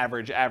higher than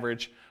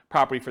average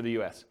property for the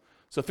US.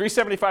 So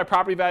 $375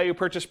 property value,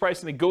 purchase price,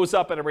 and it goes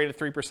up at a rate of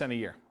 3% a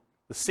year.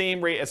 The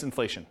same rate as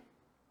inflation.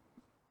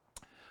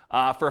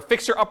 For a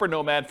fixer-upper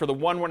Nomad, for the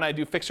one when I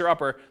do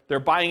fixer-upper, they're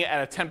buying it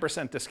at a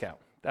 10% discount.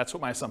 That's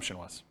what my assumption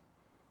was,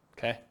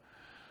 okay?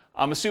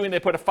 I'm assuming they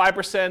put a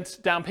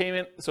 5% down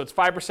payment, so it's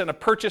 5% of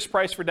purchase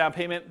price for down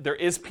payment. There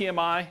is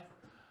PMI.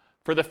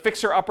 For the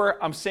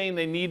fixer-upper, I'm saying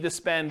they need to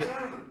spend,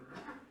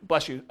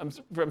 bless you,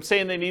 I'm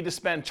saying they need to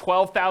spend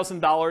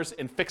 $12,000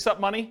 in fix-up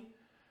money,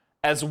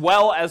 as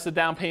well as the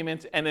down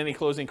payment and any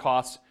closing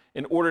costs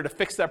in order to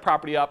fix that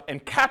property up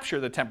and capture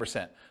the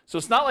 10%. So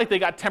it's not like they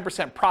got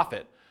 10%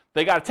 profit.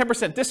 They got a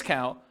 10%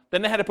 discount,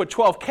 then they had to put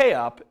 $12K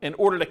up in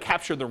order to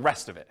capture the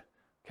rest of it,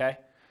 okay?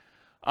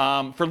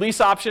 For lease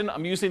option,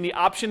 I'm using the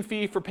option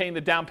fee for paying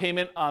the down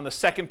payment on the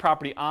second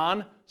property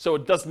on, so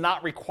it does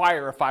not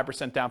require a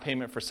 5% down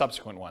payment for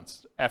subsequent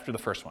ones after the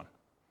first one.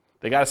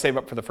 They got to save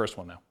up for the first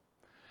one now.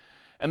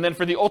 And then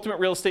for the ultimate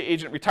real estate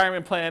agent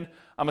retirement plan,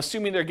 I'm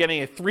assuming they're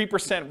getting a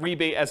 3%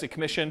 rebate as a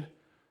commission.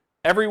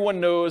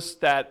 Everyone knows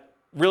that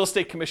real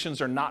estate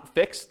commissions are not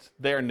fixed.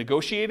 They are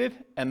negotiated,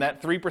 and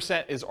that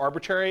 3% is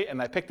arbitrary,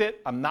 and I picked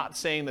it. I'm not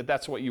saying that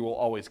that's what you will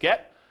always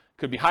get.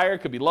 Could be higher,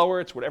 could be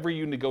lower. It's whatever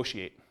you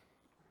negotiate.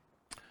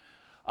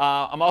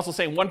 I'm also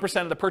saying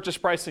 1% of the purchase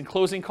price and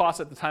closing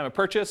costs at the time of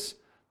purchase.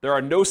 There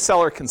are no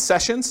seller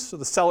concessions, so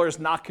the seller is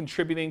not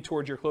contributing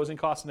towards your closing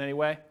costs in any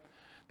way.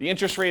 The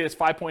interest rate is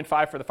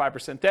 5.5 for the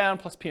 5% down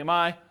plus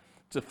PMI.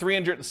 It's a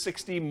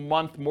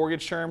 360-month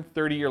mortgage term,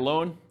 30-year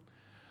loan.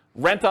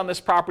 Rent on this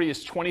property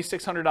is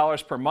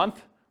 $2,600 per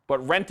month,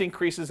 but rent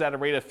increases at a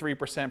rate of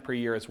 3% per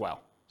year as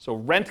well. So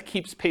rent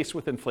keeps pace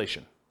with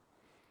inflation.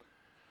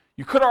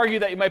 You could argue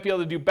that you might be able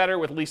to do better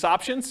with lease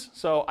options.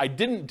 So I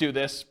didn't do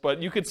this,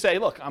 but you could say,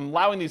 look, I'm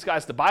allowing these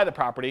guys to buy the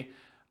property.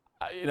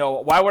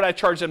 Why would I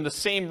charge them the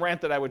same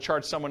rent that I would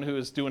charge someone who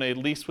is doing a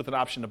lease with an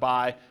option to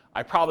buy?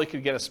 I probably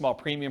could get a small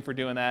premium for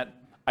doing that.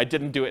 I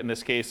didn't do it in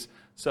this case.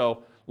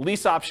 So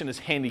lease option is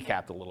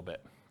handicapped a little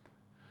bit.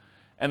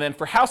 And then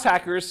for house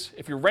hackers,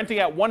 if you're renting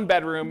out 1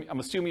 bedroom, I'm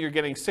assuming you're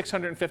getting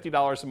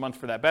 $650 a month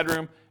for that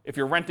bedroom. If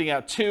you're renting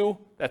out 2,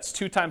 that's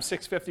 2 times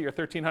 $650 or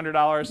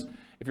 $1,300.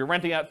 If you're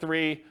renting out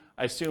 3,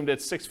 I assumed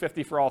it's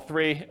 $650 for all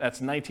 3.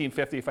 That's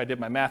 $1,950 if I did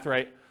my math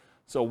right.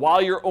 So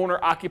while you're owner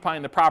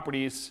occupying the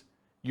properties,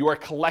 you are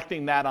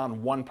collecting that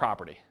on 1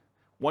 property.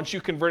 Once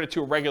you convert it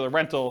to a regular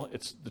rental,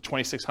 it's the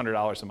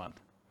 $2,600 a month.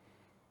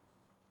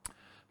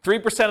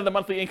 3% of the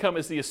monthly income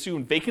is the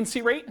assumed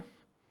vacancy rate.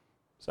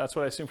 So that's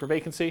what I assume for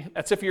vacancy.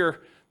 That's if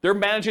they're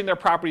managing their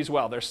properties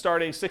well. They're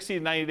starting 60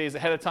 to 90 days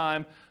ahead of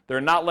time. They're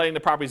not letting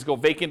the properties go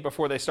vacant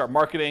before they start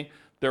marketing.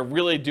 They're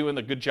really doing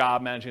a good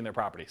job managing their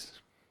properties.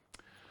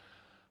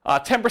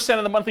 10%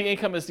 of the monthly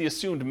income is the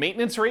assumed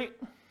maintenance rate.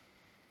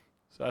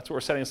 So that's what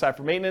we're setting aside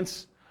for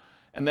maintenance.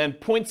 And then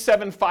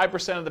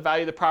 0.75% of the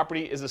value of the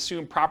property is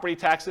assumed property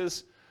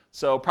taxes.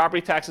 So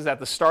property taxes at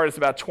the start is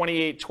about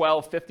 $28,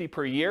 $12, $50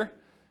 per year.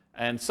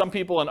 And some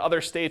people in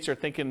other states are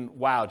thinking,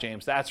 wow,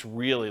 James, that's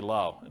really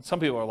low. And some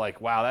people are like,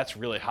 wow, that's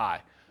really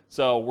high.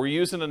 So we're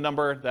using a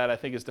number that I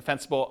think is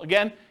defensible.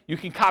 Again, you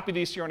can copy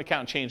these to your own account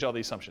and change all the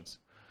assumptions.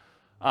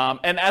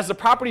 And as the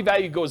property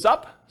value goes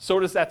up, so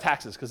does that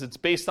taxes, because it's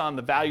based on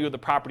the value of the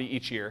property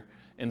each year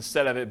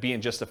instead of it being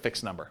just a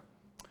fixed number.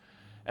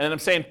 And then I'm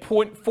saying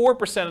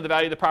 0.4% of the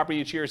value of the property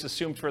each year is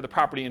assumed for the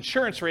property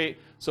insurance rate.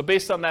 So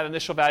based on that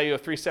initial value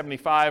of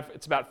 $375,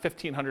 it's about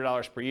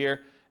 $1,500 per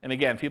year. And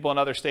again, people in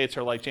other states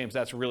are like, James,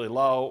 that's really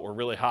low or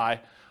really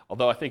high,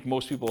 although I think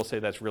most people will say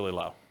that's really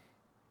low.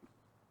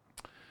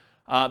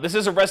 This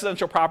is a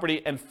residential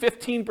property, and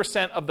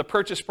 15% of the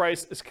purchase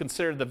price is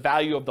considered the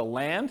value of the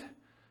land.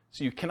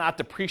 So you cannot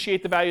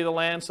depreciate the value of the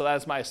land, so that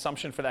is my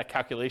assumption for that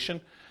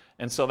calculation.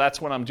 And so that's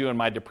when I'm doing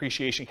my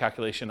depreciation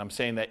calculation. I'm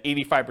saying that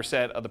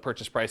 85% of the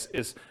purchase price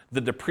is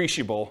the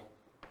depreciable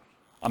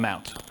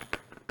amount.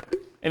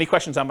 Any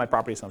questions on my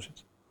property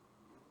assumptions?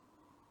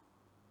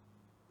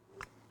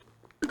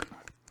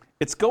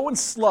 It's going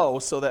slow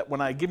so that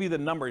when I give you the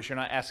numbers, you're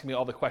not asking me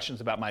all the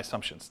questions about my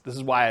assumptions. This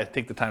is why I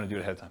take the time to do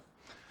it ahead of time.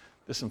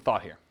 There's some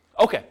thought here.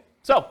 Okay,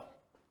 so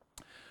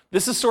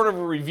this is sort of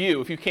a review.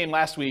 If you came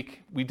last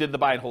week, we did the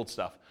buy and hold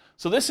stuff.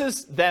 So this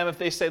is them if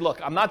they say, look,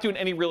 I'm not doing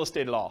any real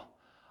estate at all.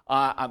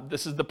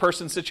 This is the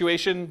person's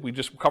situation. We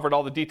just covered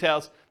all the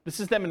details. This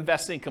is them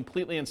investing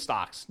completely in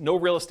stocks. No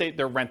real estate,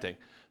 they're renting.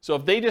 So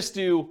if they just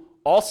do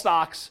all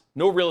stocks,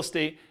 no real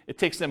estate, it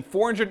takes them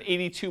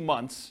 482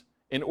 months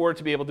in order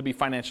to be able to be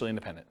financially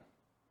independent.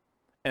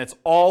 And it's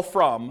all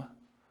from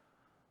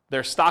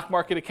their stock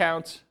market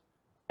account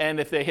and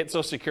if they hit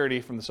Social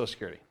Security, from the Social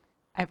Security.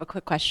 I have a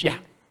quick question.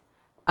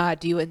 Yeah.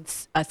 Do you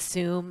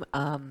assume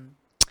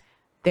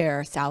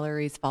their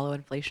salaries follow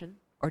inflation,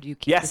 or do you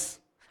keep Yes.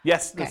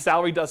 Yes, Okay. the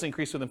salary does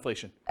increase with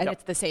inflation. and Yep.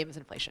 it's the same as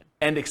inflation?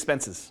 And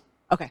expenses.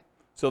 Okay.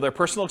 So their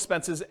personal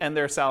expenses and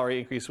their salary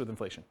increase with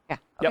inflation. Yeah.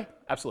 Okay.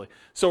 Yep, absolutely.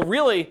 So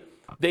really,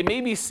 they may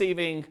be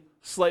saving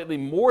slightly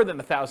more than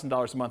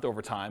 $1,000 a month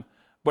over time,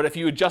 but if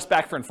you adjust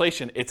back for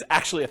inflation, it's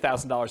actually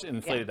 $1,000 in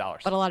inflated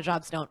dollars. But a lot of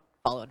jobs don't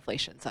follow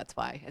inflation, so that's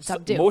why. And So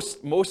some do.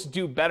 most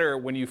do better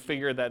when you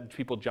figure that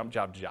people jump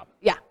job to job.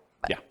 Yeah.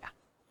 but- Yeah.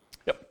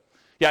 Yep.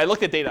 Yeah, I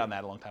looked at data on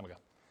that a long time ago.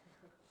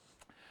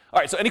 All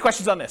right, so any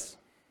questions on this?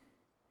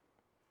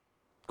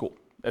 Cool,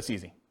 that's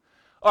easy.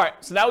 All right,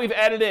 so now we've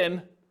added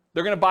in,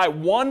 they're gonna buy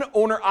 1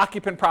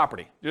 owner-occupant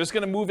property. They're just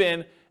gonna move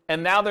in,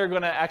 and now they're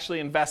gonna actually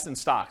invest in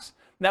stocks.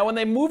 Now, when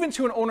they move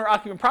into an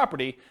owner-occupant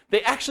property,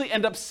 they actually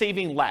end up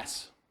saving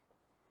less,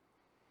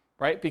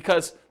 right?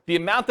 Because the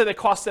amount that it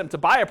costs them to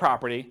buy a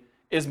property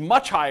is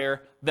much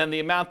higher than the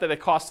amount that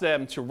it costs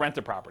them to rent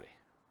a property.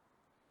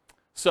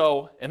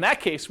 So in that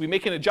case, we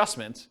make an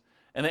adjustment,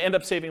 and they end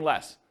up saving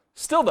less.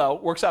 Still, though,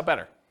 works out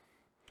better.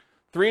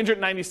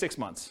 396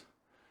 months.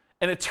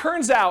 And it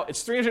turns out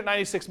it's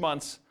 396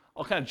 months.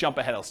 I'll kind of jump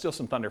ahead. I'll steal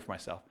some thunder for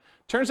myself.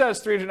 Turns out it's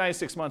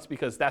 396 months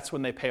because that's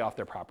when they pay off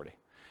their property.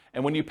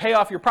 And when you pay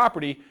off your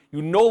property,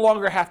 you no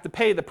longer have to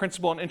pay the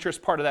principal and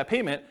interest part of that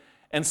payment.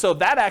 And so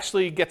that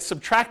actually gets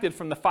subtracted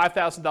from the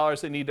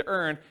 $5,000 they need to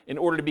earn in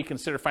order to be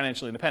considered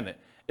financially independent.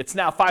 It's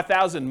now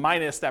 $5,000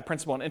 minus that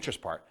principal and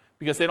interest part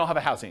because they don't have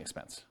a housing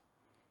expense.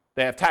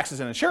 They have taxes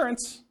and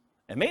insurance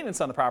and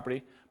maintenance on the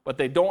property, but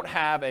they don't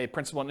have a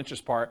principal and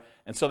interest part.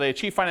 And so they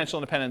achieve financial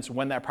independence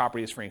when that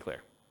property is free and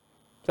clear.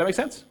 Does that make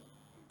sense?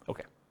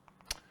 Okay.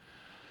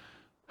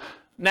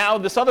 Now,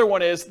 this other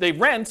one is they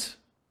rent,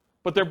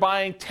 but they're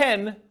buying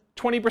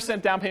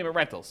 20% down payment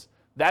rentals.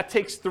 That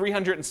takes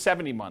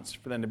 370 months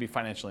for them to be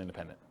financially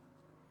independent.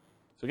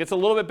 So it gets a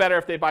little bit better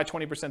if they buy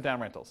 20% down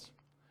rentals.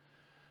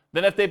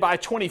 Then if they buy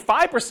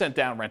 25%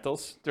 down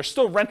rentals, they're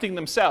still renting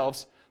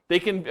themselves, they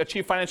can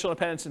achieve financial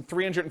independence in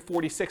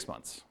 346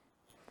 months.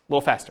 A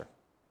little faster.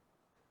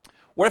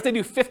 What if they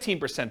do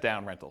 15%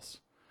 down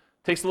rentals?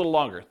 Takes a little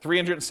longer,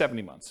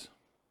 370 months.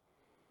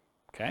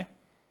 Okay?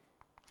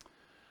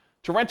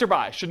 To rent or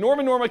buy. Should Norm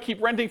and Norma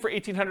keep renting for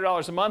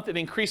 $1,800 a month? It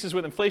increases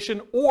with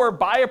inflation. Or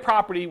buy a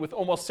property with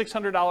almost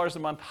 $600 a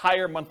month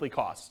higher monthly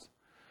cost.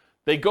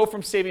 They go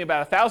from saving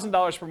about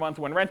 $1,000 per month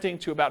when renting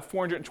to about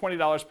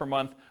 $420 per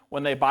month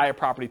when they buy a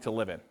property to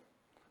live in.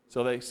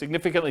 So they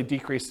significantly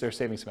decrease their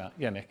savings amount.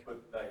 Yeah, Nick? But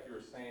like you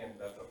were saying,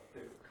 that's a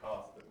fixed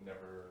cost that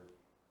never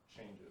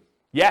changes.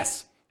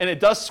 Yes, and it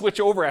does switch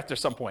over after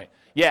some point.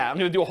 Yeah, I'm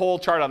going to do a whole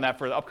chart on that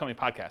for the upcoming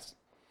podcast.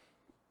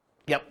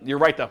 Yep, you're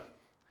right though.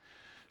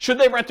 Should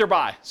they rent or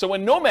buy? So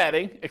when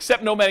nomading,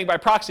 except nomading by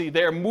proxy,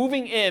 they are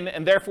moving in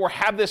and therefore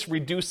have this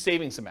reduced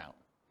savings amount.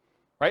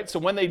 Right? So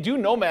when they do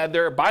nomad,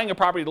 they're buying a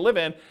property to live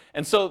in,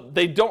 and so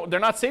they're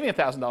not saving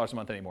 $1,000 a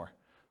month anymore.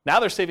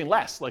 Now they're saving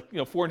less, like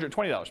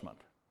 $420 a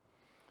month.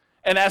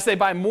 And as they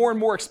buy more and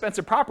more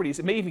expensive properties,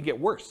 it may even get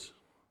worse.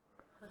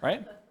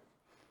 Right?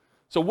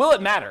 So will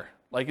it matter?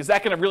 Like, is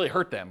that going to really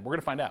hurt them? We're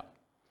going to find out.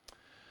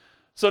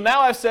 So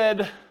now I've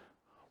said,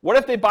 what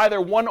if they buy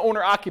their one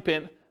owner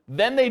occupant,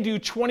 then they do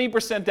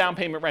 20% down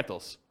payment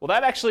rentals? Well,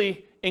 that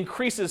actually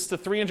increases to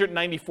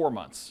 394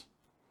 months.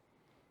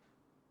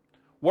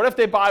 What if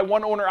they buy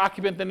one owner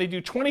occupant, then they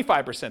do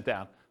 25%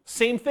 down?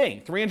 Same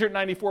thing,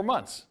 394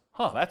 months.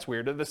 Huh, that's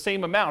weird. They're the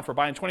same amount for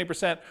buying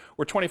 20%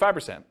 or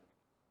 25%.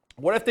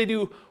 What if they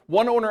do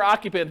one owner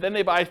occupant, then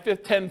they buy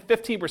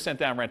 15%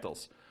 down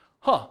rentals?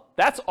 Huh,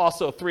 that's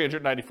also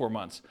 394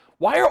 months.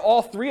 Why are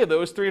all three of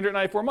those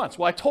 394 months?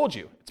 Well, I told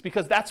you. It's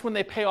because that's when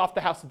they pay off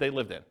the house that they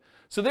lived in.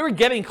 So they were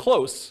getting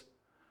close,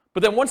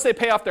 but then once they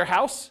pay off their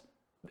house,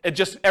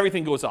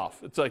 everything goes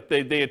off. It's like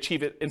they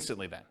achieve it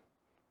instantly then.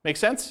 Make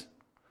sense?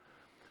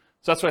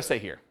 So that's what I say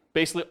here.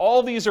 Basically,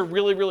 all these are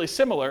really, really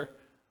similar.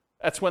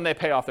 That's when they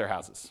pay off their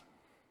houses.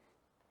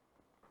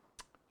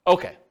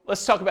 Okay,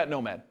 let's talk about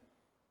Nomad.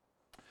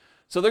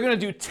 So they're going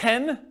to do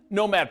 10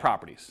 Nomad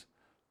properties.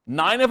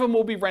 9 of them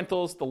will be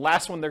rentals. The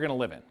last one they're going to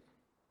live in.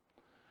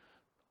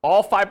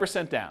 All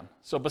 5% down.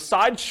 So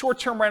besides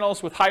short-term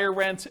rentals with higher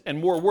rent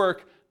and more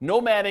work,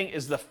 nomading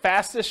is the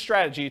fastest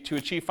strategy to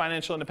achieve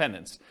financial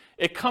independence.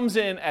 It comes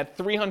in at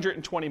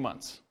 320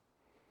 months.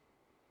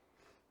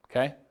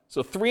 Okay?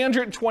 So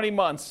 320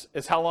 months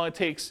is how long it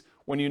takes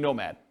when you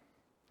nomad.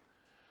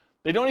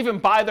 They don't even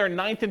buy their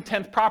 9th and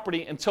 10th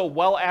property until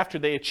well after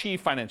they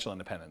achieve financial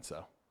independence,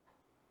 though.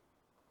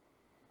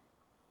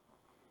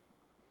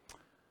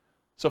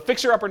 So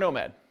fixer-upper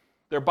nomad.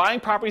 They're buying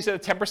properties at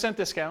a 10%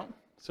 discount.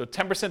 So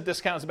 10%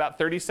 discount is about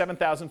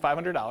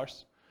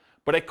 $37,500.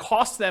 But it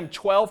costs them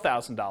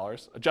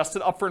 $12,000,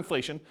 adjusted up for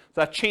inflation.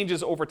 So that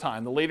changes over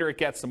time. The later it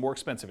gets, the more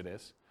expensive it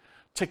is,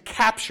 to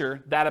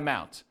capture that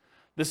amount.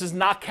 This is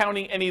not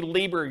counting any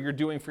labor you're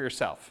doing for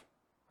yourself.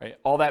 Right?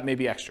 All that may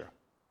be extra.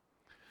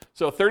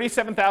 So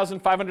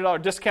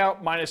 $37,500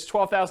 discount minus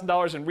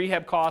 $12,000 in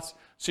rehab costs.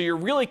 So you're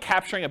really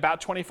capturing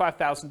about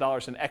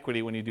 $25,000 in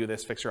equity when you do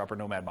this fixer-upper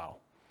nomad model.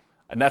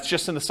 And that's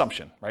just an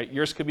assumption, right?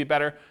 Yours could be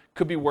better,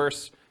 could be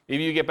worse.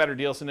 Maybe you get better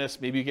deals than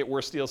this. Maybe you get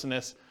worse deals than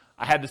this.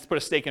 I had to put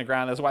a stake in the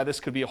ground. That's why this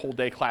could be a whole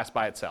day class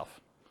by itself.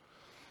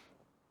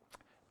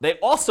 They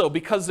also,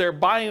 because they're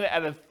buying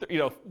at a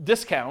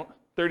discount,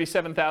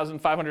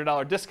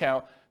 $37,500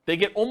 discount, they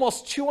get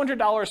almost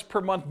 $200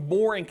 per month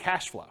more in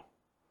cash flow.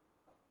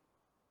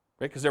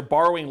 Right? Because they're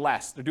borrowing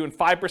less. They're doing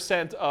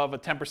 5% of a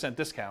 10%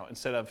 discount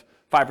instead of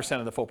 5%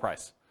 of the full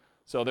price.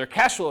 So their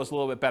cash flow is a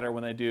little bit better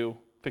when they do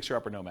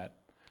fixer-upper nomad.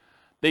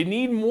 They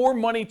need more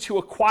money to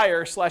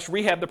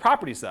acquire/rehab the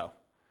properties, though,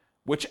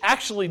 which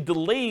actually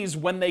delays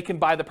when they can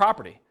buy the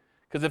property.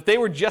 Because if they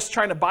were just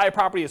trying to buy a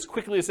property as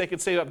quickly as they could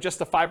save up just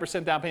a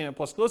 5% down payment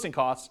plus closing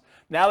costs,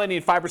 now they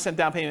need 5%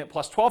 down payment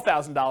plus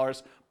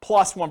 $12,000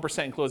 plus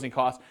 1% in closing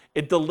costs.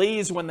 It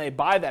delays when they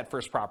buy that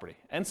first property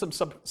and some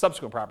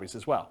subsequent properties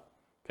as well.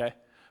 Okay?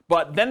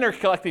 But then they're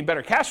collecting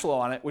better cash flow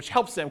on it, which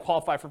helps them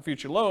qualify for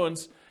future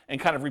loans and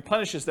kind of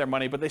replenishes their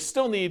money, but they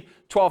still need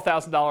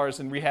 $12,000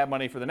 in rehab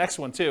money for the next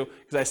one too,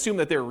 because I assume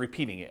that they're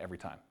repeating it every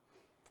time.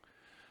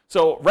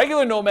 So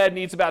regular nomad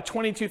needs about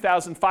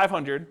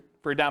 $22,500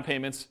 for down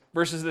payments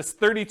versus this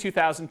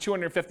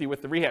 $32,250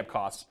 with the rehab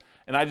costs.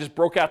 And I just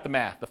broke out the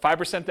math. The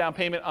 5% down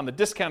payment on the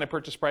discounted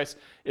purchase price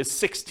is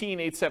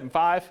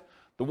 $16,875.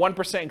 The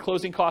 1% in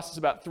closing costs is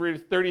about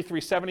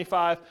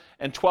 $33,775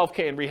 and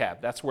 $12K in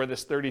rehab. That's where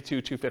this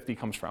 $32,250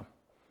 comes from.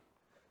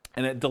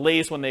 And it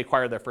delays when they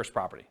acquire their first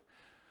property.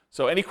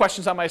 So any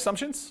questions on my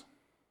assumptions?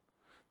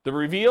 The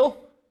reveal?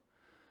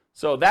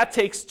 So that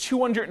takes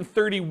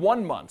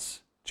 231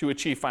 months to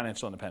achieve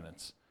financial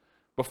independence.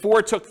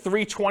 Before it took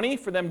 320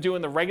 for them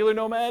doing the regular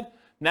nomad.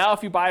 Now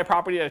if you buy a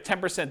property at a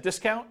 10%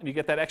 discount and you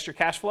get that extra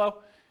cash flow,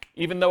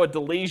 even though it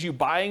delays you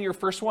buying your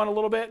first one a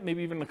little bit,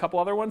 maybe even a couple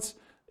other ones,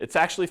 it's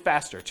actually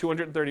faster,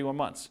 231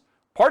 months.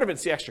 Part of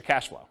it's the extra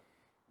cash flow.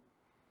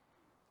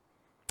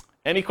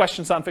 Any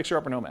questions on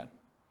fixer-upper nomad?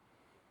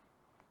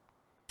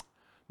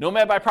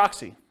 Nomad by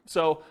proxy.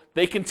 So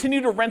they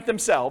continue to rent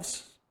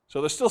themselves.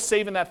 So they're still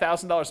saving that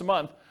 $1,000 a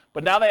month,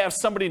 but now they have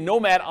somebody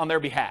nomad on their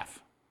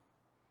behalf.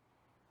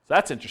 So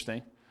that's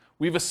interesting.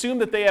 We've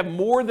assumed that they have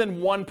more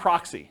than one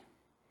proxy,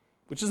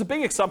 which is a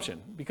big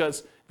assumption because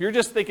if you're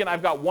just thinking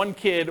I've got one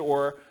kid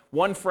or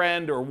one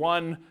friend or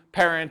one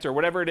parent or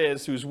whatever it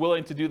is who's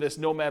willing to do this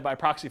nomad by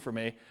proxy for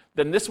me,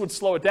 then this would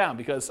slow it down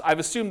because I've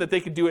assumed that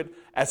they could do it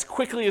as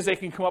quickly as they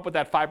can come up with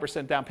that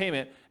 5% down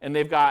payment, and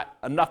they've got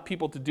enough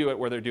people to do it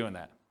where they're doing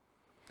that.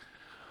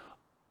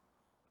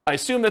 I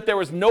assumed that there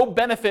was no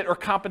benefit or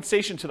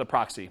compensation to the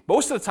proxy.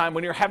 Most of the time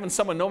when you're having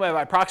someone nomad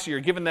by proxy,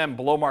 you're giving them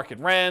below market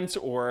rent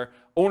or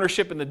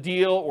ownership in the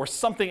deal or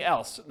something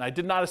else. And I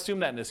did not assume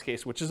that in this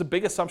case, which is a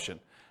big assumption.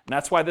 And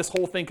that's why this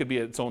whole thing could be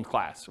its own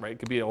class, right? It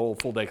could be a whole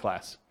full day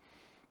class.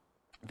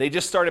 They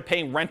just started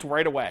paying rent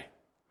right away.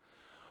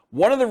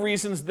 One of the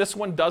reasons this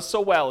one does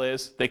so well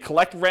is they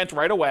collect rent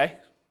right away,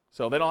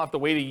 so they don't have to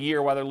wait a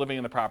year while they're living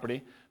in the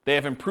property. They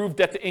have improved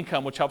debt to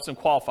income, which helps them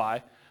qualify.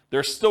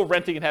 They're still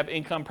renting and have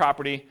income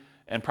property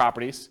and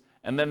properties,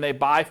 and then they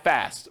buy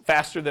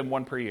faster than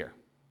one per year,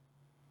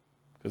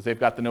 because they've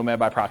got the Nomad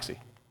by proxy.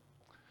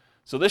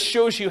 So this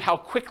shows you how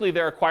quickly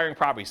they're acquiring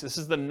properties. This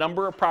is the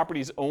number of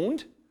properties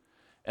owned,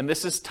 and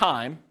this is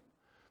time.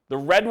 The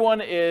red one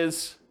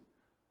is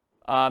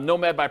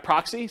Nomad by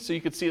proxy, so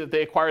you can see that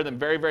they acquire them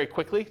very, very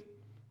quickly.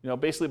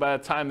 Basically by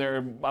the time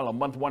they're,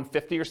 month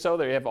 150 or so,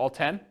 they have all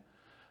 10.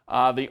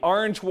 The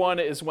orange one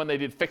is when they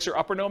did Fixer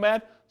Upper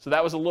Nomad, so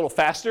that was a little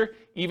faster,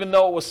 even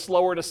though it was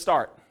slower to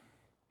start.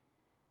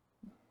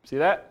 See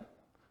that?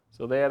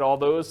 So they had all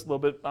those, a little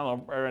bit,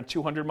 around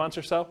 200 months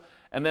or so.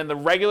 And then the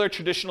regular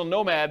traditional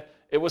Nomad,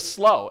 it was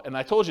slow. And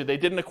I told you, they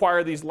didn't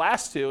acquire these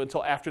last two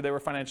until after they were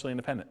financially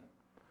independent.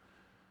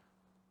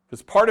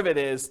 Because part of it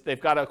is they've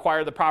got to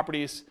acquire the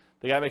properties,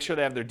 they got to make sure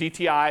they have their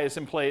DTIs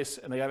in place,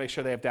 and they got to make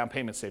sure they have down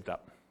payments saved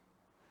up.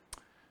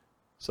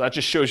 So that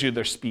just shows you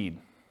their speed.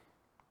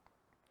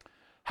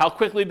 How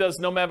quickly does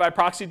Nomad by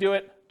proxy do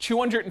it?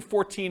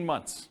 214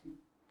 months.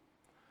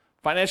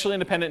 Financially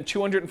independent in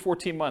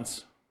 214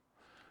 months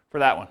for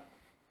that one.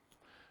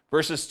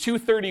 Versus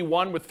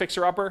 231 with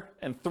Fixer Upper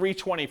and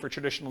 320 for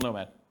traditional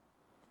Nomad.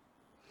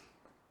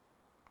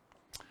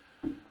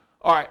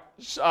 All right,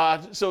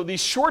 so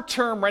these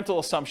short-term rental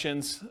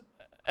assumptions,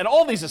 and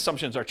all these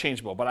assumptions are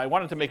changeable, but I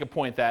wanted to make a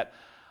point that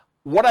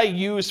what I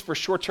use for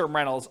short-term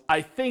rentals,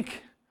 I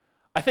think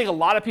a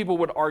lot of people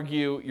would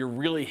argue you're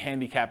really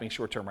handicapping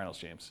short-term rentals,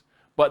 James.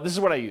 But this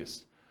is what I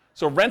use.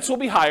 So rents will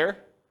be higher,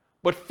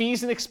 but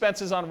fees and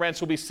expenses on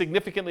rents will be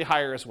significantly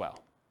higher as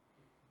well.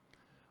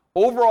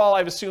 Overall,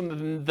 I've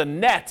assumed the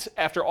net,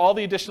 after all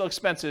the additional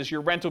expenses,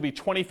 your rent will be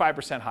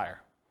 25%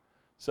 higher.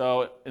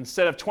 So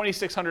instead of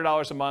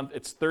 $2,600 a month,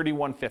 it's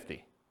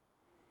 $3,150.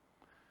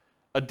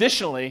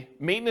 Additionally,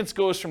 maintenance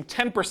goes from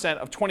 10%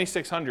 of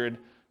 $2,600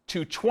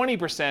 to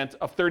 20%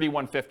 of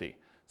 $3,150.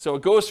 So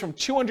it goes from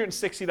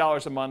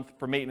 $260 a month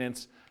for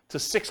maintenance to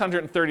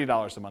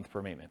 $630 a month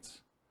for maintenance.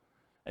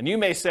 And you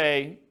may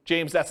say,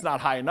 James, that's not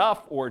high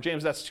enough, or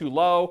James, that's too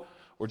low,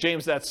 or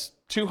James, that's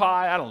too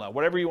high. I don't know,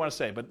 whatever you want to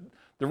say. But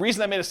the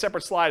reason I made a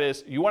separate slide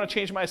is, you want to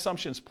change my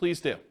assumptions, please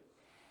do.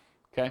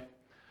 Okay?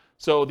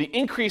 So the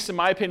increase, in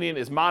my opinion,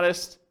 is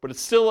modest, but it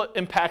still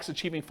impacts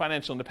achieving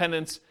financial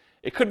independence.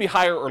 It could be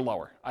higher or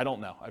lower. I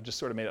don't know. I've just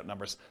sort of made up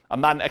numbers.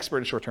 I'm not an expert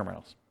in short-term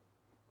rentals.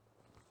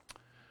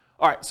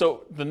 All right,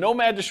 so the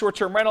Nomad to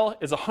short-term rental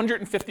is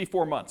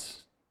 154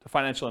 months to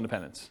financial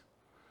independence.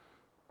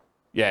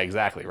 Yeah,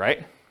 exactly,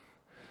 right?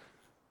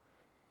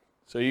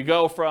 So you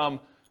go from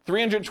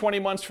 320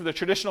 months for the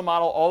traditional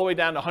model all the way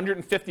down to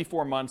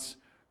 154 months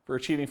for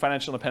achieving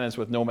financial independence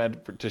with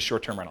Nomad to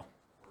short-term rental.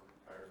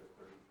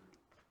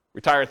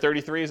 Retire at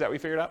 33, is that what we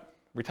figured out?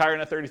 Retiring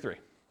at 33.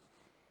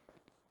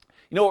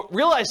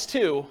 Realize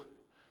too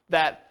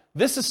that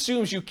this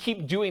assumes you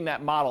keep doing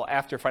that model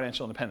after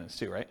financial independence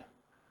too, right?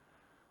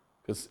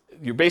 Because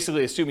you're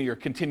basically assuming you're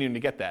continuing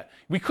to get that.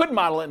 We could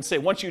model it and say,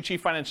 once you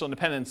achieve financial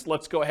independence,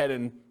 let's go ahead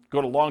and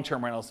go to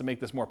long-term rentals to make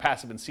this more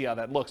passive and see how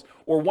that looks.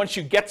 Or once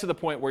you get to the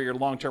point where your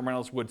long-term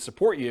rentals would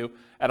support you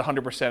at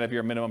 100% of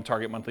your minimum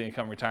target monthly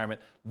income retirement,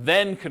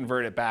 then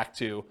convert it back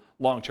to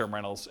long-term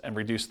rentals and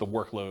reduce the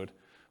workload.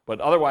 But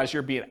otherwise,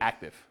 you're being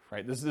active,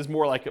 right? This is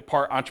more like a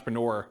part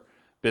entrepreneur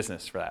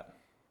business for that.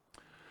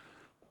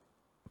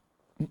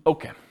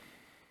 Okay.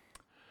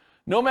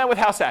 Nomad with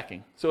house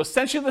hacking. So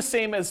essentially the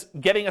same as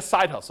getting a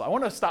side hustle. I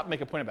want to stop and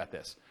make a point about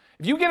this.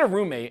 If you get a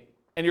roommate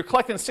and you're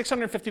collecting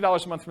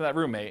 $650 a month from that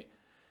roommate,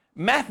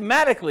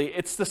 mathematically,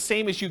 it's the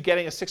same as you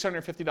getting a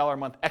 $650 a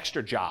month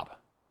extra job,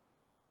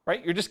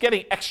 right? You're just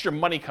getting extra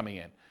money coming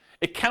in.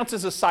 It counts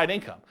as a side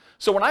income.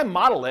 So when I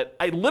model it,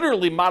 I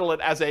literally model it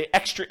as an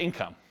extra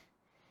income.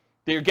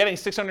 That you're getting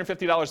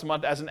 $650 a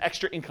month as an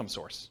extra income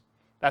source.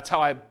 That's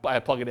how I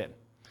plug it in.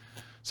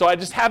 So I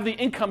just have the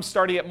income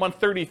starting at month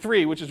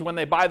 33, which is when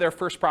they buy their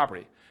first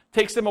property.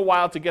 Takes them a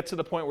while to get to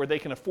the point where they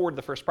can afford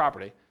the first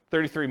property,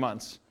 33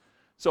 months.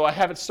 So I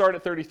have it start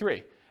at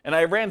 33. And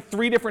I ran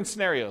 3 different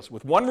scenarios,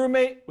 with 1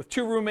 roommate, with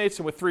 2 roommates,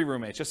 and with 3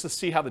 roommates, just to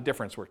see how the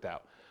difference worked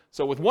out.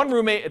 So with 1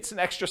 roommate, it's an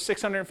extra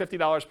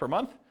 $650 per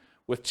month.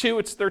 With 2,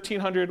 it's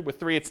 $1,300. With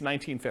 3, it's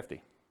 $1,950.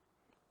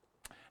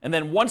 And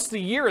then once the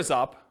year is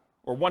up,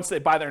 or once they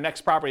buy their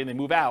next property and they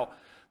move out,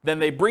 then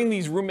they bring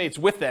these roommates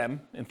with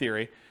them, in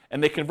theory,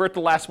 and they convert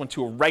the last one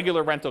to a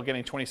regular rental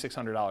getting $2,600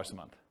 a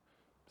month.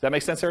 Does that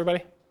make sense,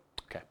 everybody?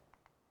 Okay.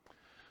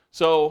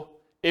 So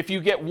if you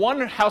get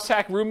 1 house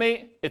hack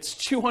roommate, it's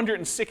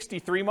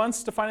 263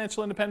 months to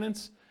financial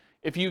independence.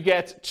 If you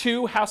get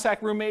 2 house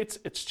hack roommates,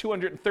 it's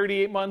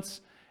 238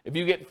 months. If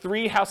you get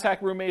 3 house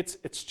hack roommates,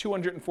 it's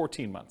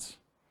 214 months.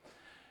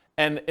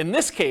 And in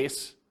this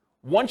case,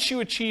 once you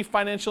achieve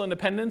financial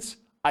independence,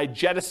 I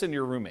jettison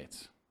your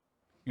roommates.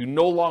 You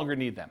no longer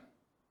need them.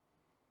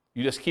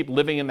 You just keep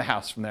living in the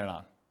house from there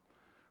on,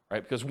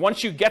 right? Because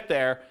once you get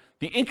there,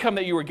 the income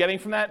that you were getting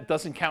from that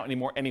doesn't count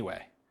anymore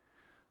anyway.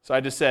 So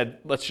I just said,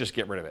 let's just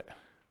get rid of it.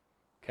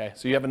 Okay,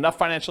 so you have enough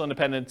financial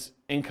independence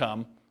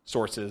income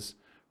sources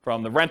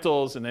from the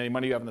rentals and any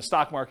money you have in the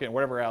stock market and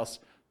whatever else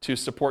to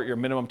support your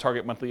minimum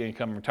target monthly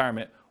income in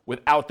retirement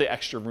without the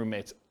extra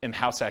roommates in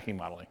house hacking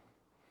modeling.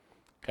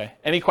 Okay,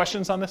 any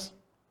questions on this?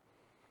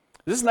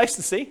 This is nice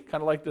to see,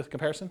 kind of like the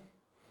comparison.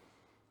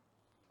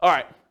 All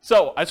right,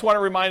 so I just want to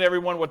remind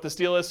everyone what this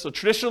deal is. So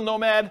traditional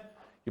Nomad,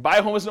 you buy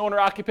a home as an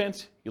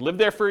owner-occupant, you live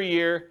there for a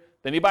year,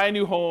 then you buy a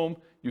new home,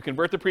 you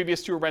convert the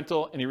previous to a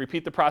rental, and you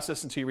repeat the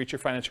process until you reach your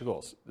financial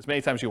goals, as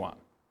many times as you want.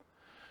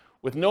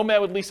 With Nomad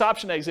with lease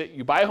option exit,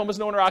 you buy a home as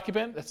an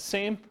owner-occupant, that's the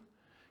same.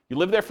 You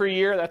live there for a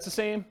year, that's the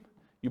same.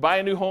 You buy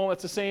a new home,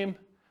 that's the same.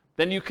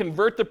 Then you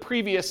convert the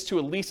previous to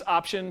a lease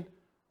option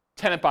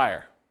tenant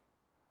buyer.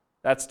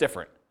 That's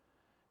different.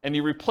 And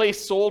you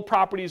replace sold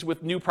properties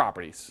with new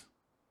properties.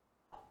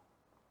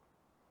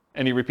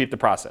 And you repeat the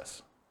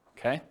process,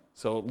 okay?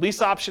 So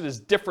lease option is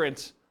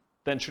different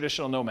than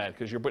traditional Nomad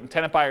because you're putting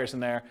tenant buyers in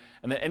there,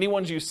 and then any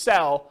ones you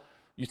sell,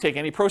 you take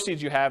any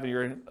proceeds you have, and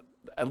you're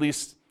at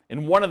least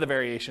in one of the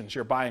variations,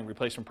 you're buying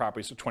replacement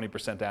properties with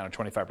 20% down or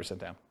 25%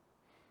 down.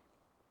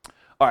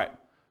 All right,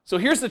 so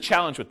here's the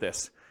challenge with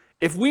this.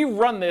 If we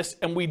run this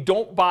and we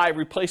don't buy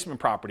replacement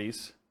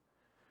properties,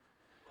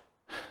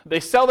 they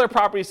sell their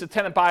properties to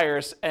tenant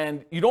buyers,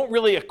 and you don't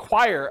really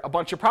acquire a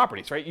bunch of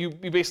properties, right? You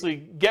basically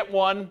get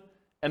one,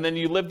 and then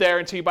you live there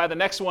until you buy the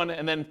next one,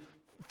 and then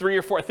 3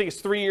 or 4, I think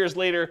it's 3 years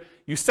later,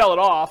 you sell it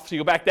off, so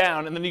you go back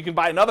down, and then you can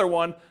buy another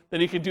one,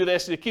 then you can do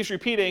this, and it keeps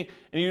repeating,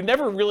 and you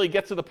never really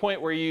get to the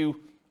point where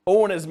you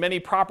own as many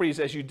properties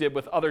as you did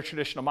with other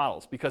traditional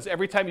models, because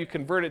every time you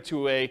convert it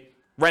to a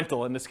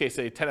rental, in this case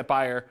a tenant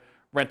buyer,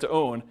 rent to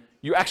own,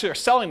 you actually are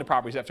selling the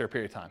properties after a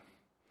period of time.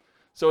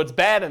 So it's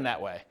bad in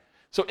that way.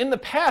 So in the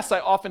past, I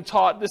often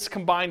taught this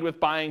combined with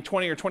buying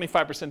 20 or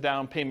 25%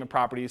 down payment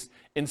properties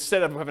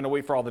instead of having to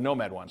wait for all the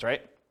Nomad ones,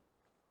 right?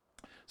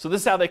 So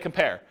this is how they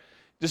compare.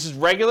 This is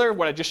regular,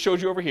 what I just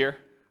showed you over here.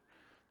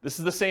 This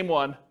is the same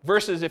one,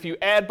 versus if you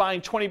add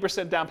buying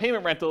 20% down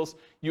payment rentals,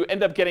 you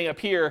end up getting up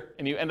here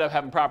and you end up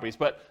having properties.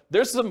 But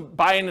there's some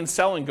buying and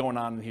selling going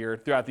on here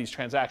throughout these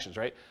transactions,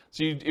 right?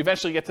 So you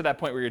eventually get to that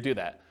point where you do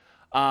that.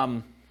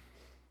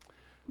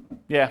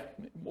 Yeah,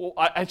 well,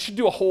 I should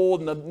do a whole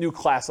new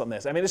class on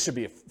this. I mean, this should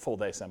be a full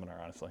day seminar,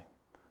 honestly,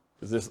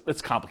 because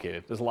it's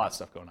complicated. There's a lot of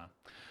stuff going on.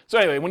 So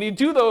anyway, when you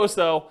do those,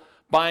 though,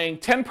 buying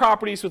 10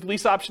 properties with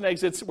lease option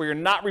exits where you're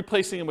not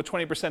replacing them with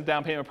 20%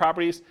 down payment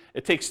properties,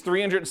 it takes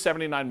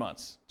 379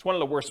 months. It's one of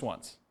the worst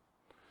ones.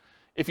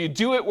 If you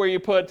do it where you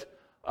put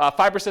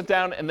 5%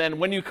 down, and then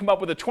when you come up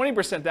with a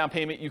 20% down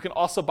payment, you can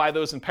also buy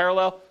those in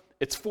parallel,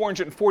 it's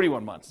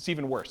 441 months. It's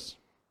even worse.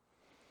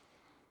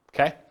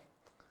 Okay?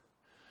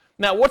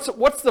 Now,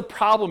 what's the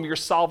problem you're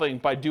solving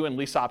by doing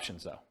lease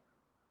options, though?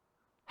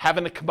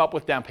 Having to come up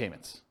with down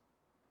payments,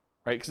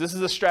 right? Because this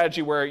is a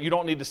strategy where you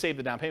don't need to save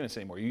the down payments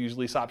anymore. You use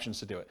lease options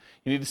to do it.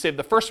 You need to save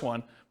the first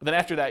one, but then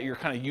after that, you're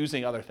kind of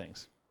using other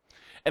things.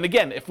 And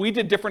again, if we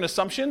did different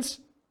assumptions,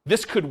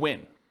 this could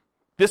win.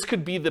 This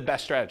could be the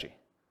best strategy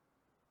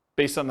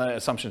based on the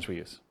assumptions we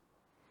use.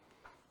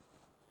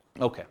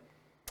 Okay.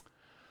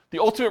 The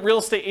ultimate real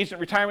estate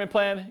agent retirement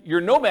plan, you're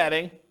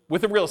nomading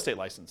with a real estate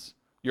license.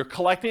 You're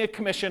collecting a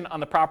commission on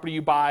the property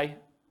you buy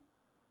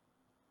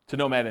to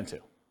Nomad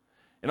into.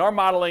 In our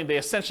modeling, they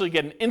essentially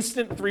get an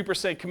instant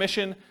 3%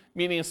 commission,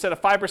 meaning instead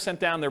of 5%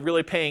 down, they're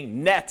really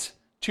paying net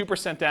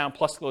 2% down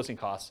plus closing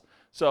costs.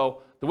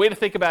 So the way to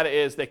think about it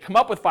is they come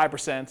up with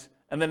 5%,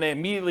 and then they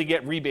immediately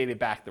get rebated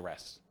back the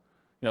rest.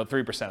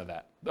 3% of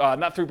that.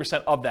 Not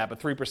 3% of that, but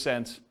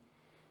 3%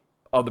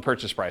 of the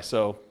purchase price,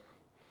 so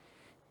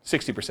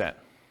 60%.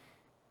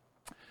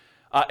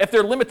 If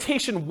their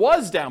limitation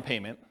was down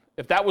payment,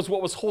 if that was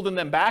what was holding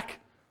them back,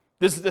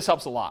 this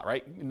helps a lot,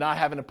 right? Not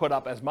having to put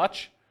up as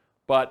much,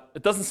 but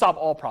it doesn't solve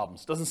all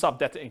problems. It doesn't solve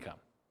debt to income.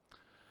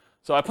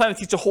 So I plan to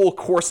teach a whole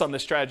course on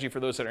this strategy for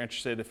those that are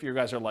interested. If you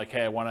guys are like,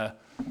 hey, I want to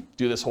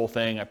do this whole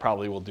thing, I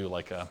probably will do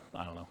like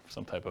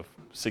some type of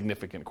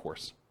significant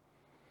course.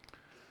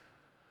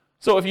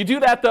 So if you do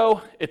that,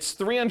 though, it's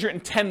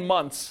 310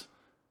 months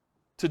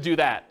to do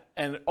that.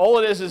 And all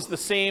it is the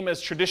same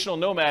as traditional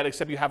Nomad,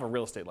 except you have a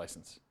real estate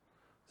license.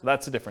 So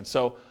that's the difference.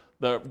 So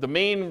the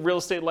main real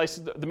estate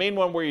license, the main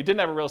one where you didn't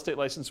have a real estate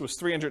license was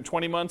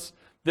 320 months.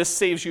 This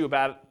saves you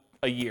about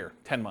a year,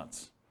 10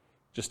 months,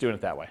 just doing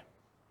it that way.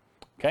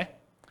 Okay?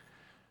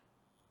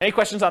 Any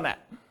questions on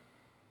that?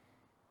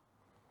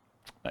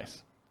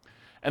 Nice.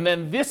 And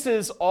then this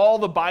is all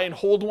the buy and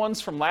hold ones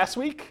from last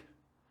week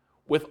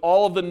with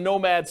all of the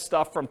Nomad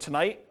stuff from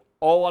tonight,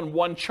 all on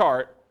one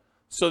chart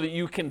so that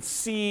you can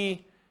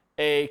see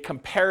a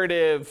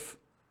comparative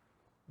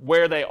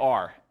where they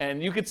are.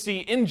 And you can see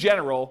in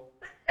general,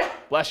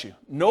 bless you,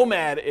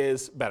 Nomad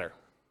is better,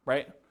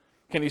 right?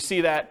 Can you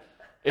see that?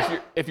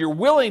 If you're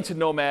willing to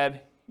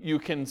Nomad, you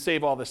can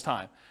save all this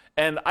time.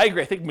 And I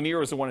agree. I think Munir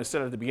was the one who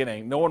said it at the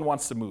beginning, no one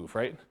wants to move,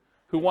 right?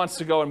 Who wants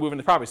to go and move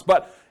into properties?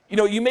 But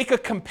you make a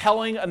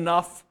compelling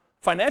enough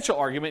financial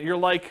argument. You're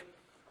like,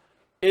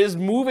 is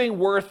moving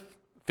worth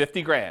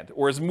 50 grand?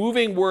 Or is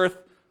moving worth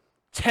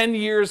 10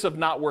 years of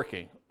not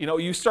working?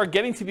 You start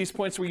getting to these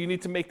points where you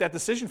need to make that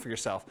decision for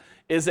yourself.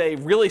 Is a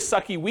really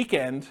sucky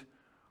weekend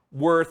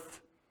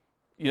worth,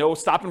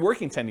 stopping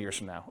working 10 years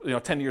from now?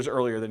 10 years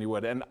earlier than you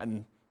would.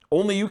 And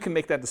only you can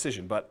make that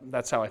decision, but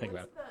that's how I think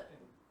about it. What's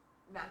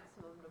the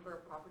maximum number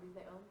of properties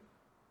they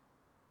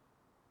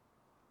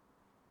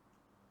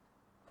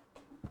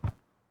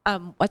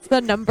own? What's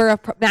the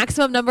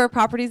maximum number of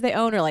properties they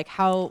own, or like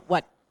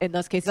what in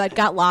those cases? I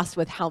got lost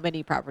with how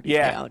many properties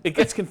they own. It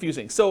gets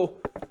confusing. So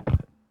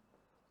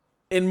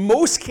in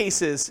most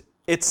cases,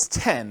 it's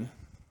 10.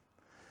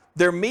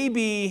 There may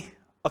be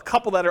a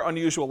couple that are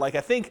unusual. Like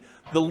I think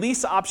the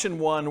lease option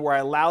one where I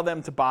allow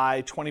them to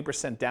buy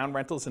 20% down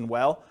rentals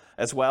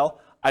as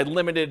well, I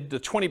limited the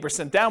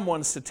 20% down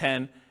ones to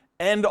 10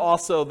 and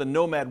also the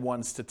Nomad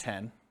ones to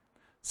 10.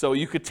 So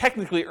you could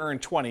technically earn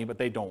 20, but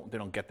they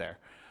don't get there.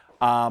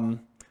 And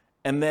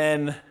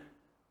then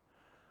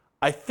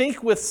I think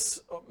I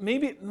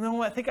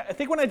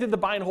think when I did the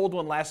buy and hold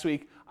one last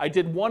week, I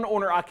did one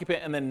owner occupant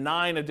and then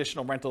 9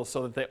 additional rentals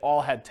so that they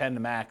all had 10 to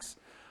max.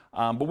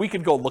 But we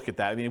could go look at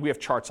that. I mean, we have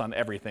charts on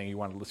everything you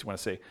want to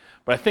see.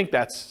 But I think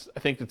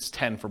it's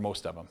 10 for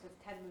most of them. So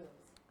it's 10 moves.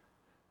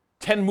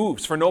 10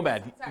 moves for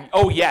Nomad. Sorry.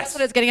 Oh, yes. That's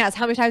what it's getting at. Is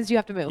how many times do you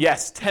have to move?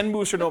 Yes, 10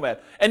 moves for Nomad.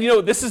 And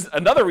this is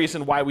another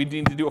reason why we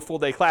need to do a full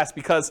day class,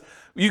 because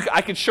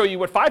I could show you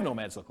what 5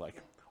 Nomads look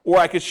like. Or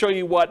I could show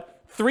you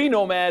what 3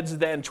 Nomads,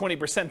 then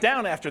 20%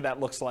 down after that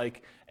looks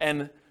like.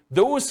 And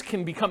those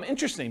can become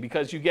interesting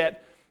because you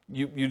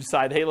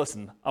decide, hey,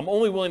 listen, I'm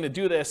only willing to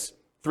do this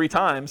 3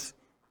 times,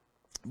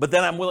 but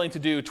then I'm willing to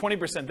do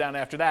 20% down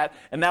after that.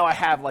 And now I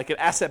have like an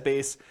asset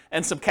base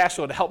and some cash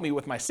flow to help me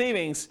with my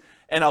savings,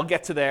 and I'll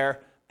get to there.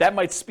 That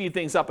might speed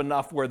things up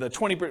enough where the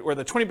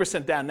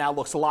 20% down now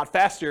looks a lot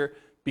faster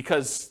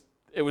because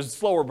it was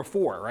slower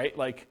before, right?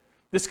 Like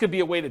this could be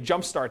a way to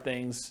jumpstart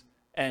things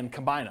and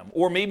combine them.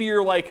 Or maybe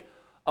you're like,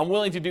 I'm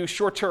willing to do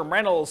short-term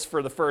rentals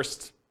for the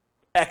first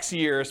X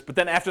years, but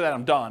then after that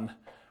I'm done.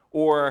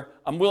 Or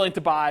I'm willing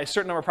to buy a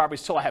certain number of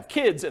properties till I have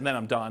kids and then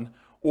I'm done.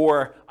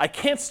 Or I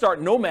can't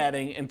start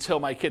nomading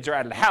until my kids are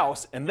out of the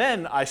house and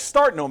then I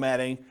start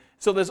nomading.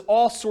 So there's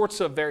all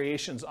sorts of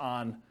variations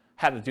on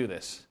how to do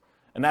this.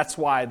 And that's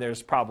why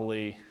there's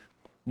probably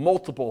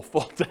multiple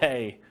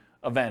full-day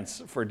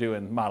events for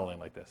doing modeling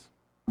like this.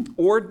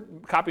 Or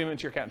copy them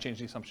into your account and change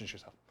the assumptions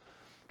yourself.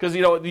 Because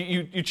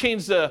you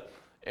change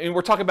and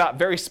we're talking about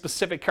very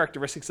specific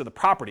characteristics of the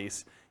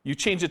properties. You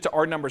change it to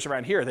our numbers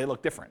around here, they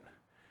look different.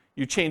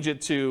 You change it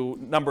to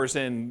numbers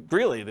in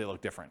Greeley, they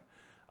look different.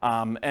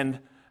 And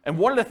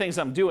one of the things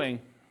I'm doing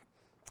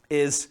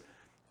is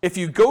if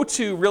you go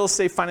to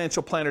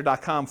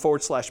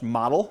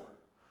realestatefinancialplanner.com/model,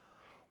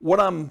 what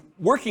I'm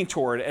working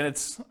toward, and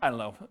it's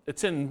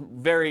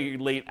in very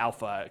late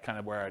alpha, kind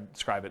of where I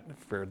describe it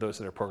for those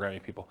that are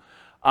programming people.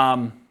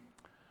 I'm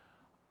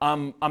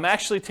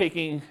actually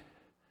taking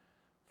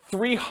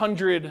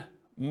 300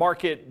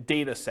 market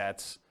data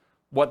sets,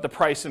 what the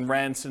price and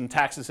rents and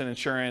taxes and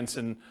insurance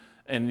and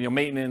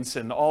maintenance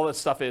and all that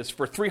stuff is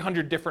for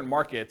 300 different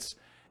markets,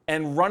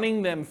 and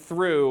running them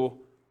through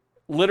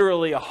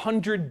literally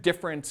 100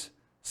 different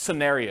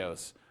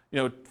scenarios.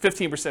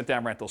 15%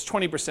 down rentals,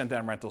 20%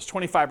 down rentals,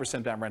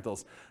 25% down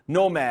rentals,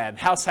 Nomad,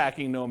 house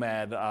hacking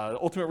Nomad,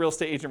 ultimate real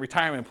estate agent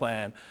retirement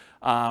plan,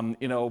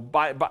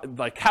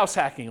 like house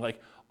hacking, like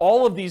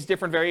all of these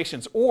different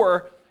variations.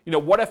 Or,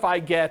 what if I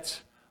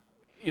get,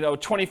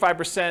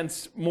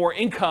 25% more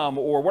income,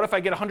 or what if I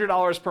get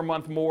 $100 per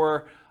month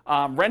more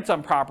rent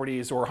on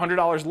properties, or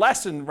 $100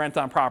 less in rent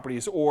on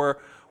properties,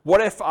 or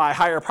what if I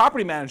hire a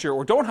property manager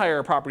or don't hire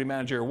a property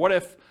manager? What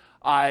if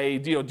I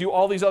do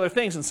all these other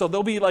things? And so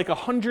there'll be like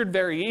 100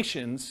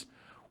 variations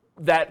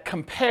that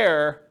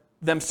compare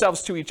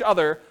themselves to each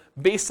other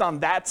based on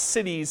that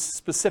city's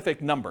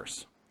specific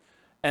numbers.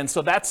 And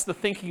so that's the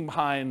thinking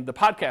behind the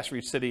podcast for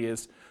each city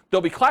is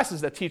there'll be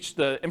classes that teach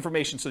the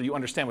information so that you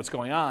understand what's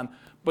going on,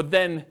 but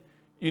then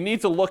you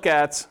need to look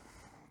at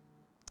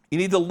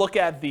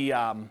the,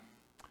 I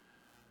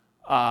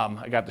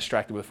got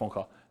distracted with a phone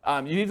call.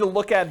 You need to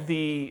look at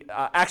the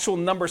actual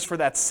numbers for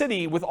that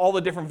city with all the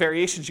different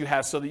variations you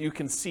have so that you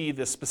can see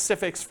the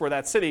specifics for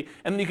that city.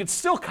 And then you could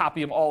still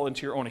copy them all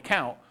into your own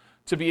account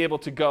to be able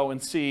to go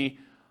and see,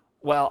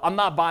 well, I'm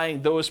not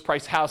buying those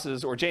price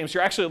houses, or James,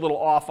 you're actually a little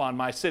off on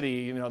my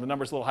city, the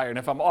number's a little higher. And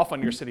if I'm off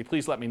on your city,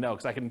 please let me know,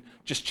 because I can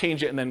just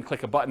change it and then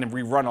click a button and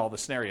rerun all the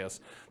scenarios.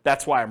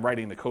 That's why I'm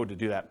writing the code to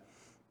do that.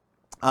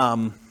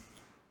 I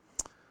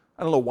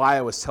don't know why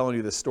I was telling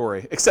you this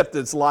story, except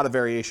there's a lot of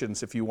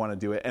variations if you want to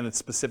do it, and it's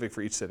specific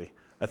for each city.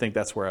 I think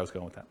that's where I was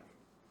going with that.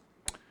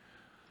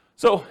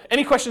 So,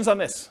 any questions on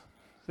this?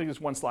 I think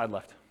there's one slide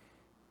left.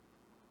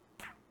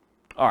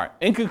 All right,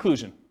 in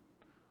conclusion,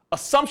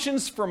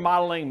 assumptions for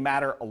modeling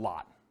matter a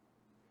lot.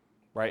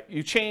 right?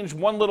 You change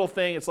one little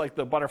thing, it's like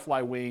the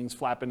butterfly wings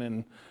flapping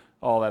and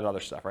all that other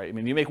stuff, right? I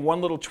mean, you make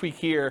one little tweak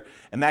here,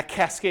 and that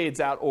cascades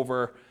out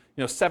over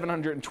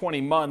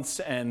 720 months,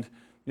 and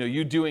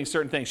you doing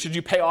certain things. Should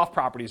you pay off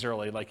properties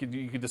early? Like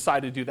you could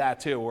decide to do that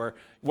too. Or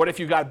what if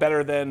you got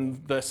better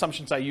than the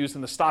assumptions I used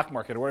in the stock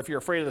market? Or what if you're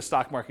afraid of the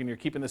stock market and you're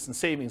keeping this in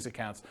savings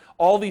accounts?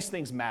 All these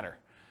things matter.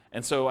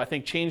 And so I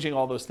think changing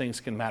all those things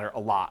can matter a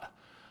lot.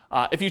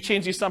 If you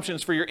change the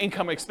assumptions for your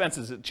income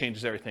expenses, it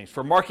changes everything.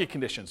 For market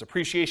conditions,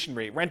 appreciation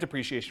rate, rent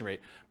appreciation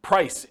rate,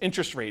 price,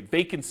 interest rate,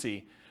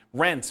 vacancy,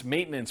 rent,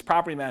 maintenance,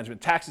 property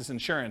management, taxes,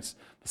 insurance,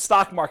 the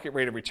stock market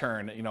rate of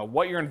return,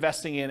 what you're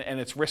investing in and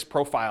its risk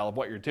profile of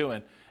what you're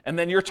doing, and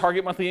then your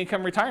target monthly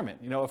income retirement.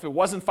 If it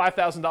wasn't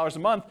 $5,000 a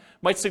month,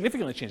 might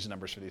significantly change the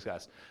numbers for these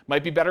guys.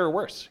 Might be better or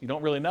worse. You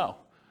don't really know.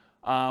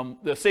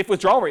 The safe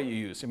withdrawal rate you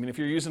use. I mean, if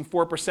you're using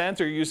 4%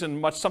 or you're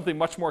using something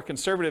much more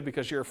conservative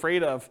because you're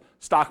afraid of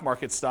stock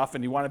market stuff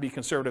and you want to be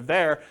conservative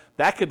there,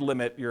 that could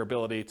limit your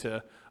ability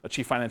to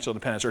achieve financial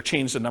independence or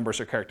change the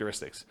numbers or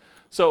characteristics.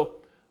 So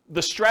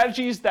the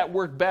strategies that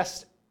work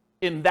best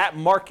in that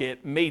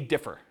market may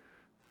differ.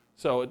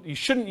 So you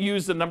shouldn't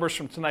use the numbers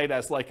from tonight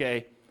as like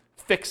a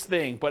fixed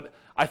thing, but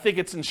I think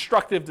it's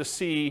instructive to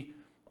see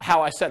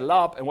how I set it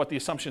up and what the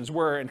assumptions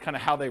were and kind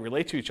of how they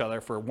relate to each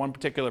other for one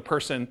particular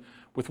person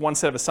with one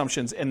set of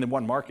assumptions in the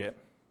one market.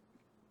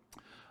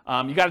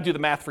 You got to do the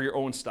math for your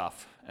own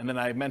stuff. And then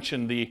I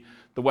mentioned the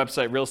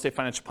website,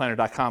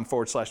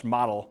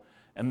 realestatefinancialplanner.com/model,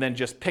 and then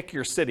just pick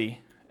your city.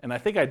 And I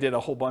think I did a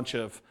whole bunch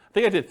of, I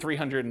think I did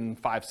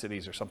 305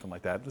 cities or something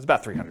like that. It was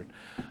about 300.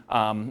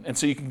 And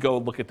so you can go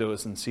look at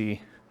those and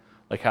see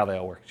like how they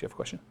all work. Do you have a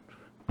question?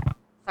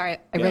 Sorry,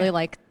 I really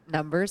like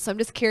numbers. So I'm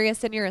just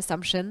curious in your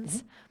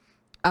assumptions,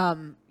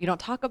 you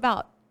don't talk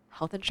about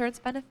health insurance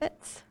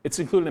benefits? It's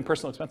included in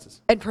personal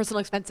expenses. And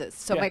personal expenses.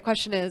 So my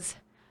question is,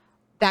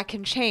 that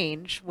can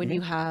change when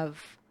you have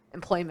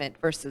employment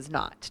versus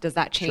not. Does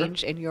that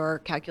change in your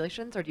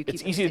calculations, or do you keep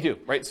It's easy to do,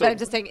 right? So I'm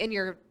just saying, in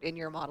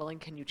your modeling,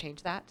 can you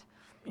change that?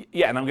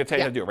 Yeah, and I'm going to tell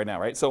you how to do it right now,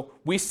 right? So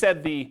we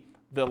said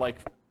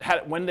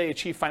when they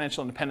achieve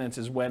financial independence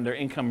is when their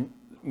income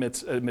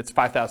emits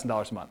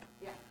 $5,000 a month.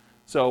 Yeah.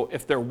 So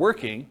if they're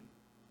working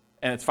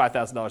and it's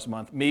 $5,000 a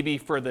month, maybe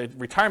for the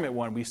retirement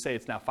one we say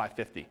it's now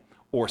 $550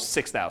 or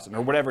 $6,000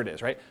 or whatever it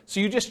is, right?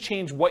 So you just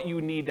change what you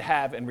need to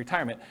have in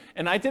retirement.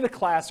 And I did a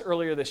class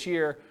earlier this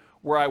year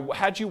where I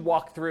had you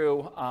walk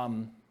through.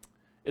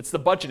 It's the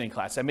budgeting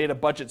class. I made a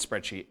budget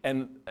spreadsheet,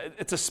 and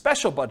it's a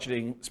special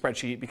budgeting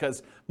spreadsheet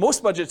because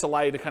most budgets allow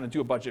you to kind of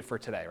do a budget for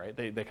today, right?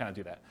 They kind of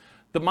do that.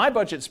 My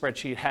budget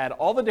spreadsheet had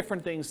all the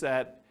different things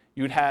that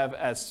you'd have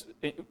as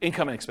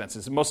income and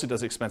expenses. It mostly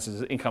does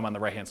expenses, income on the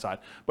right-hand side,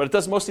 but it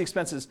does mostly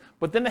expenses,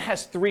 but then it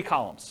has 3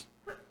 columns.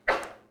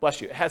 Bless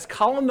you. It has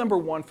column number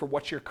 1 for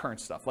what's your current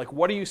stuff, like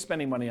what are you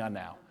spending money on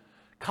now?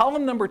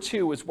 Column number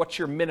 2 is what's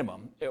your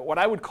minimum. What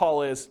I would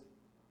call is,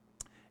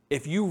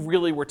 if you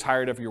really were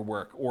tired of your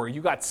work, or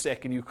you got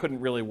sick and you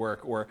couldn't really work,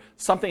 or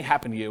something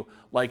happened to you,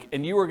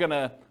 and you were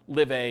gonna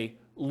live a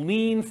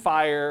lean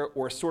fire,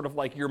 or sort of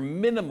like your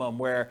minimum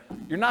where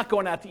you're not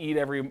going out to eat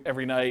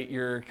every night,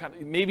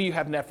 maybe you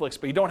have Netflix,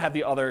 but you don't have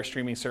the other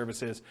streaming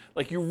services,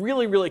 like you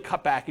really, really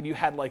cut back and you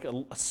had like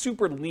a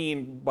super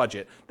lean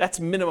budget, that's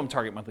minimum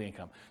target monthly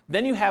income.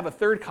 Then you have a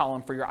 3rd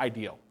column for your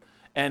ideal.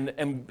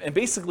 And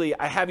basically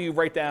I have you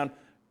write down,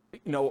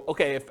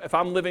 okay, if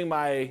I'm living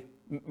my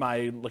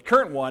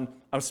current one,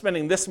 I'm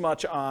spending this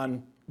much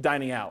on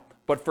dining out.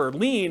 But for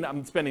lean,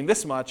 I'm spending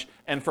this much,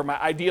 and for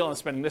my ideal, I'm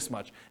spending this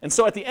much. And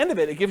so at the end of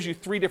it, it gives you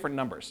 3 different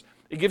numbers.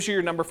 It gives you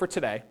your number for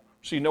today,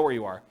 so you know where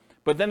you are.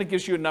 But then it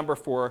gives you a number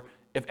for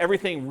if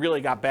everything really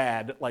got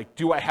bad, like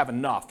do I have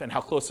enough, and how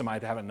close am I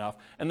to have enough?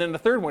 And then the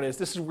 3rd one is,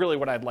 this is really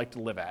what I'd like to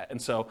live at.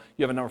 And so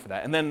you have a number for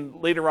that. And then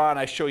later on,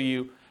 I show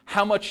you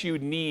how much you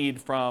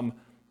need from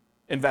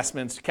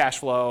investments, cash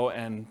flow,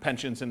 and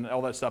pensions, and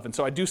all that stuff. And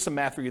so I do some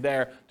math for you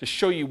there to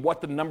show you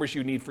what the numbers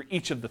you need for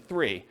each of the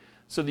 3,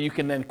 so that you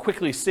can then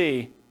quickly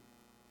see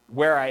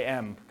where I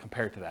am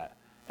compared to that.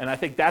 And I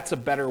think that's a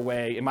better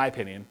way, in my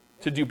opinion,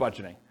 to do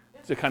budgeting,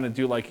 to kind of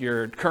do like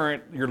your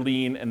current, your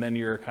lean, and then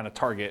your kind of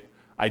target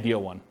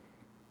ideal one.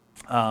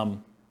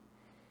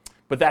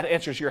 But that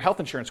answers your health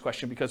insurance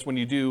question, because when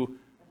you do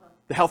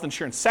the health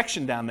insurance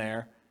section down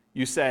there,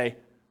 you say,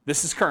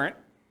 this is current.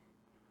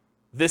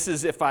 This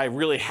is if I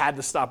really had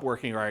to stop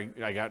working, or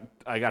I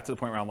got to the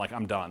point where I'm like,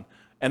 I'm done.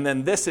 And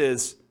then this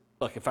is,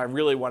 look, if I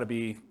really want to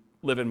be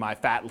living my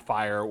fat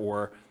fire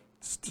or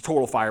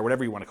total fire,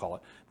 whatever you want to call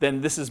it,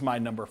 then this is my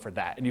number for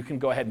that. And you can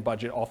go ahead and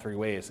budget all 3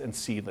 ways and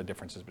see the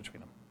differences between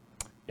them.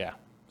 Yeah.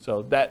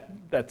 So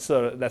that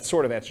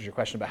sort of answers your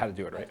question about how to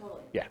do it, right? Totally.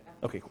 Yeah.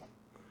 Okay, cool.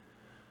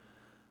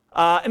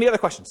 Any other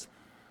questions?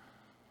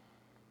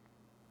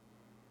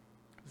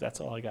 That's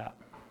all I got.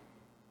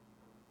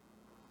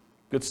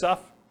 Good stuff?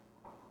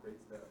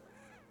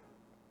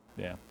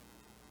 Yeah.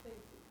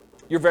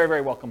 You're very, very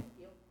welcome.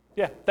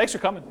 Yeah, thanks for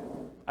coming.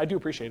 I do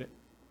appreciate it.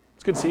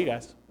 It's good to see you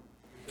guys.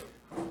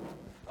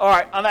 All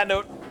right, on that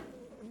note,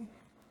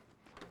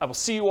 I will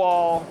see you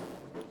all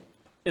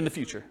in the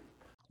future.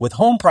 With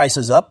home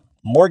prices up,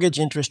 mortgage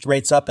interest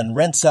rates up, and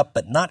rents up,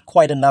 but not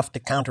quite enough to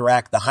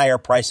counteract the higher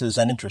prices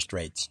and interest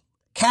rates,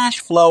 cash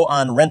flow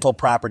on rental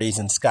properties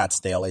in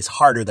Scottsdale is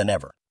harder than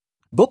ever.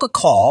 Book a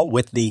call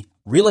with the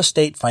Real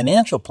Estate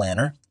Financial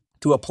Planner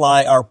to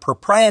apply our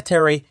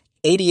proprietary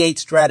 88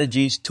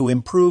 strategies to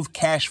improve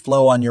cash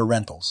flow on your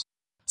rentals.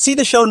 See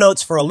the show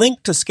notes for a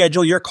link to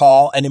schedule your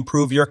call and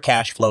improve your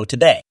cash flow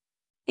today.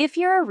 If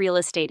you're a real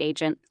estate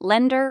agent,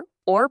 lender,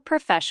 or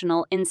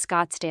professional in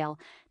Scottsdale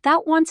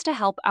that wants to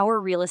help our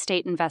real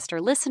estate investor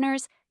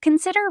listeners,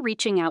 consider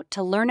reaching out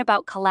to learn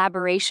about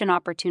collaboration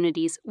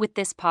opportunities with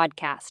this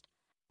podcast.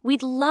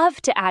 We'd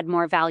love to add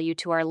more value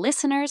to our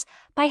listeners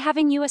by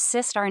having you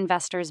assist our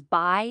investors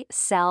buy,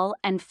 sell,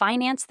 and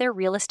finance their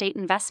real estate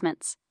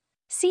investments.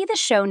 See the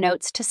show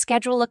notes to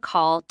schedule a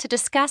call to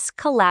discuss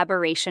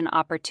collaboration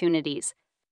opportunities.